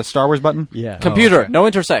menu under the Star Wars button. Yeah. Computer, okay. no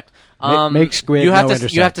intersect. Make squid, you have no to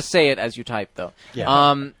intersect. you have to say it as you type though.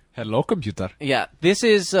 Yeah. Hello, computer. Yeah, this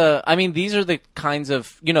is. I mean, these are the kinds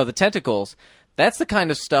of the tentacles. That's the kind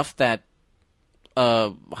of stuff that,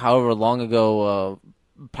 however long ago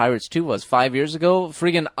Pirates 2 was, 5 years ago,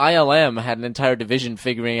 friggin' ILM had an entire division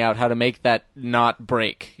figuring out how to make that not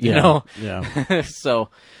break. You know. Yeah. so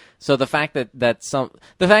the fact that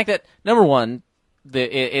number one,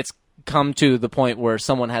 it's come to the point where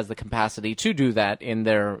someone has the capacity to do that in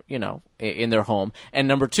their home, and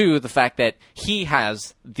number two, the fact that he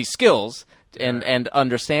has the skills and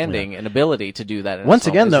understanding and ability to do that. In Once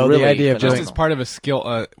himself again, is though, the really idea of phenomenal. Just as part of a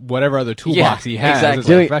skill, whatever other toolbox Yeah, he has, exactly. as a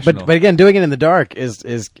Doing, professional. but again, doing it in the dark is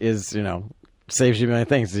saves you many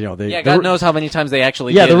things. God knows how many times they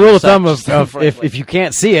actually. Yeah, did the rule of intersect, thumb of so frankly. if you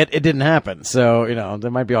can't see it, it didn't happen. So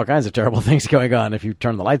there might be all kinds of terrible things going on if you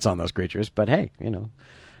turn the lights on those creatures. But hey,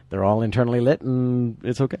 they're all internally lit, and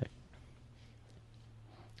it's okay.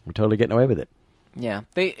 We're totally getting away with it. Yeah,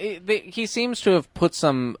 he seems to have put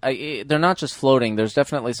some. They're not just floating. There's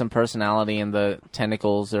definitely some personality in the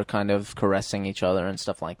tentacles. They're kind of caressing each other and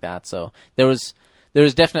stuff like that. So there was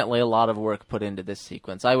definitely a lot of work put into this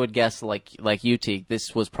sequence. I would guess, like you, Teague,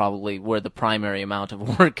 this was probably where the primary amount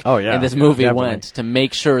of work Oh, yeah. in this movie Definitely. went to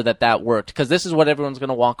make sure that worked. Because this is what everyone's going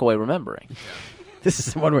to walk away remembering. This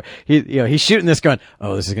is the one where he's shooting this going,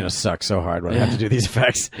 oh, this is going to suck so hard when I have to do these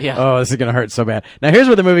effects. Yeah. Oh, this is going to hurt so bad. Now, here's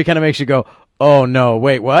where the movie kind of makes you go, oh, no,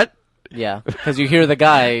 wait, what? Yeah, because you hear the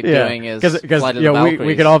guy doing his Flight of the Valkyries.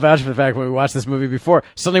 we could all vouch for the fact when we watched this movie before,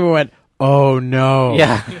 suddenly we went, oh, no.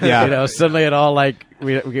 Yeah. Yeah. Suddenly it all like,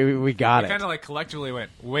 we got we it. kind of like collectively went,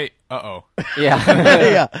 wait, uh-oh. Yeah.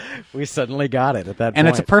 Yeah. We suddenly got it at that point. And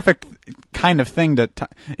it's a perfect kind of thing to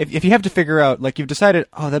if you have to figure out, like, you've decided,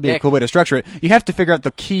 oh, that'd be a cool way to structure it. You have to figure out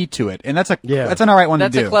the key to it, and that's an all right one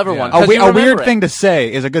That's to do. a clever one. A 'cause you weird remember it. thing to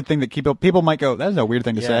say is a good thing that people might go, that's a weird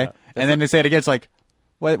thing to say, and then they say it again. It's like,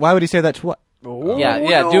 why would he say that?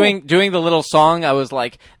 Yeah. Doing the little song, I was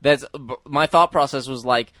like, my thought process was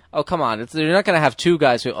like, oh, come on, you're not gonna have two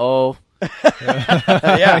guys who,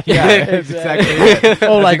 yeah. Exactly. it.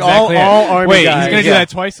 Oh, like Exactly all it. army Wait, guys. he's gonna do that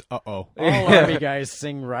twice? Uh-oh. All army guys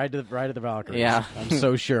sing Ride to the Valkyries. Yeah. I'm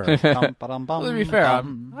so sure. Well, to be fair,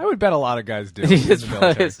 I would bet a lot of guys do. in It's the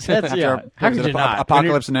military. That's, yeah. How Was could it you not?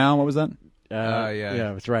 Apocalypse Now? What was that?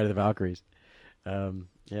 Yeah, it's Ride to the Valkyries.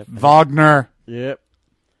 Yep. Wagner Yep.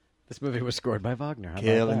 This movie was scored by Wagner. How about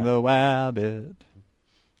killing that? the rabbit.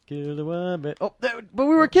 Kill the rabbit. Oh, but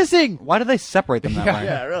we were kissing. Why did they separate them that way?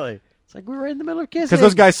 Yeah, really. It's like we were in the middle of kissing. Because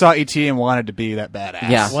those guys saw E.T. and wanted to be that badass.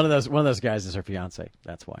 Yeah. One of those guys is her fiance.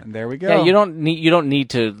 That's why. And there we go. Yeah, you don't need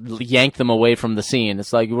to yank them away from the scene.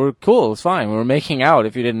 It's like we're cool, it's fine. We're making out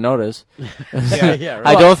if you didn't notice. Yeah, right.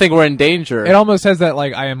 I don't think we're in danger. It almost has that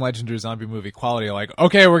like I Am Legend or zombie movie quality. Like,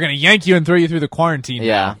 okay, we're gonna yank you and throw you through the quarantine.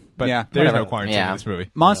 Yeah. now. But Yeah, there's whatever. no quarantine Yeah. in this movie.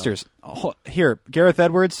 Monsters. Here, Gareth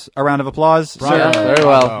Edwards, a round of applause. Yeah, Sir. very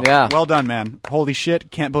well. Yeah. Well done, man. Holy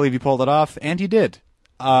shit, can't believe you pulled it off. And you did.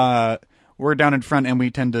 We're down in front, and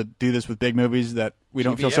we tend to do this with big movies that we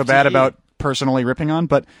don't feel so bad about personally ripping on,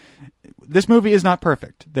 but this movie is not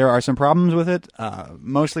perfect. There are some problems with it,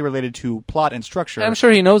 mostly related to plot and structure. I'm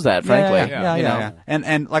sure he knows that, frankly. Yeah. You know. Yeah.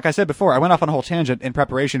 And like I said before, I went off on a whole tangent in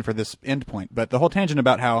preparation for this end point, but the whole tangent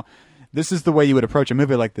about how this is the way you would approach a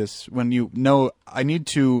movie like this when you know I need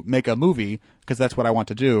to make a movie because that's what I want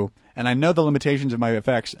to do, and I know the limitations of my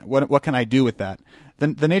effects. What can I do with that?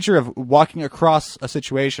 The nature of walking across a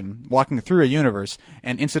situation, walking through a universe,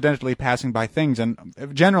 and incidentally passing by things, and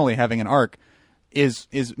generally having an arc, is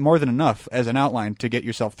more than enough as an outline to get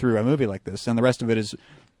yourself through a movie like this. And the rest of it is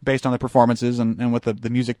based on the performances and what the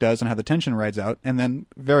music does and how the tension rides out, and then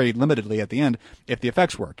very limitedly at the end if the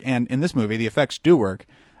effects work. And in this movie, the effects do work.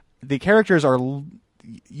 The characters are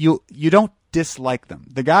you don't dislike them.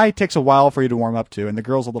 The guy takes a while for you to warm up to, and the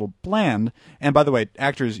girl's a little bland. And by the way,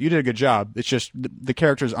 actors, you did a good job. It's just the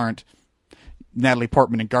characters aren't Natalie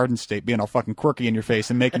Portman in Garden State being all fucking quirky in your face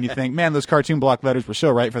and making you think, man, those cartoon block letters were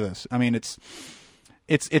so right for this. I mean, it's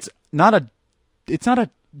not a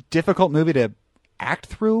difficult movie to act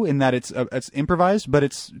through in that it's improvised, but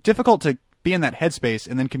it's difficult to be in that headspace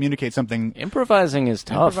and then communicate something. Improvising is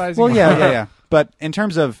tough. Improvising. Well, yeah. But in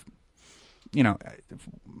terms of, you know,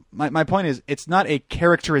 my point is, it's not a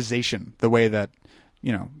characterization the way that,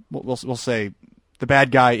 you know, we'll say the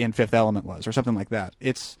bad guy in Fifth Element was, or something like that.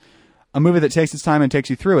 It's a movie that takes its time and takes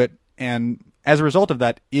you through it, and as a result of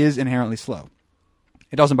that, is inherently slow.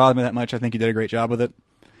 It doesn't bother me that much. I think you did a great job with it.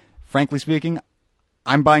 Frankly speaking,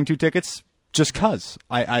 I'm buying 2 tickets just cause.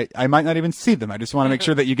 I might not even see them. I just want to make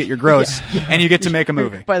sure that you get your gross and you get to make a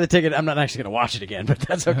movie. Buy the ticket. I'm not actually going to watch it again, but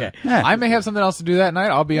that's okay. Yeah. I may have something else to do that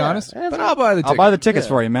night. I'll be honest, but I'll buy the ticket. I'll buy the tickets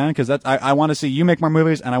for you, man, because I want to see you make more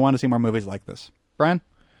movies, and I want to see more movies like this. Brian?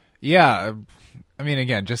 Yeah, I mean,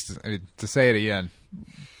 again, just to say it again,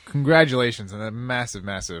 congratulations and a massive,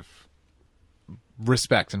 massive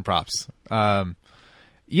respect and props.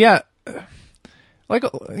 Yeah, like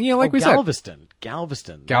we said,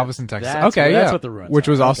 Galveston, Texas. That's Okay, that's yeah, what the ruins which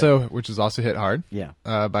are. was Okay. also hit hard. Yeah.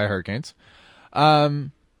 By hurricanes.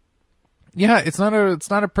 Yeah, it's not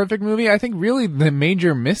a perfect movie. I think really the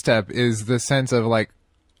major misstep is the sense of like,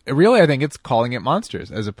 really, I think it's calling it Monsters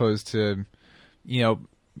as opposed to, you know,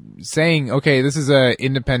 saying, okay, this is a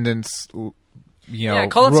independence. You know, Yeah,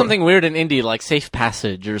 call it something weird and indie, like Safe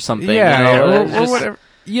Passage or something. Yeah, you know? or Just whatever.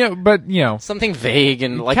 Yeah, but you know, something vague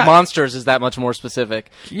and like Ca- Monsters is that much more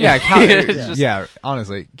specific. yeah, It's just- yeah.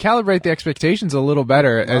 Honestly, calibrate the expectations a little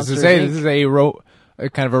better. As to Monsters, say, Inc. this is a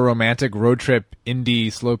kind of a romantic road trip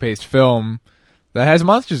indie slow-paced film that has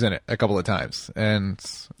monsters in it a couple of times, and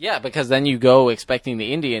Yeah, because then you go expecting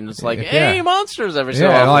the indie, and it's like, Yeah. hey, monsters every so yeah,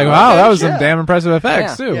 often. and like wow, that was yeah. some damn impressive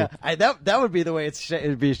effects Yeah. too. Yeah, that would be the way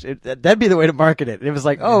that'd be the way to market it. It was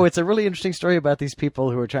like, oh, it's a really interesting story about these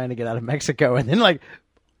people who are trying to get out of Mexico, and then like,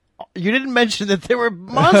 you didn't mention that there were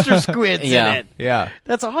monster squids Yeah. in it. Yeah.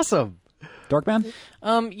 That's awesome. Dorkman?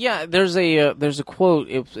 Yeah, there's a quote.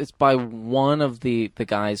 It's by one of the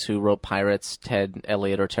guys who wrote Pirates, Ted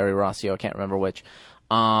Elliott or Terry Rossio. I can't remember which.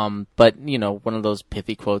 But you know, one of those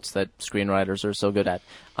pithy quotes that screenwriters are so good at.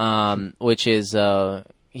 Which is,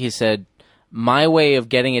 he said, "My way of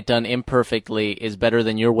getting it done imperfectly is better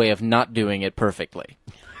than your way of not doing it perfectly."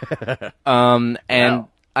 And Wow.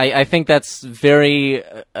 I think that's very.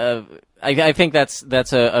 I think that's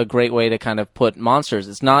a great way to kind of put Monsters.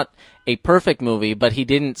 It's not a perfect movie, but he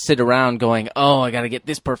didn't sit around going, "Oh, I got to get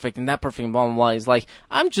this perfect and that perfect," and blah blah blah. He's like,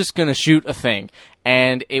 "I'm just gonna shoot a thing,"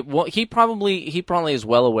 and he probably is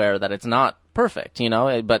well aware that it's not perfect, you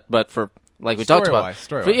know. But for like we talked about,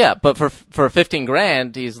 Story-wise. yeah, but for 15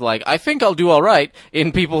 grand, he's like, "I think I'll do all right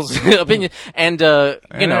in people's opinion," and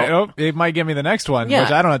you know. It might give me the next one, Yeah.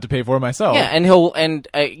 which I don't have to pay for myself. Yeah, and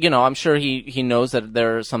you know, I'm sure he knows that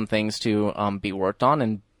there are some things to be worked on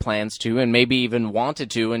and plans to, and maybe even wanted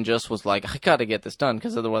to, and just was like, I got to get this done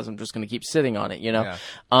because otherwise I'm just going to keep sitting on it, you know. Yeah.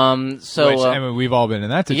 So Which, I mean, we've all been in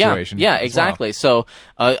that situation. yeah, as well. exactly. So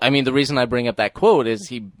I mean, the reason I bring up that quote is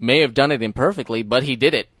he may have done it imperfectly, but he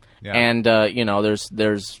did it, Yeah. and you know,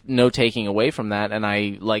 there's no taking away from that, and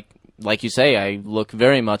I like you say, I look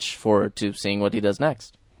very much forward to seeing what he does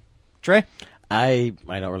next. Trey? I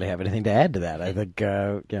don't really have anything to add to that. I think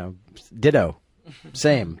ditto,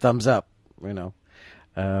 same, thumbs up.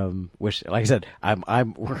 Wish, like I said,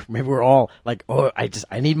 maybe we're all like, oh, I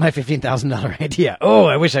need my $15,000 idea. Oh,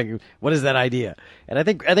 I wish I could. What is that idea? And I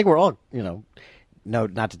think we're all, no,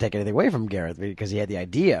 not to take anything away from Gareth because he had the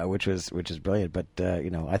idea, which is brilliant. But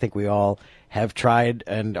I think we all have tried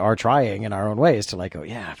and are trying in our own ways to like, oh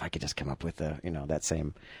yeah, if I could just come up with that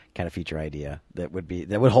same kind of feature idea that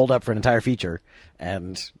would hold up for an entire feature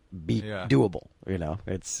and be doable.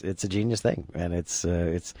 It's a genius thing, and it's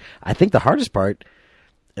I think the hardest part,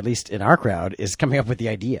 at least in our crowd, is coming up with the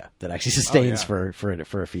idea that actually sustains for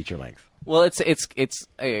a feature length. Well, it's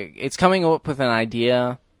coming up with an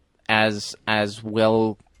idea as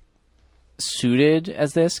well suited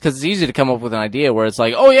as this, because it's easy to come up with an idea where it's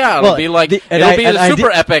like, oh yeah, it'll be like it'll be super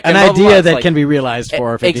epic, an and idea that can be realized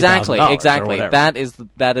for $50,000 exactly. That is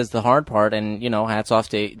the hard part, and hats off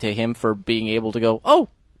to him for being able to go, oh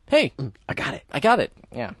hey, I got it.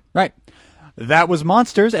 Yeah, Right. That was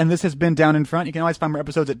Monsters, and this has been Down in Front. You can always find more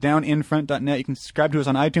episodes at downinfront.net. You can subscribe to us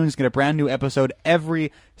on iTunes, get a brand new episode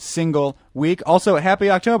every single week. Also, happy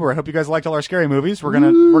October. I hope you guys liked all our scary movies. We're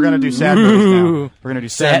gonna do sad movies now. We're gonna do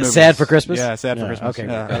sad movies. Sad for Christmas? Yeah, sad for Christmas.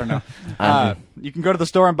 Okay. I don't know. You can go to the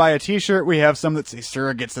store and buy a T-shirt. We have some that say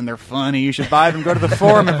surrogates and they're funny. You should buy them. Go to the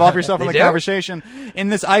forum, involve yourself in the conversation. In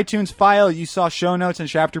this iTunes file, you saw show notes and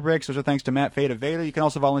chapter breaks. Those are thanks to Matt Fade of Vader. You can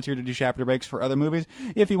also volunteer to do chapter breaks for other movies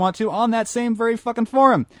if you want to on that same very fucking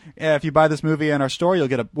forum. If you buy this movie in our store, we'll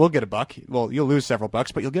get $1. Well, you'll lose several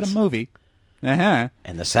bucks, but you'll get a movie. Uh-huh.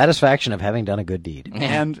 And the satisfaction of having done a good deed.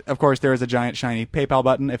 And, of course, there is a giant, shiny PayPal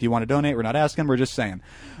button if you want to donate. We're not asking. We're just saying.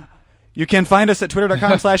 You can find us at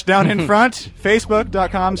twitter.com/downinfront,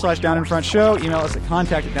 facebook.com/downinfrontshow, email us at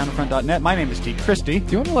contact@downinfront.net. My name is T. Christie.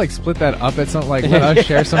 Do you want to like split that up at something, like let us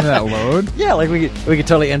share some of that load? Yeah, like we could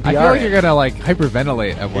totally NPR. I feel like you're gonna like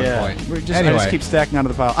hyperventilate at one point. I just keep stacking onto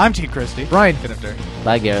the pile. I'm T. Christie. Brian Finifter.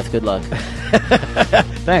 bye Gareth, good luck.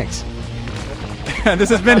 Thanks. This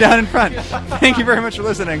has been Down in Front. Thank you very much for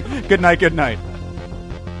listening. Good night, good night.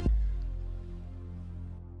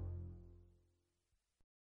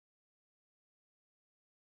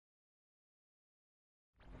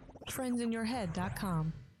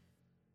 Friendsinyourhead.com.